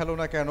ভালোই খেলো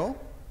না কেন,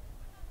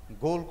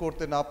 গোল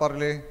করতে না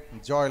পারলে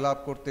জয় লাভ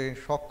করতে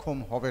সক্ষম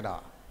হবে না।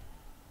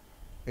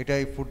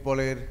 এটাই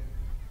ফুটবলের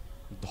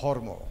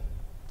ধর্ম।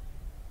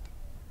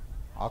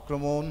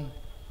 আক্রমণ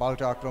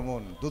পাল্টা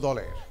আক্রমণ দু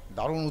দলের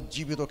দারুণ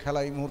উজ্জীবিত খেলা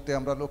এই মুহূর্তে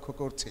আমরা লক্ষ্য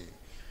করছি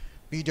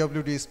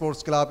পিডব্লিউডি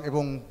স্পোর্টস ক্লাব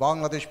এবং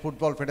Bangladesh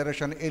football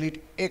federation elite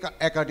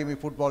academy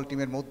football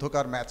টিমের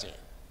মধ্যকার ম্যাচে।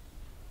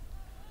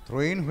 থ্রো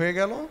ইন হয়ে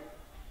গেল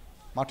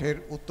মাঠের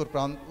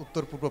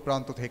উত্তর পূর্ব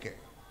প্রান্ত থেকে।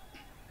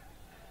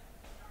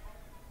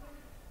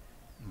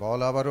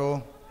 বল আবারও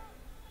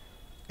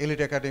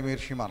এলিট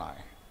একাডেমির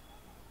সীমানায়।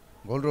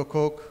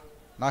 গোলরক্ষক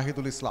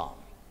নাহিদুল ইসলাম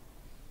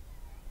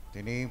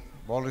তিনি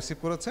বল রিসিভ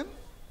করেছেন,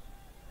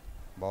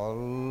 বল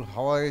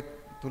হাওয়ায়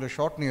তুলে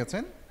শট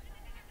নিয়েছেন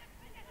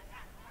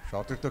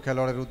সতীর্থ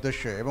খেলোয়াড়ের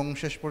উদ্দেশ্যে, এবং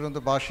শেষ পর্যন্ত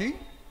বাঁশি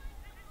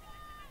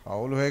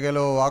ফাউল হয়ে গেল।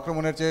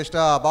 আক্রমণের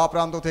চেষ্টা বা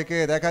প্রান্ত থেকে,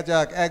 দেখা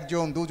যাক 1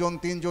 জন 2 জন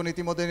 3 জন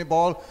ইতিমধ্যে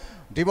বল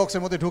ডি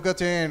বক্সের মধ্যে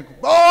ঢুকেছেন,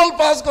 বল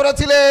পাস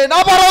করেছিলেন,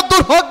 আবারও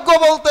দুর্ভাগ্য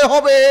বলতে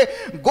হবে,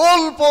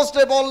 গোল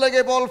পোস্টে বল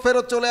লেগে বল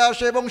ফেরত চলে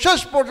আসে এবং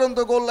শেষ পর্যন্ত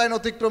গোল লাইন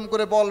অতিক্রম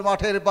করে বল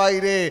মাঠের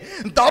বাইরে।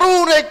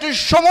 দারুণ একটি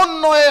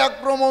সমন্বয়ে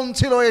আক্রমণ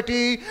ছিল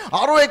এটি।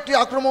 আরও একটি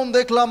আক্রমণ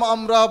দেখলাম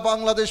আমরা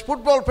Bangladesh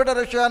football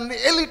federation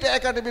elite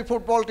academy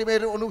football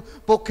টিমের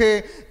পক্ষে,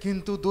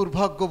 কিন্তু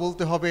দুর্ভাগ্য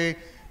বলতে হবে,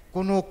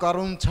 কোনো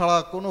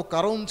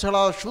কারণ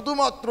ছাড়া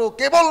শুধুমাত্র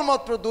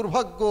কেবলমাত্র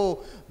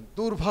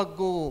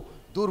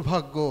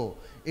দুর্ভাগ্য।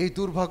 এই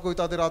দুর্ভাগ্যই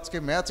তাদের আজকে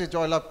ম্যাচে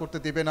জয়লাভ করতে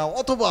দিবে না,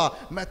 অথবা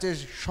ম্যাচের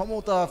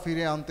সমতা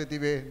ফিরে আনতে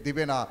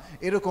দিবে না।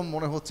 এরকম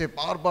মনে হচ্ছে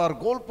বারবার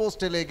গোল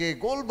পোস্টে লেগে,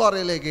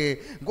 গোলবারে লেগে,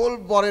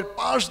 গোলবারের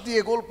পাশ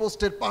দিয়ে, গোল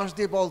পোস্টের পাশ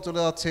দিয়ে বল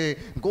চলে যাচ্ছে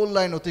গোল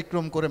লাইন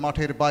অতিক্রম করে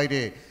মাঠের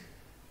বাইরে।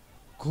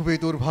 খুবই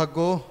দুর্ভাগ্য।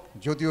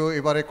 যদিও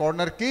এবারে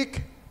কর্নার কিক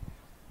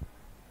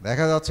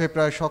দেখা যাচ্ছে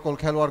প্রায় সকল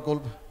খেলোয়াড় গোল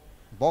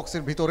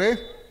বক্সের ভিতরে,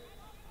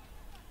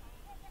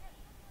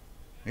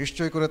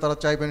 নিশ্চয় করে তারা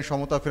চাইবেন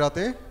সমতা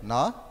ফেরাতে।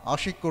 না,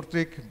 আশিক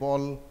কর্তৃক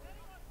বল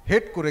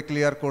হেড করে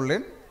ক্লিয়ার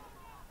করলেন,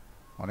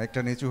 অনেকটা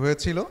নিচু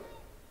হয়েছিল,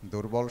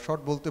 দুর্বল শট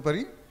বলতে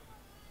পারি।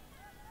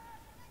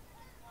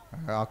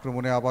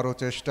 আক্রমণে আবারও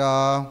চেষ্টা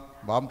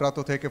বাম প্রান্ত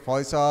থেকে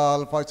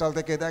ফয়সাল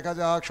থেকে, দেখা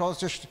যাক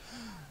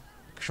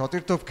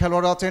সতীর্থ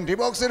খেলোয়াড় আছেন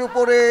ডিবক্সের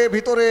উপরে,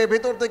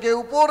 ভিতর থেকে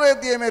উপরে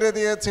দিয়ে মেরে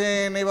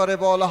দিয়েছেন। এবারে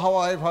বল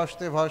হাওয়ায়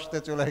ভাসতে ভাসতে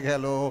চলে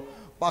গেল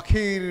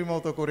পাখির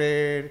মতো করে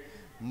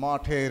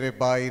মাঠের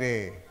বাইরে।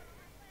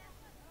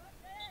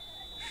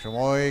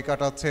 সময়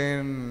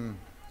কাটাচ্ছেন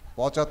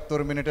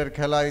 75 মিনিটের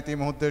খেলা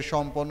ইতিমধ্যে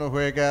সম্পন্ন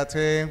হয়ে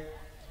গেছে।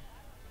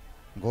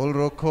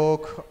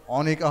 গোলরক্ষক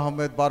অনিক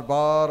আহমেদ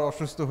বারবার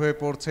অসুস্থ হয়ে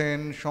পড়ছেন,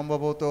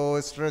 সম্ভবত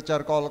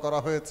স্ট্রেচার কল করা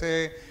হয়েছে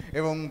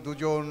এবং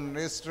দুজন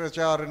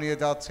স্ট্রেচার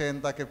নিয়ে যাচ্ছেন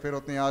তাকে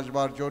ফেরত নিয়ে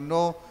আসবার জন্য।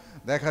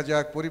 দেখা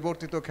যাক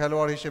পরিবর্তিত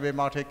খেলোয়াড় হিসেবে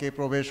মাঠে কে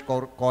প্রবেশ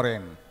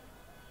করেন।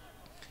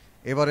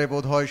 এবারে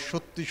বোধহয়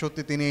সত্যি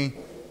সত্যি তিনি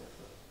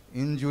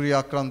ইনজুরি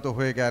আক্রান্ত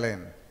হয়ে গেলেন।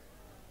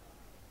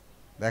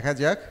 দেখা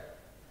যাক।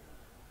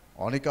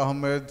 অনিক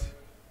আহমেদ,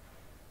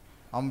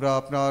 আমরা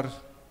আপনার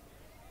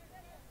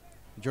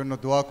জন্য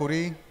দোয়া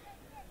করি,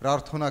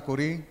 প্রার্থনা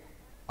করি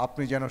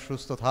আপনি যেন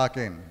সুস্থ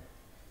থাকেন,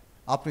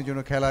 আপনি যেন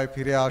খেলায়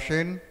ফিরে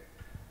আসেন,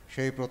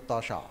 সেই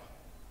প্রত্যাশা।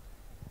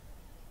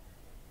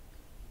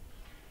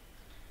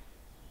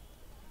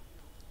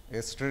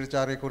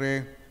 স্ট্রেচারে করে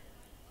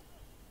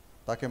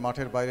তাকে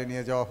মাঠের বাইরে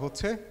নিয়ে যাওয়া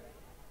হচ্ছে।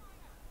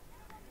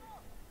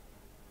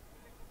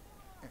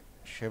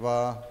 সেবা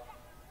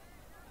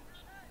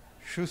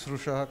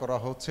শুশ্রূষা করা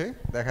হচ্ছে।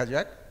 দেখা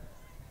যাক।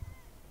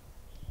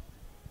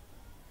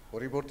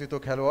 পরিবর্তিত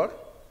খেলোয়াড়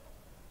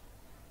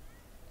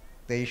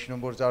 23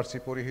 নম্বর জার্সি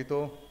পরিহিত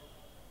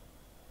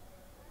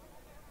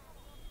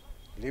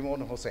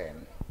লিমন হোসেন।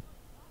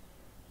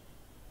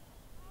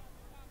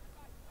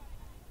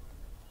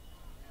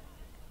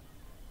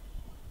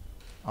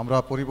 আমরা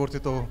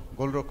পরিবর্তিত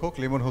গোলরক্ষক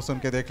লিমন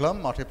হোসেনকে দেখলাম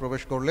মাঠে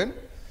প্রবেশ করলেন।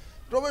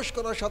 প্রবেশ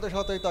করার সাথে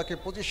সাথেই তাকে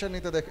পজিশন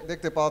নিতে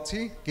দেখতে পাচ্ছি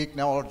কিক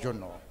নেওয়ার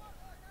জন্য।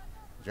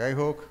 যাই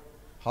হোক,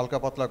 হালকা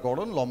পাতলা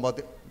গড়ন, লম্বা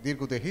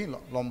দীর্ঘদেহী,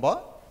 লম্বা,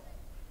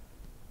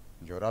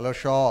 জোরালো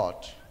শট,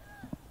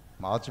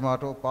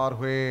 মাঝমাঠও পার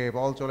হয়ে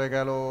বল চলে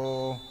গেল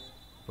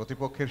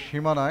প্রতিপক্ষের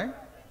সীমানায়।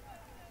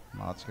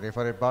 মাঝ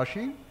রেফারের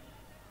বাঁশি,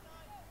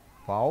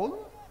 ফাউল।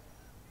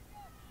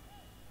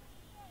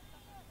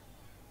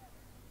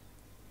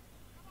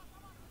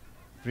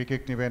 ফ্রি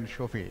কিক নেবেন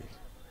শফি,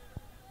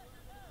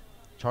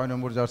 6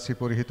 নম্বর জার্সি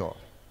পরিহিত,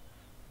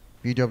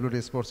 পিডব্লিউডি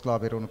স্পোর্টস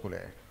ক্লাবের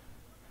অনুকূলে।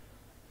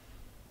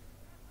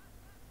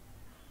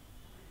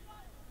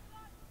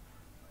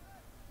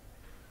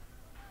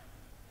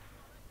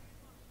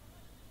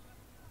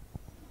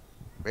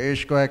 বেশ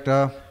কয়েকটা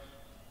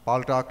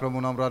পাল্টা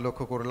আক্রমণ আমরা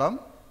লক্ষ্য করলাম।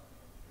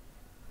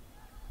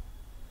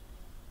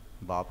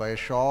 বাপায়ের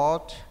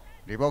শট,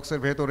 ডিবক্সের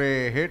ভেতরে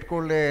হেড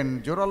করলেন,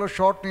 জোরালো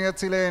শট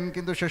নিয়েছিলেন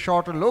কিন্তু সে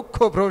শট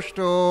লক্ষ্যভ্রষ্ট।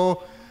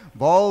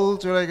 বল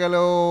চলে গেল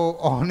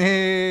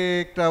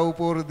অনেকটা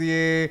উপর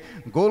দিয়ে,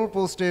 গোল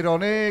পোস্টের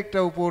অনেকটা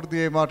উপর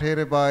দিয়ে মাঠের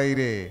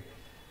বাইরে।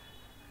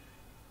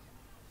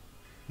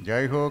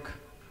 যাই হোক,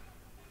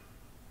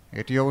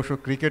 এটি অবশ্য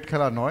ক্রিকেট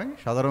খেলা নয়।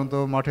 সাধারণত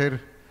মাঠের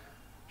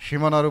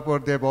সীমানার উপর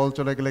দিয়ে বল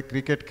চলে গেলে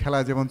ক্রিকেট খেলা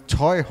যেমন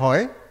 6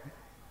 হয়,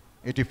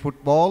 এটি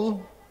ফুটবল।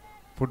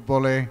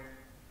 ফুটবলে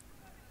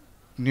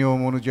নিয়ম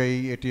অনুযায়ী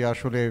এটি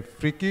আসলে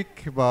ফ্রি কিক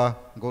বা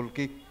গোল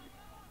কিক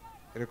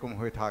এরকম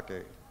হয়ে থাকে।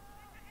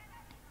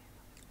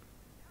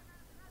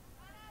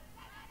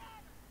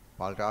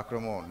 পাল্টা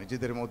আক্রমণ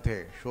নিজেদের মধ্যে,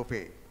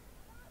 শফি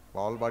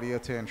বল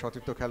বাড়িয়েছেন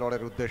সতীর্থ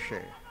খেলোয়াড়ের উদ্দেশ্যে।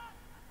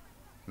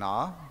 না,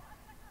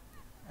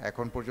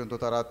 এখন পর্যন্ত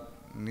তারা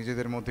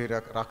নিজেদের মধ্যেই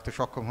রাখতে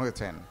সক্ষম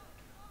হয়েছেন।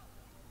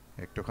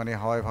 একটুখানি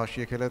হাওয়ায়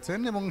ভাসিয়ে খেলেছেন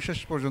এবং শেষ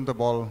পর্যন্ত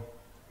বল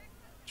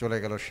চলে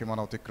গেল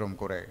সীমানা অতিক্রম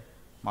করে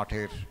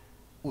মাঠের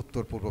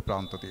উত্তর পূর্ব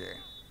প্রান্ত দিয়ে,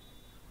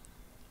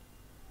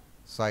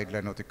 সাইড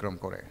লাইন অতিক্রম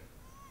করে।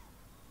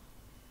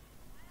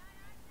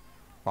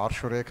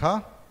 পার্শ্বরেখা,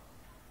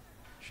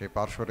 সেই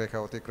পার্শ্বরেখা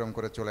অতিক্রম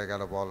করে চলে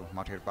গেল বল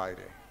মাঠের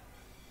বাইরে।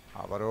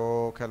 আবারও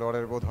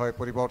খেলোয়াড়ের বোধহয়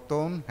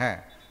পরিবর্তন। হ্যাঁ,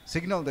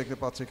 সিগন্যাল দেখতে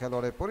পাচ্ছি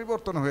খেলোয়াড়ের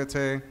পরিবর্তন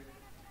হয়েছে।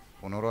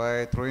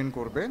 পুনরায় থ্রো ইন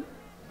করবেন।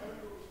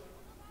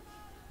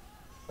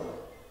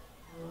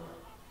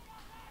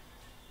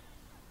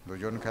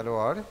 দুজন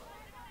খেলোয়াড়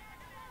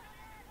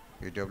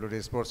পিডব্লিউডি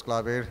স্পোর্টস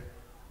ক্লাবের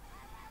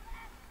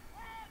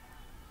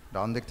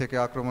ডান দিক থেকে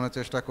আক্রমণের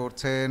চেষ্টা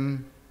করছেন।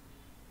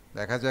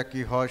 দেখা যাক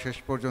কি হয় শেষ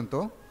পর্যন্ত।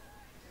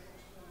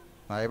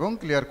 এবং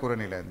ক্লিয়ার করে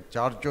নিলেন।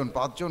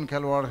 5জন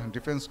খেলোয়াড়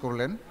ডিফেন্স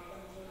করলেন।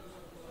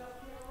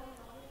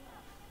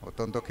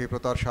 অত্যন্ত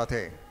ক্ষিপ্রতার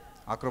সাথে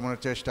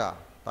আক্রমণের চেষ্টা,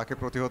 তাকে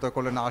প্রতিহত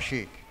করলেন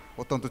আশিক,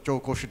 অত্যন্ত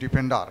চৌকস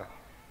ডিফেন্ডার।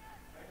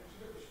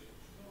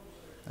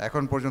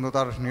 এখন পর্যন্ত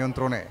তার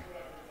নিয়ন্ত্রণে।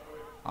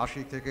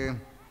 আশিক থেকে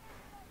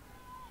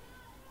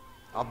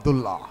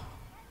আব্দুল্লাহ,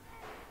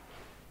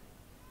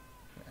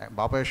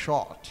 বাপের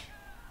শট,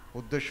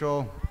 উদ্দেশ্য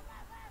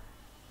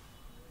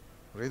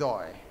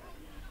হৃদয়,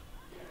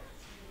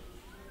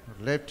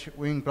 লেফট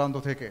উইং প্রান্ত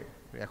থেকে।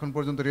 এখন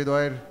পর্যন্ত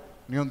হৃদয়ের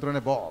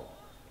নিয়ন্ত্রণে বল।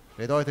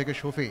 হৃদয় থেকে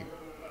শফি,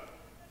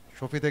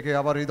 শফি থেকে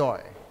আবার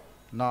হৃদয়।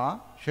 না,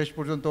 শেষ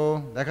পর্যন্ত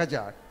দেখা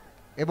যাক।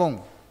 এবং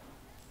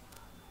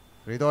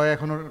হৃদয়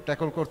এখনো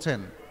ট্যাকল করছেন,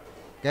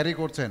 ক্যারি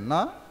করছেন।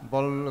 না,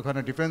 বল ওখানে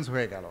ডিফেন্স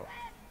হয়ে গেল।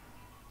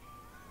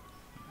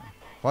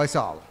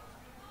 ফয়সাল,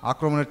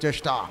 আক্রমণের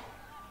চেষ্টা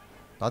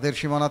তাদের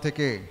সীমানা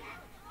থেকে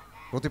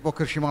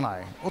প্রতিপক্ষের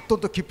সীমানায়,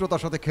 অত্যন্ত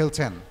ক্ষিপ্রতার সাথে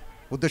খেলছেন।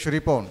 উদ্দেশ্য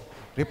রিপন,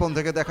 রিপন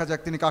থেকে দেখা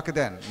যাক তিনি কাকে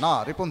দেন। না,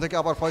 রিপন থেকে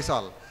আবার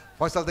ফয়সাল,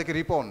 ফয়সাল থেকে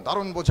রিপন।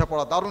 দারুণ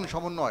বোঝাপড়া, দারুণ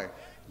সমন্বয়।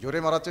 জোরে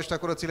মারার চেষ্টা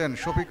করেছিলেন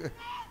শফিক,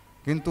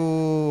 কিন্তু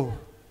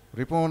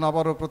রিপন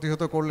আবারও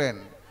প্রতিহত করলেন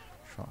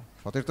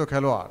সতীর্থ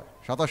খেলোয়াড়।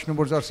 27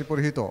 নম্বর জার্সি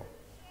পরিহিত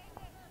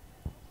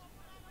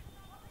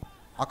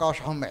আকাশ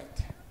আহমেদ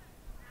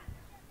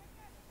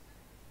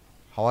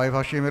হাওয়ায়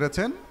ভাসিয়ে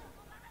মেরেছেন,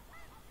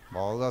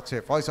 বল যাচ্ছে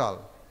ফয়সাল,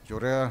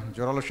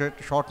 জোরালো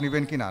শট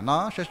নেবেন কিনা, না,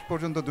 শেষ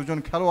পর্যন্ত দুজন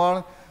খেলোয়াড়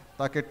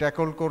তাকে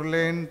ট্যাকল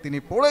করলেন, তিনি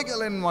পড়ে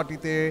গেলেন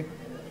মাটিতে,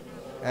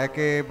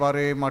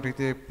 একেবারে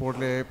মাটিতে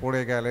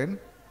পড়ে গেলেন।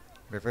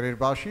 রেফারির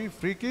বাঁশি,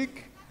 free kick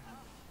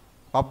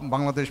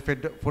Bangladesh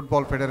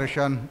football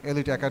federation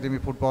elite academy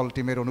football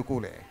টিমের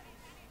অনুকূলে।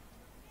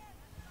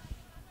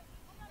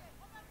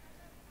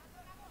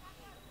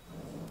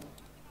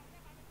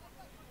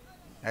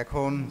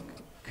 এখন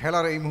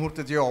খেলার এই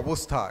মুহূর্তে যে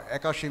অবস্থা,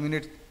 81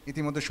 মিনিট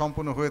ইতিমধ্যে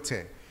সম্পন্ন হয়েছে,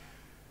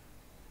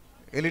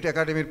 এলিট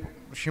একাডেমির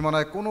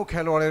সীমানায় কোনো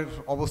খেলোয়াড়ের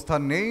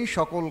অবস্থান নেই,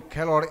 সকল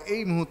খেলোয়াড়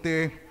এই মুহূর্তে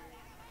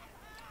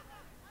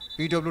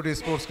পিডব্লিউডি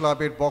স্পোর্টস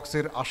ক্লাবের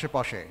বক্সের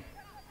আশেপাশে।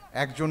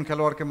 একজন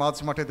খেলোয়াড়কে মাঝ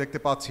মাঠে দেখতে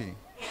পাচ্ছি,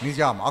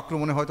 নিজাম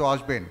আক্রমণে হয়তো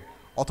আসবেন,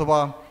 অথবা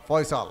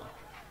ফয়সাল,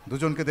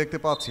 দুজনকে দেখতে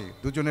পাচ্ছি,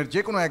 দুজনের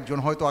যে কোনো একজন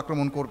হয়তো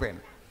আক্রমণ করবেন।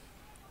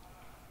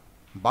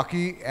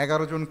 বাকি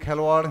 11 জন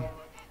খেলোয়াড়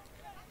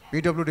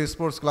পিডব্লিউডি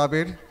স্পোর্টস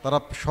ক্লাবের, তারা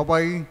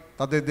সবাই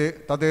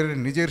তাদের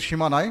নিজের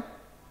সীমানায়।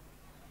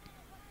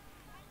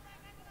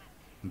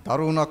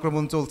 দারুণ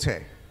আক্রমণ চলছে,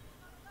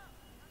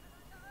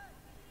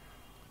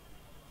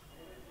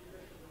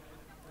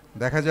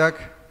 দেখা যাক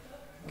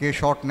কে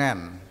শট নেন।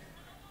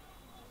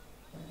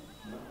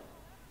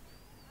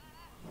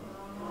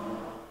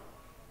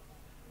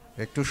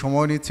 একটু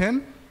সময় নিচ্ছেন,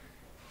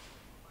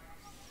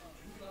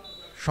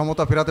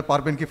 সমতা ফেরাতে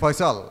পারবেন কি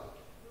ফয়সাল?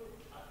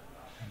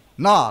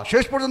 না,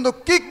 শেষ পর্যন্ত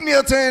কিক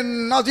নিয়েছেন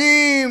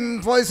নাজিম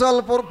ফয়সাল,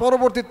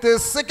 পরবর্তীতে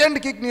সেকেন্ড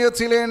কিক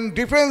নিয়েছিলেন,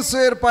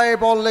 ডিফেন্সের পায়ে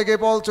বল লেগে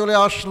বল চলে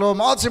আসলো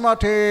মাঝ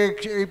মাঠে।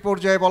 এই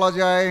পর্যায়ে বলা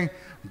যায়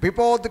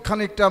বিপদ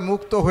খানিকটা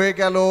মুক্ত হয়ে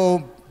গেল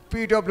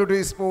পিডব্লিউডি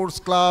স্পোর্টস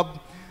ক্লাব।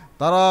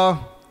 তারা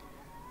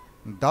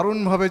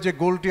দারুণভাবে যে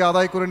গোলটি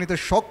আদায় করে নিতে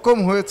সক্ষম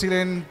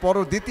হয়েছিলেন,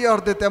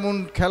 দ্বিতীয়ার্ধে তেমন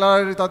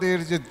খেলার তাদের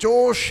যে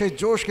জোশ, সেই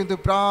জোশ কিন্তু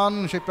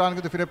সেই প্রাণ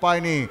কিন্তু ফিরে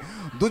পায়নি।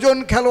 দুজন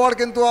খেলোয়াড়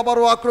কিন্তু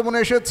আবারও আক্রমণে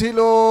এসেছিল,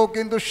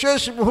 কিন্তু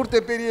শেষ মুহূর্তে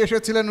পেরিয়ে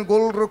এসেছিলেন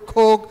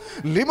গোলরক্ষক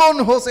লিমন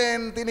হোসেন,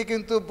 তিনি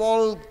কিন্তু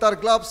বল তার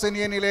গ্লাভসে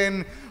নিয়ে নিলেন।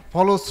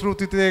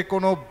 ফলশ্রুতিতে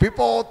কোনো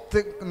বিপদ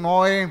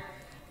নয়,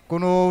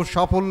 কোনো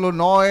সাফল্য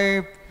নয়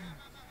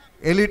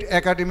এলিট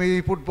একাডেমি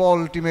ফুটবল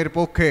টিমের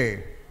পক্ষে।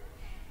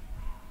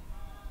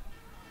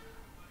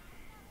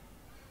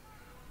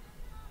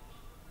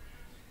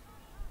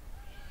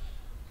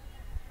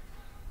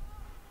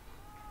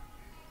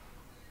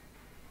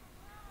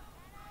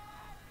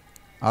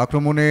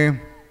 আক্রমণে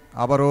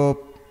আবারও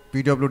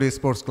পিডব্লিউডি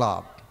স্পোর্টস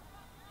ক্লাব।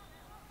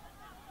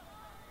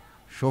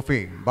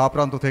 শফি বা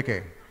প্রান্ত থেকে,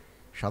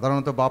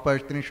 সাধারণত বা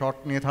পায়ে তিনি শট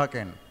নিয়ে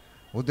থাকেন,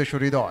 উদ্দেশ্য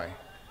হৃদয়,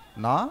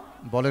 না,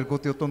 বলের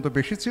গতি অত্যন্ত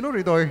বেশি ছিল,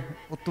 হৃদয়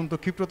অত্যন্ত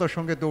ক্ষিপ্রতার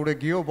সঙ্গে দৌড়ে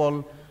গিয়েও বল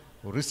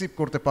রিসিভ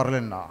করতে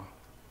পারলেন না।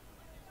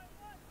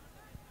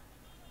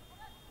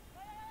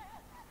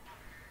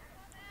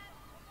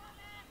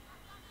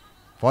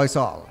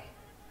 ফয়সাল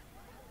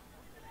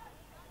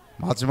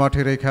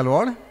মাঝমাঠের এই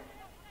খেলোয়াড়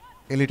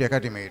এলিট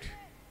একাডেমির,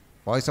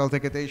 ফয়সাল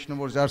থেকে 23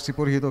 নম্বর জার্সি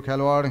পরিহিত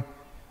খেলোয়াড়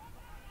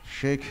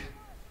শেখ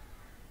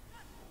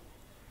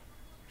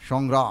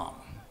সংগ্রাম,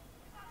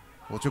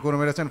 উঁচু করে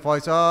মেরেছেন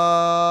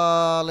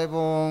ফয়সাল,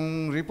 এবং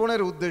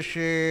রিপনের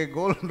উদ্দেশ্যে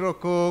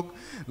গোলরক্ষক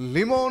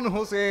লিমন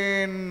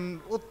হোসেন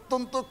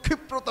অত্যন্ত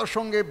ক্ষিপ্রতার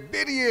সঙ্গে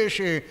বেরিয়ে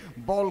এসে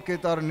বলকে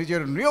তার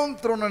নিজের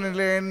নিয়ন্ত্রণে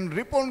নিলেন,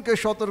 রিপনকে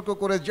সতর্ক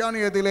করে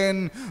জানিয়ে দিলেন,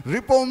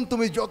 রিপন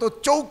তুমি যত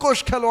চৌকস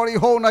খেলোয়াড়ই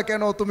হও না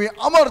কেন, তুমি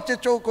আমার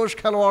চেয়ে চৌকস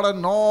খেলোয়াড়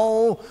নও,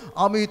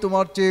 আমি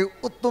তোমার চেয়ে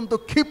অত্যন্ত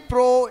ক্ষিপ্র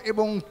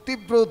এবং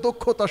তীব্র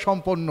দক্ষতা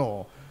সম্পন্ন,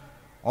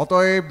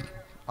 অতএব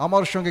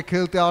আমার সঙ্গে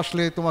খেলতে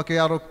আসলে তোমাকে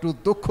আরো একটু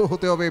দক্ষ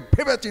হতে হবে,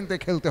 ভেবেচিন্তে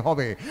খেলতে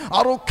হবে,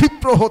 আরো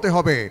ক্ষিপ্র হতে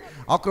হবে।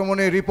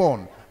 আক্রমণে রিপন,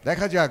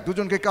 দেখা যাক,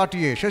 দুজনকে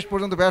কাটিয়ে শেষ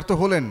পর্যন্ত ব্যর্থ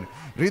হলেন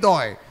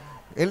হৃদয়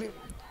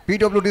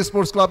পিডব্লিউডি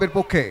স্পোর্টস ক্লাবের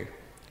পক্ষে।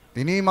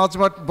 তিনি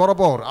মাঝমাঠ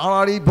বরাবর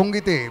আড়াআড়ি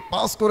ভঙ্গিতে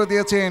পাস করে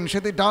দিয়েছেন,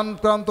 সেটি ডান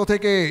প্রান্ত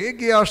থেকে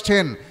এগিয়ে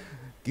আসছেন,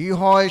 কি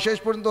হয় শেষ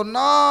পর্যন্ত,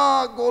 না,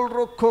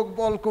 গোলরক্ষক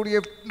বল করিয়ে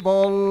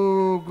বল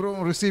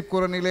রিসিভ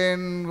করে নিলেন।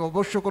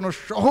 অবশ্য কোনো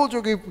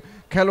সহযোগী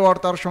খেলোয়াড়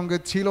তার সঙ্গে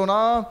ছিল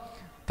না,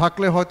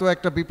 থাকলে হয়তো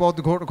একটা বিপদ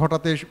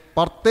ঘটাতে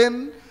পারতেন।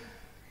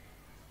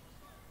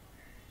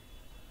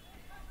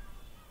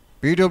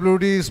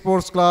 পিডব্লিউডি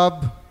স্পোর্টস ক্লাব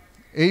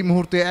এই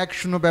মুহূর্তে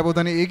 1-0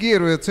 ব্যবধানে এগিয়ে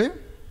রয়েছে।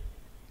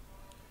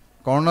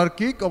 কর্নার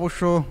কিক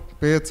অবশ্য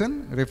পেয়েছেন,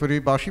 রেফারি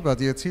বাঁশি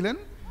বাজিয়েছিলেন,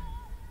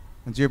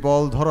 যে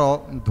বল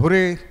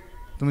ধরে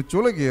তুমি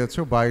চলে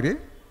গিয়েছো বাইরে,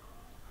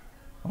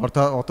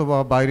 অথবা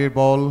বাইরের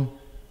বল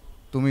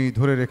তুমি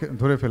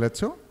ধরে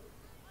ফেলেছো,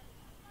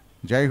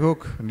 যাই হোক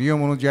নিয়ম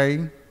অনুযায়ী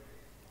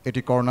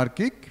এটি কর্নার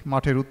কিক,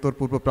 মাঠের উত্তর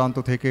পূর্ব প্রান্ত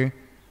থেকে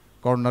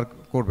কর্নার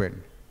করবেন।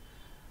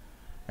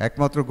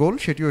 একমাত্র গোল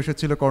সেটিও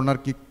এসেছিল কর্নার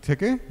কিক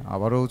থেকে,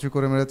 আবারও উঁচু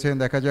করে মেরেছেন,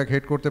 দেখা যাক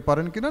হেড করতে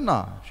পারেন কিনা, না,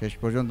 শেষ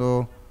পর্যন্ত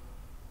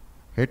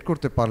হেড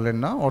করতে পারলেন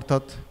না,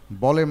 অর্থাৎ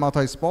বলে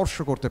মাথায় স্পর্শ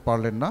করতে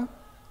পারলেন না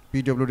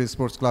পিডব্লিউডি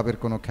স্পোর্টস ক্লাবের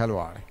কোনো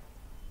খেলোয়াড়।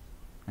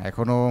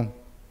 এখনও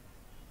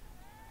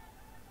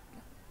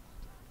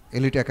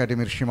এলিট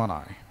একাডেমির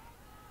সীমানায়।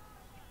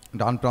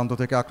 ডান প্রান্ত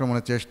থেকে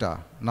আক্রমণের চেষ্টা,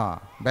 না,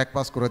 ব্যাক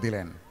পাস করে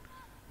দিলেন।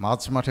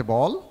 মাঝ মাঠে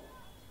বল,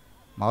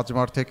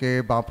 মাঝমাঠ থেকে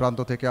বাঁ প্রান্ত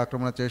থেকে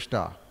আক্রমণের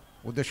চেষ্টা,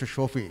 উদ্দেশ্য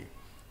শফি,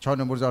 6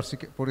 নম্বর জার্সি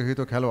পরিহিত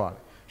খেলোয়াড়।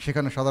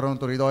 সেখানে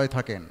সাধারণত হৃদয়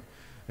থাকেন,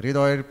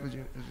 হৃদয়ের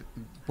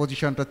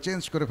পজিশনটা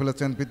চেঞ্জ করে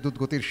ফেলেছেন বিদ্যুৎ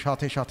গতির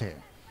সাথে সাথে।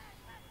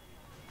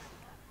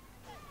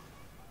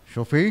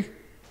 শফি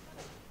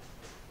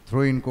থ্রো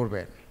ইন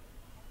করবেন,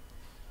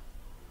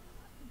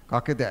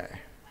 কাকে দেয়,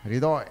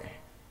 হৃদয়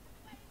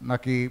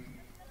নাকি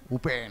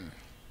উপেন?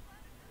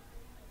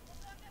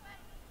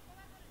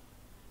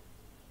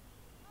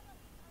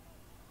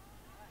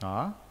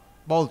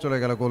 বল চলে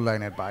গেল গোল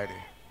লাইনের বাইরে।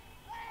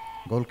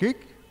 গোল কিক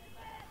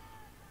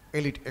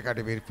এলিট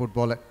একাডেমির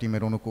ফুটবল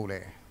টিমের অনুকূলে।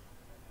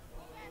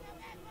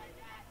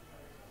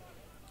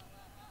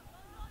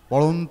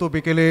 পড়ন্ত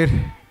বিকেলের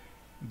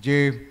যে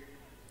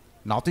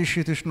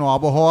নাতিশীতোষ্ণ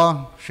আবহাওয়া,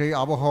 সেই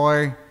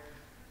আবহাওয়ায়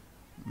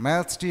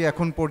ম্যাচটি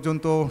এখন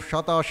পর্যন্ত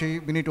 87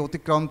 মিনিট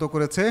অতিক্রান্ত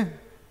করেছে।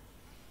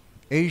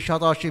 এই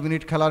 87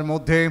 মিনিট খেলার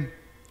মধ্যে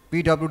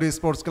PWD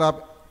sports club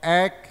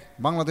 1,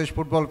 Bangladesh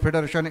football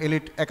federation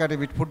elite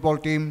academy football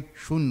team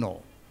 0।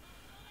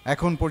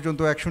 এখন পর্যন্ত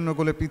 1-0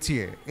 গোলে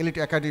পিছিয়ে এলিট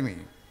একাডেমি।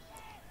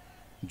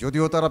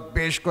 যদিও তারা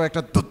বেশ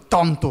কয়েকটা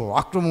দুর্দান্ত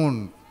আক্রমণ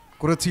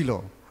করেছিল,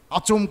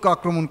 আচমকা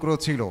আক্রমণ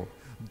করেছিল,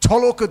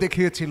 ঝলক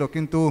দেখিয়েছিল,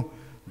 কিন্তু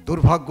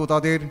দুর্ভাগ্য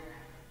তাদের,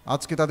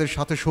 আজকে তাদের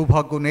সাথে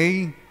সৌভাগ্য নেই,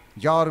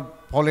 যার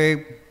ফলে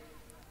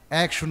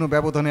 1-0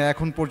 ব্যবধানে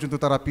এখন পর্যন্ত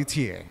তারা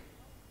পিছিয়ে।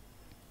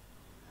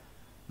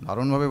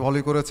 দারুণভাবে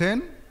ভলি করেছেন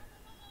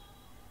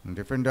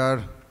ডিফেন্ডার,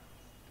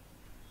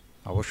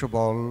 অবশ্য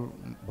বল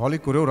ভলি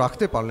করেও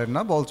রাখতে পারলেন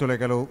না, বল চলে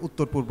গেল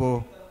উত্তর পূর্ব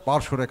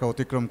পার্শ্বরেখা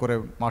অতিক্রম করে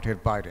মাঠের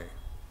বাইরে।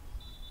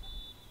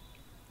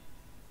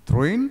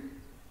 থ্রো ইন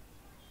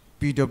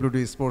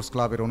পিডব্লিউডি স্পোর্টস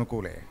ক্লাবের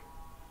অনুকূলে।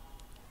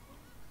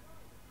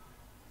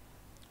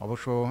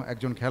 অবশ্য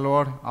একজন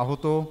খেলোয়াড়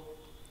আহত,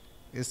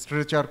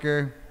 স্ট্রেচারকে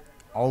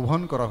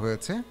আহ্বান করা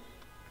হয়েছে।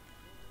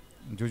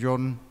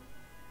 দুজন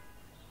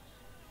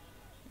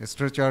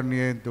স্ট্রেচার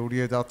নিয়ে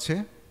দৌড়িয়ে যাচ্ছে,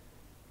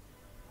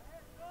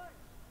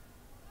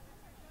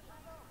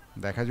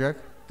 দেখা যাক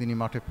তিনি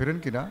মাঠে ফেরেন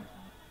কিনা,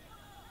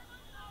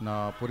 না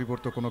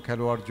পরিবর্তিত কোনো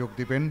খেলোয়াড় যোগ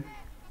দিবেন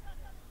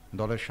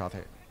দলের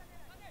সাথে।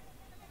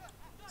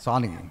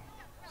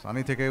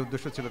 সানি থেকে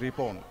উদ্দেশ্য ছিল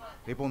রিপন,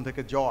 রিপন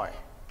থেকে জয়,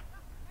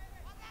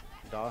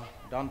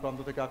 ডান প্রান্ত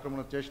থেকে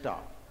আক্রমণের চেষ্টা,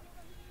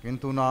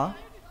 কিন্তু না,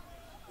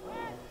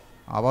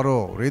 আবারও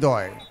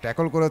হৃদয়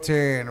ট্যাকল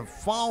করেছেন,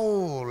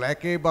 ফাউল,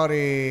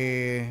 একেবারে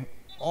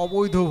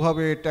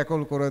অবৈধভাবে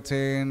ট্যাকল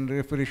করেছেন,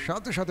 রেফারির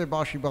সাথে সাথে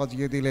বাঁশি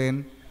বাজিয়ে দিলেন।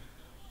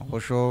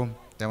 অবশ্য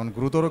তেমন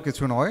গুরুতর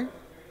কিছু নয়,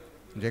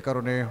 যে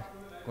কারণে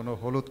কোনো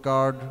হলুদ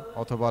কার্ড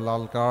অথবা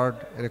লাল কার্ড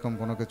এরকম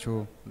কোনো কিছু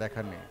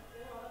দেখার নেই।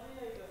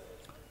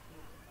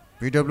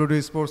 পিডব্লিউডি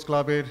স্পোর্টস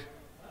ক্লাবের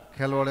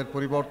খেলোয়াড়ের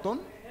পরিবর্তন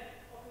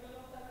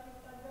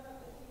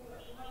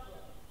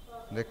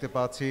দেখতে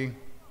পাচ্ছি।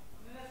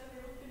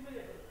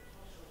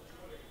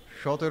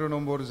 17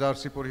 নম্বর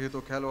জার্সি পরিহিত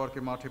খেলোয়াড়কে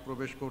মাঠে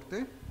প্রবেশ করতে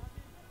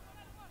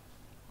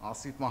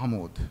আসিফ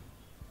মাহমুদ।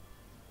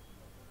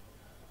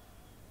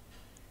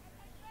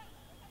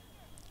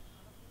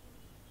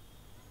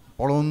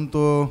 পড়ন্ত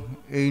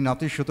এই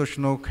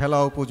নাতিশীতোষ্ণ খেলা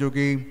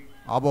উপযোগী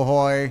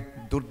আবহাওয়ায়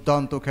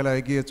দুর্দান্ত খেলা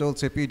এগিয়ে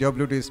চলছে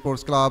পিডব্লিউডি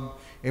স্পোর্টস ক্লাব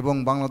এবং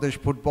Bangladesh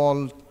football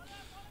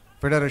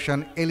federation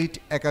elite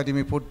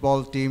academy football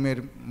টিমের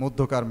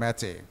মধ্যকার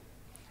ম্যাচে।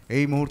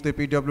 এই মুহূর্তে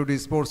PWD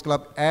sports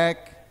club 1,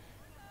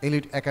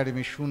 elite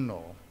academy 0।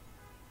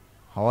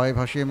 হাওয়ায়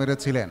ভাসিয়ে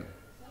মেরেছিলেন,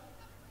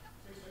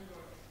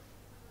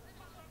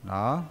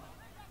 না,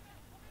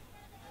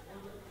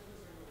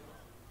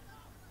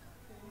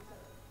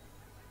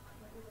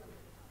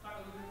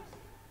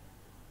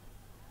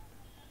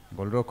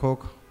 গোলরক্ষক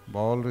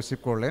বল রিসিভ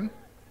করলেন,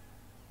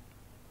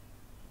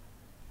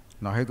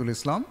 নাহিদুল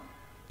ইসলাম,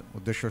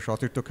 উদ্দেশ্য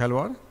সতীর্থ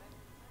খেলোয়াড়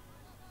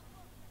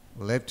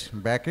লেফট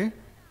ব্যাকে।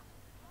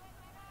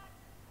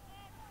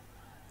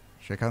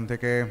 সেখান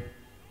থেকে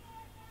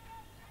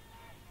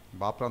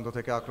বাঁ প্রান্ত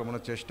থেকে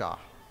আক্রমণের চেষ্টা,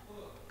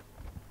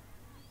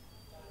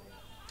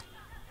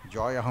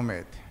 জয়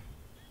আহমেদ,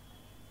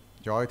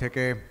 জয়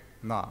থেকে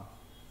না,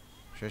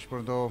 শেষ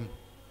পর্যন্ত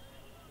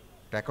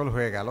ট্যাকল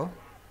হয়ে গেল।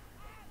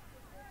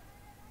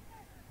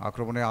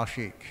 আক্রমণে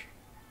আশিক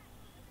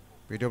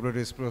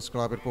পিডব্লিউডি স্পোর্টস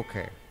ক্লাবের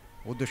পক্ষে,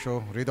 উদ্দেশ্য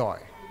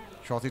হৃদয়,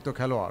 সতীর্থ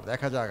খেলোয়াড়,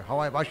 দেখা যাক,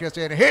 হাওয়ায়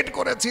ভাসিয়েছেন, হেড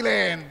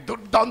করেছিলেন,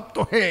 দুর্দান্ত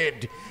হেড,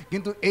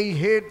 কিন্তু এই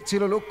হেড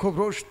ছিল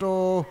লক্ষ্যভ্রষ্ট,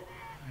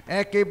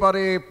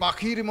 একেবারে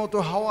পাখির মতো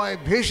হাওয়ায়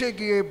ভেসে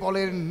গিয়ে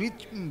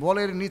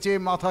বলের নিচে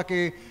মাথাকে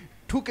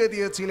ঠুকে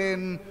দিয়েছিলেন।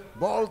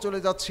 বল চলে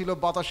যাচ্ছিল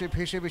বাতাসে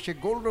ভেসে ভেসে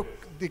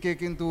গোলরক্ষকের দিকে,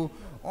 কিন্তু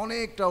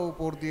অনেকটা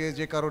উপর দিয়ে,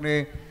 যে কারণে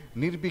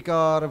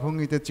নির্বিকার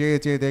ভঙ্গিতে চেয়ে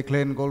চেয়ে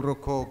দেখলেন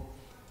গোলরক্ষক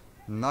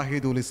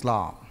নাহিদুল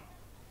ইসলাম।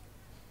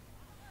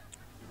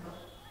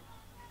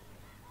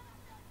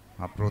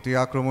 প্রতি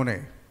আক্রমণে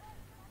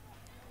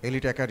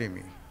elite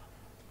academy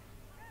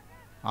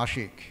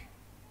Ashiq,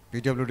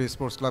 PWD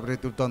sports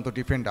ক্লাবের দুর্দান্ত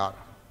ডিফেন্ডার,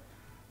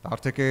 তার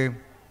থেকে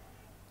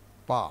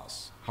পাস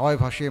হাওয়ায়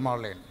ভাসিয়ে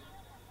মারলেন,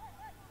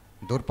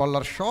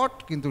 দূরপাল্লার শট,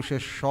 কিন্তু সে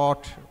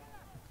শট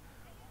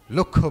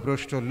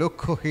লক্ষ্যভ্রষ্ট,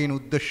 লক্ষ্যহীন,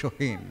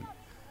 উদ্দেশ্যহীন।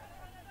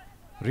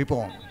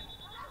 রিপন,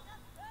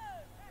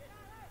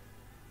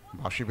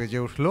 বাঁশি বেজে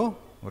উঠল।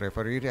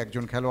 রেফারির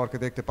একজন খেলোয়াড়কে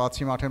দেখতে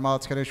পাচ্ছি মাঠের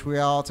মাঝখানে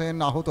শুয়ে আছেন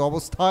আহত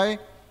অবস্থায়,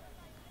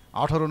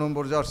 18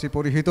 নম্বর জার্সি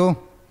পরিহিত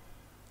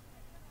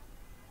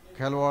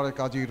খেলোয়াড়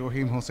কাজী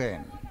রহিম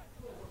হোসেন,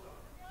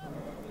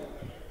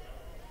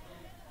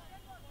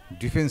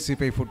 ডিফেন্সিভ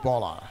এই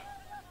ফুটবলার।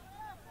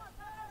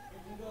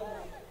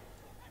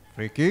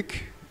 ফ্রি কিক,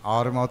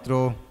 আর মাত্র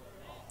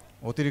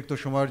অতিরিক্ত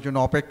সময়ের জন্য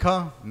অপেক্ষা।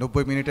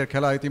 90 মিনিটের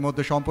খেলা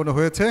ইতিমধ্যে সম্পন্ন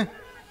হয়েছে,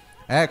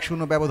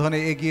 1-0 ব্যবধানে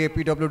এগিয়ে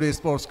পিডব্লিউডি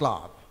স্পোর্টস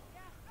ক্লাব।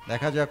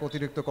 দেখা যাক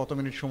অতিরিক্ত কত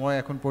মিনিট সময়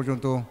এখন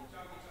পর্যন্ত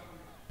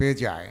পেয়ে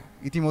যায়।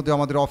 ইতিমধ্যে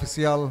আমাদের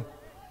অফিসিয়াল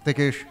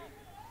থেকে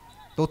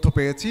তথ্য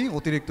পেয়েছি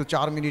অতিরিক্ত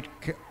 4 মিনিট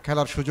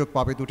খেলার সুযোগ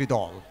পাবে দুটি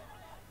দল।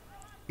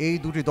 এই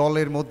দুটি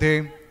দলের মধ্যে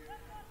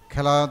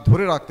খেলা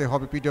ধরে রাখতে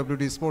হবে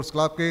পিডব্লিউডি স্পোর্টস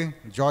ক্লাবকে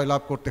জয়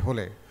লাভ করতে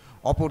হলে।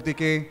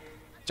 অপরদিকে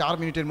 4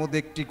 মিনিটের মধ্যে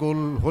একটি গোল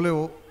হলেও,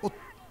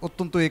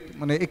 অত্যন্ত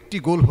একটি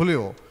গোল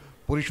হলেও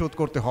পরিশোধ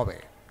করতে হবে।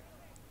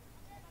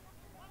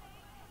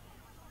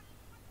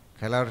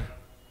 খেলার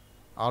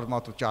আর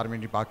মাত্র 4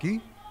 মিনিট বাকি।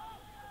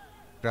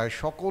 প্রায়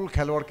সকল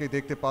খেলোয়াড়কে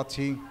দেখতে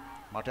পাচ্ছি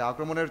মাঠে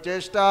আক্রমণের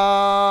চেষ্টা,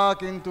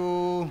 কিন্তু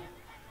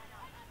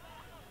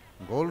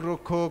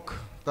গোলরক্ষক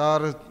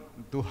তার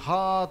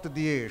দুহাত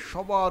দিয়ে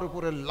সবার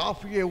উপরে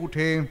লাফিয়ে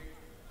উঠে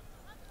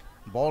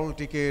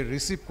বলটিকে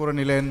রিসিভ করে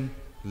নিলেন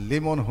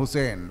লিমন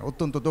হোসেন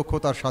অত্যন্ত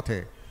দক্ষতার সাথে।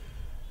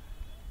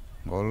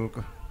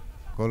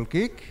 গোল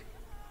কিক,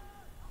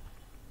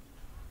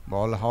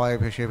 বল হাওয়ায়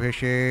ভেসে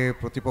ভেসে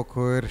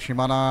প্রতিপক্ষের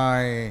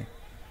সীমানায়,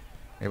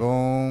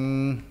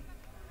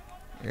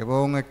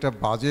 এবং একটা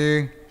বাজে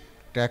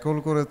ট্যাকল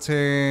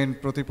করেছেন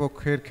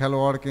প্রতিপক্ষের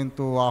খেলোয়াড়,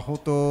 কিন্তু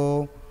আহত।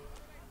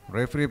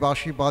 রেফারি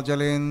বাঁশি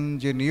বাজালেন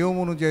যে নিয়ম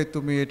অনুযায়ী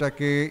তুমি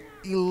এটাকে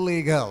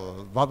ইললিগাল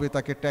ভাবে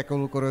তাকে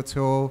ট্যাকল করেছ,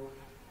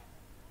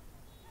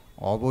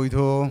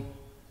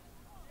 অবৈধভাবে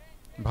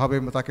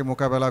তাকে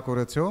মোকাবেলা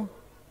করেছ,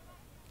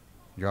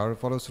 যার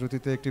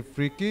ফলশ্রুতিতে একটি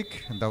ফ্রি কিক।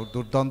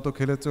 দুর্দান্ত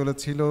খেলে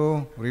চলেছিল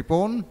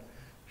রিপন,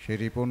 সেই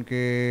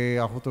রিপনকে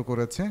আহত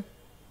করেছে।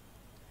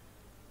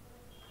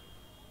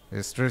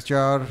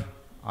 স্ট্রেচার,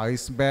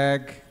 আইস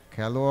ব্যাগ,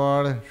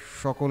 খেলোয়াড়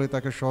সকলে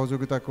তাকে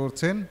সহযোগিতা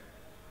করছেন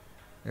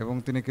এবং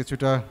তিনি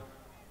কিছুটা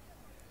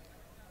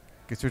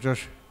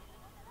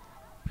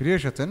ফিরে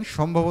এসেছেন।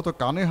 সম্ভবত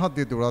কানে হাত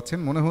দিয়ে দৌড়াচ্ছেন,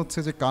 মনে হচ্ছে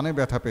যে কানে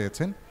ব্যথা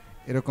পেয়েছেন,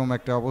 এরকম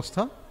একটা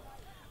অবস্থা।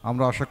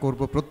 আমরা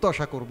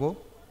প্রত্যাশা করব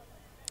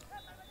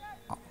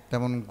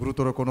তেমন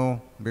গুরুতর কোনো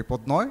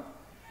বিপদ নয়।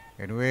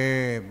 এনিওয়ে,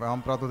 বাম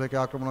প্রান্ত থেকে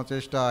আক্রমণের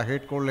চেষ্টা,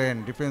 হেড করলেন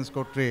ডিফেন্স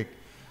কর্তৃক,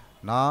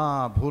 না,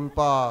 ভুল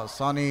পাস।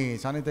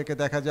 সানি থেকে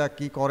দেখা যাক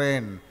কি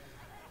করেন।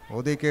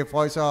 ওদিকে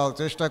ফয়সাল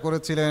চেষ্টা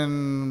করেছিলেন,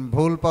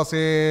 ভুল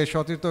পাসে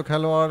সতীর্থ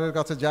খেলোয়াড়ের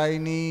কাছে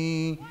যায়নি।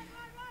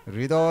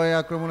 হৃদয়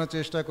আক্রমণের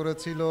চেষ্টা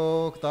করেছিল,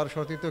 তার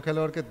সতীর্থ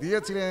খেলোয়াড়কে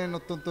দিয়েছিলেন,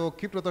 অত্যন্ত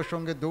ক্ষিপ্রতার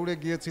সঙ্গে দৌড়ে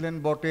গিয়েছিলেন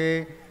বটে,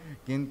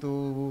 কিন্তু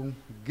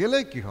গেলে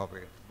কি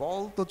হবে,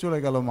 বল তো চলে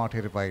গেল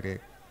মাঠের বাইরে।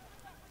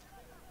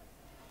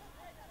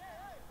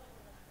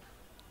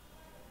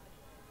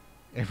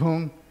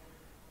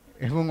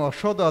 এবং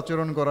অসৎ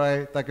আচরণ করায়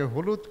তাকে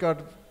হলুদ কার্ড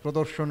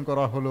প্রদর্শন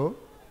করা হলো।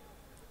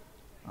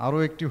 আরও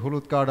একটি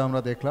হলুদ কার্ড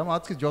আমরা দেখলাম।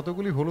 আজকে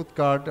যতগুলি হলুদ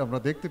কার্ড আমরা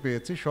দেখতে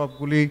পেয়েছি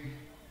সবগুলি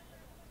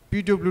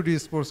পিডব্লিউডি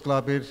স্পোর্টস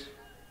ক্লাবের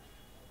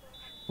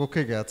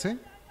পক্ষে গেছে।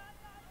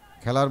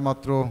 খেলার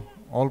মাত্র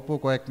অল্প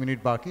কয়েক মিনিট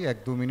বাকি,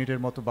 1-2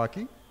 মিনিটের মতো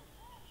বাকি।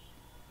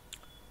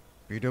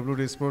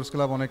 পিডব্লিউডি স্পোর্টস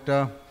ক্লাব অনেকটা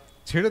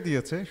ছেড়ে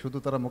দিয়েছে, শুধু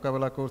তারা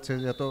মোকাবেলা করছে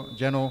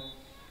যেন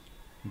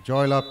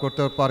জয় লাভ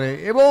করতে পারে।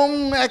 এবং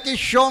একই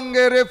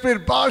সঙ্গে রেফারির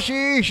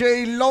বাঁশি সেই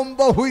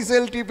লম্বা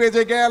হুইসেলটি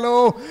বেজে গেল,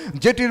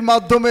 যেটির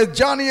মাধ্যমে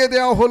জানিয়ে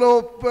দেওয়া হলো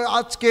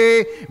আজকে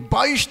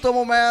 22তম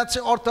ম্যাচ,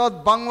 অর্থাৎ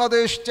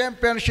Bangladesh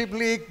championship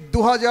league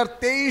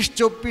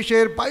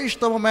 2023-24-এর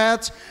 22তম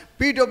match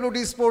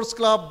PWD sports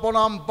club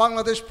বনাম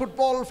Bangladesh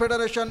football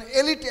federation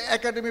elite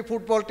academy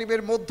football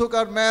টিমের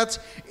মধ্যকার ম্যাচ।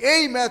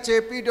 এই ম্যাচে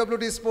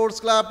পিডব্লিউডি স্পোর্টস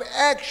ক্লাব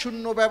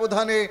 1-0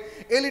 ব্যবধানে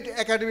এলিট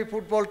একাডেমি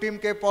ফুটবল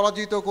টিমকে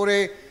পরাজিত করে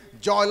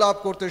জয়লাভ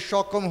করতে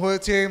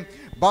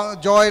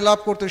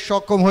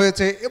সক্ষম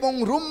হয়েছে এবং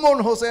Rumman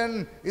Hossain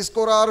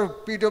scorer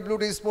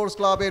PWD sports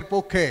ক্লাবের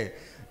পক্ষে।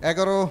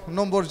 11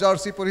 নম্বর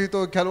জার্সি পরিহিত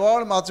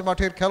খেলোয়াড়,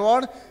 মাঝমাঠের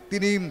খেলোয়াড়,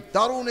 তিনি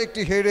দারুণ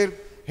একটি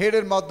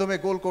হেডের মাধ্যমে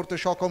গোল করতে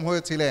সক্ষম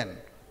হয়েছিলেন।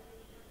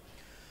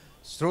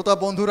 শ্রোতা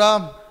বন্ধুরা,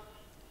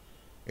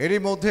 এরই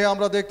মধ্যে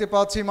আমরা দেখতে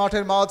পাচ্ছি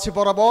মাঠের মাঝ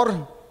বরাবর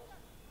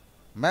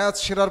ম্যাচ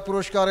সেরার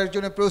পুরস্কারের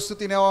জন্য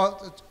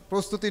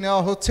প্রস্তুতি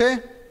নেওয়া হচ্ছে।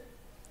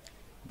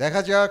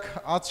 দেখা যাক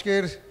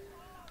আজকের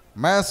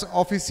ম্যাচ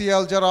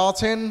অফিসিয়াল যারা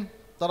আছেন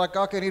তারা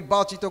কাকে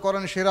নির্বাচিত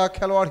করেন সেরা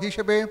খেলোয়াড়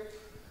হিসেবে।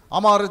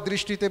 আমার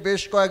দৃষ্টিতে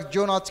বেশ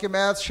কয়েকজন আজকে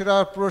ম্যাচ সেরা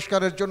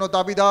পুরস্কারের জন্য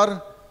দাবিদার।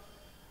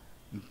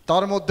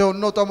 তার মধ্যে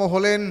অন্যতম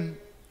হলেন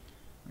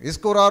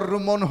স্কোরার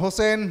রুম্মন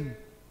হোসেন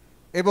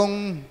এবং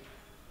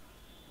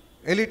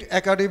এলিট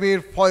একাডেমির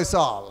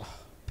ফয়সাল।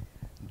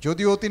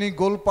 যদিও তিনি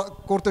গোল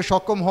করতে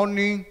সক্ষম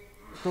হননি,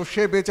 তো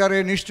সে বেচারে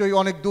নিশ্চয়ই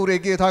অনেক দূর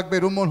এগিয়ে থাকবে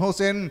রুম্মন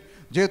হোসেন,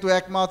 যেহেতু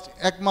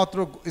একমাত্র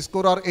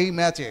স্কোরার এই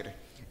ম্যাচের,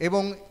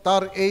 এবং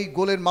তার এই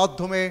গোলের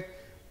মাধ্যমে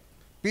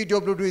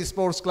পিডব্লিউডি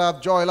স্পোর্টস ক্লাব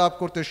জয়লাভ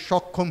করতে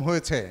সক্ষম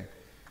হয়েছে,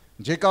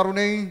 যে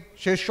কারণেই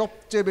সে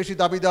সবচেয়ে বেশি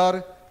দাবিদার।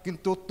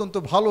 কিন্তু অত্যন্ত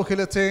ভালো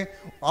খেলেছে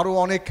আরও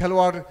অনেক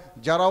খেলোয়াড়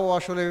যারাও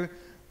আসলে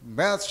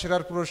ম্যাচ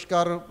সেরার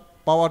পুরস্কার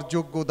পাওয়ার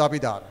যোগ্য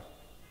দাবিদার।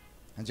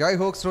 যাই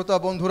হোক শ্রোতা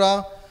বন্ধুরা,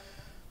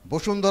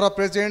 Bashundhara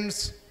presents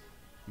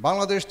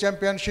Bangladesh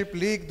championship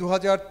league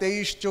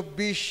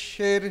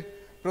 2023-24-এর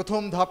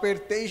প্রথম ধাপের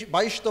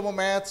 22তম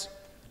ম্যাচ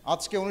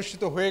আজকে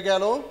অনুষ্ঠিত হয়ে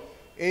গেল।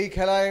 এই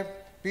খেলায়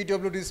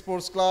পিডব্লিউডি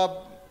স্পোর্টস ক্লাব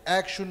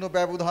 1-0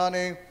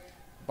 ব্যবধানে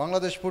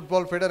Bangladesh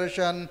football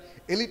federation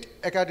elite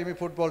academy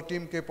football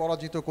টিমকে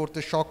পরাজিত করতে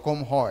সক্ষম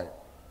হয়।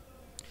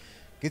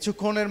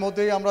 কিছুক্ষণের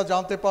মধ্যেই আমরা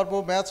জানতে পারবো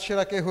ম্যাচ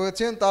সেরা কে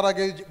হয়েছেন। তার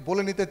আগে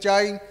বলে নিতে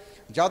চাই,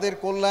 যাদের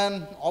কল্যাণ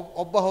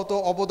অব্যাহত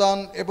অবদান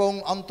এবং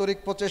আন্তরিক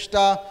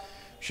প্রচেষ্টা,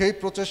 সেই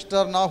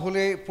প্রচেষ্টার না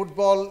হলে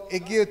ফুটবল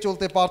এগিয়ে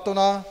চলতে পারত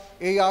না,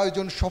 এই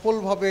আয়োজন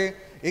সফলভাবে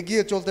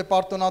এগিয়ে চলতে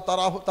পারত না।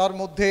 তার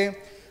মধ্যে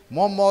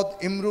Mohammad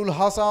Imrul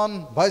Hasan,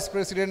 vice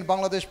president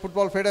Bangladesh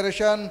football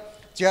federation,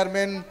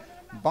 chairman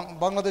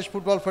Bangladesh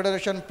football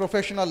federation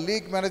professional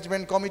league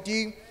management committee,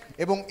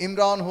 এবং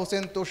ইমরান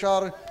হোসেন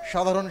তুষার,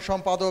 সাধারণ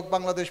সম্পাদক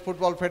বাংলাদেশ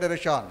ফুটবল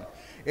ফেডারেশন,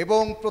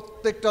 এবং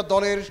প্রত্যেকটা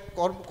দলের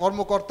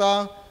কর্মকর্তা,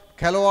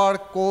 খেলোয়াড়,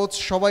 কোচ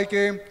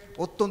সবাইকে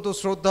অত্যন্ত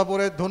শ্রদ্ধা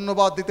ভরে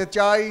ধন্যবাদ দিতে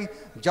চাই,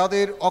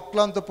 যাদের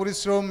অক্লান্ত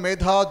পরিশ্রম,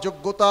 মেধা,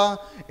 যোগ্যতা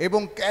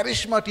এবং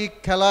ক্যারিশমাটিক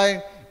খেলায়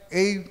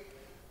এই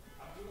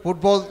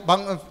ফুটবল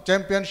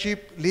চ্যাম্পিয়নশিপ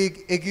লিগ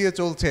এগিয়ে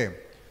চলছে।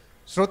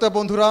 শ্রোতা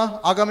বন্ধুরা,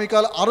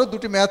 আগামীকাল আরও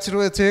দুটি ম্যাচ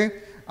রয়েছে।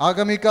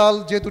 আগামীকাল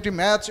যে দুটি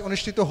ম্যাচ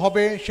অনুষ্ঠিত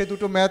হবে সে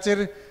দুটো ম্যাচের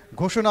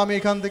ঘোষণা আমি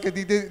এখান থেকে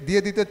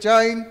দিয়ে দিতে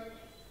চাই।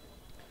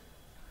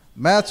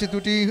 ম্যাচ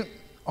দুটি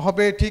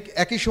হবে ঠিক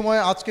একই সময়,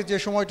 আজকে যে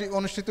সময়টি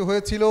অনুষ্ঠিত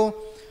হয়েছিল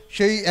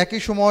সেই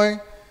একই সময়,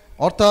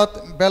 অর্থাৎ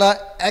বেলা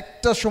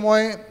 1টার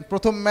সময়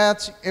প্রথম ম্যাচ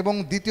এবং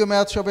দ্বিতীয়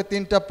ম্যাচ হবে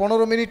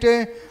 3:15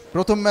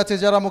 প্রথম ম্যাচে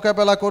যারা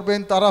মোকাবেলা করবেন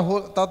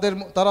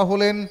তারা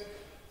হলেন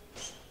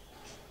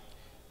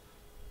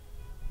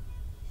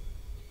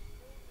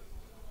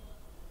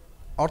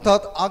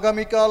অর্থাৎ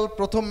আগামীকাল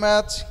প্রথম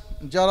ম্যাচ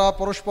যারা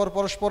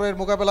পরস্পরের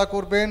মোকাবেলা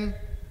করবেন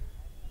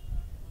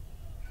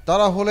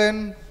তারা হলেন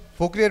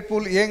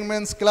ফকিরেরপুল ইয়ং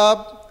মেন্স ক্লাব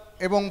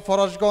এবং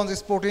ফরাসগঞ্জ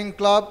স্পোর্টিং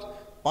ক্লাব।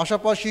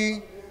 পাশাপাশি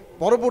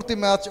পরবর্তী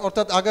ম্যাচ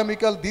অর্থাৎ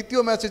আগামীকাল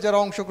দ্বিতীয় ম্যাচে যারা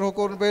অংশগ্রহণ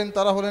করবেন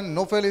তারা হলেন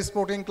নোফেল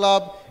স্পোর্টিং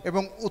ক্লাব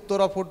এবং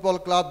উত্তরা ফুটবল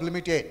ক্লাব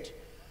লিমিটেড।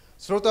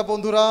 শ্রোতা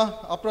বন্ধুরা,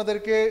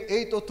 আপনাদেরকে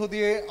এই তথ্য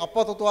দিয়ে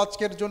আপাতত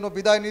আজকের জন্য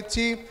বিদায়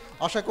নিচ্ছি।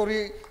 আশা করি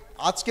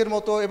আজকের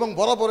মতো এবং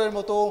বরাবরের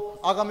মতো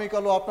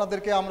আগামীকালও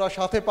আপনাদেরকে আমরা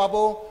সাথে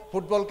পাবো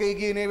ফুটবলকে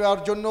এগিয়ে নেওয়ার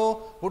জন্য,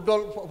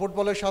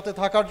 ফুটবলের সাথে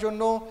থাকার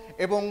জন্য,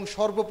 এবং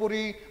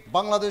সর্বোপরি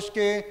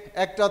বাংলাদেশকে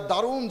একটা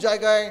দারুণ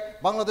জায়গায়,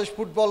 বাংলাদেশ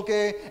ফুটবলকে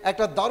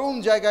একটা দারুণ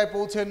জায়গায়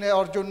পৌঁছে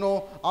নেওয়ার জন্য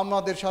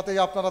আমাদের সাথে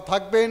আপনারা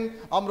থাকবেন,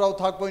 আমরাও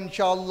থাকবো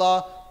ইনশাআল্লাহ।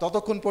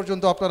 ততক্ষণ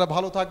পর্যন্ত আপনারা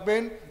ভালো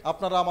থাকবেন,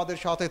 আপনারা আমাদের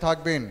সাথে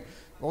থাকবেন।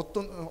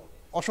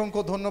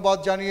 অসংখ্য ধন্যবাদ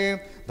জানিয়ে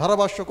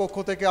ধারাভাষ্য কক্ষ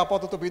থেকে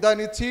আপাতত বিদায়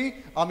নিচ্ছি।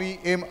 আমি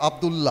এম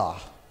আব্দুল্লাহ।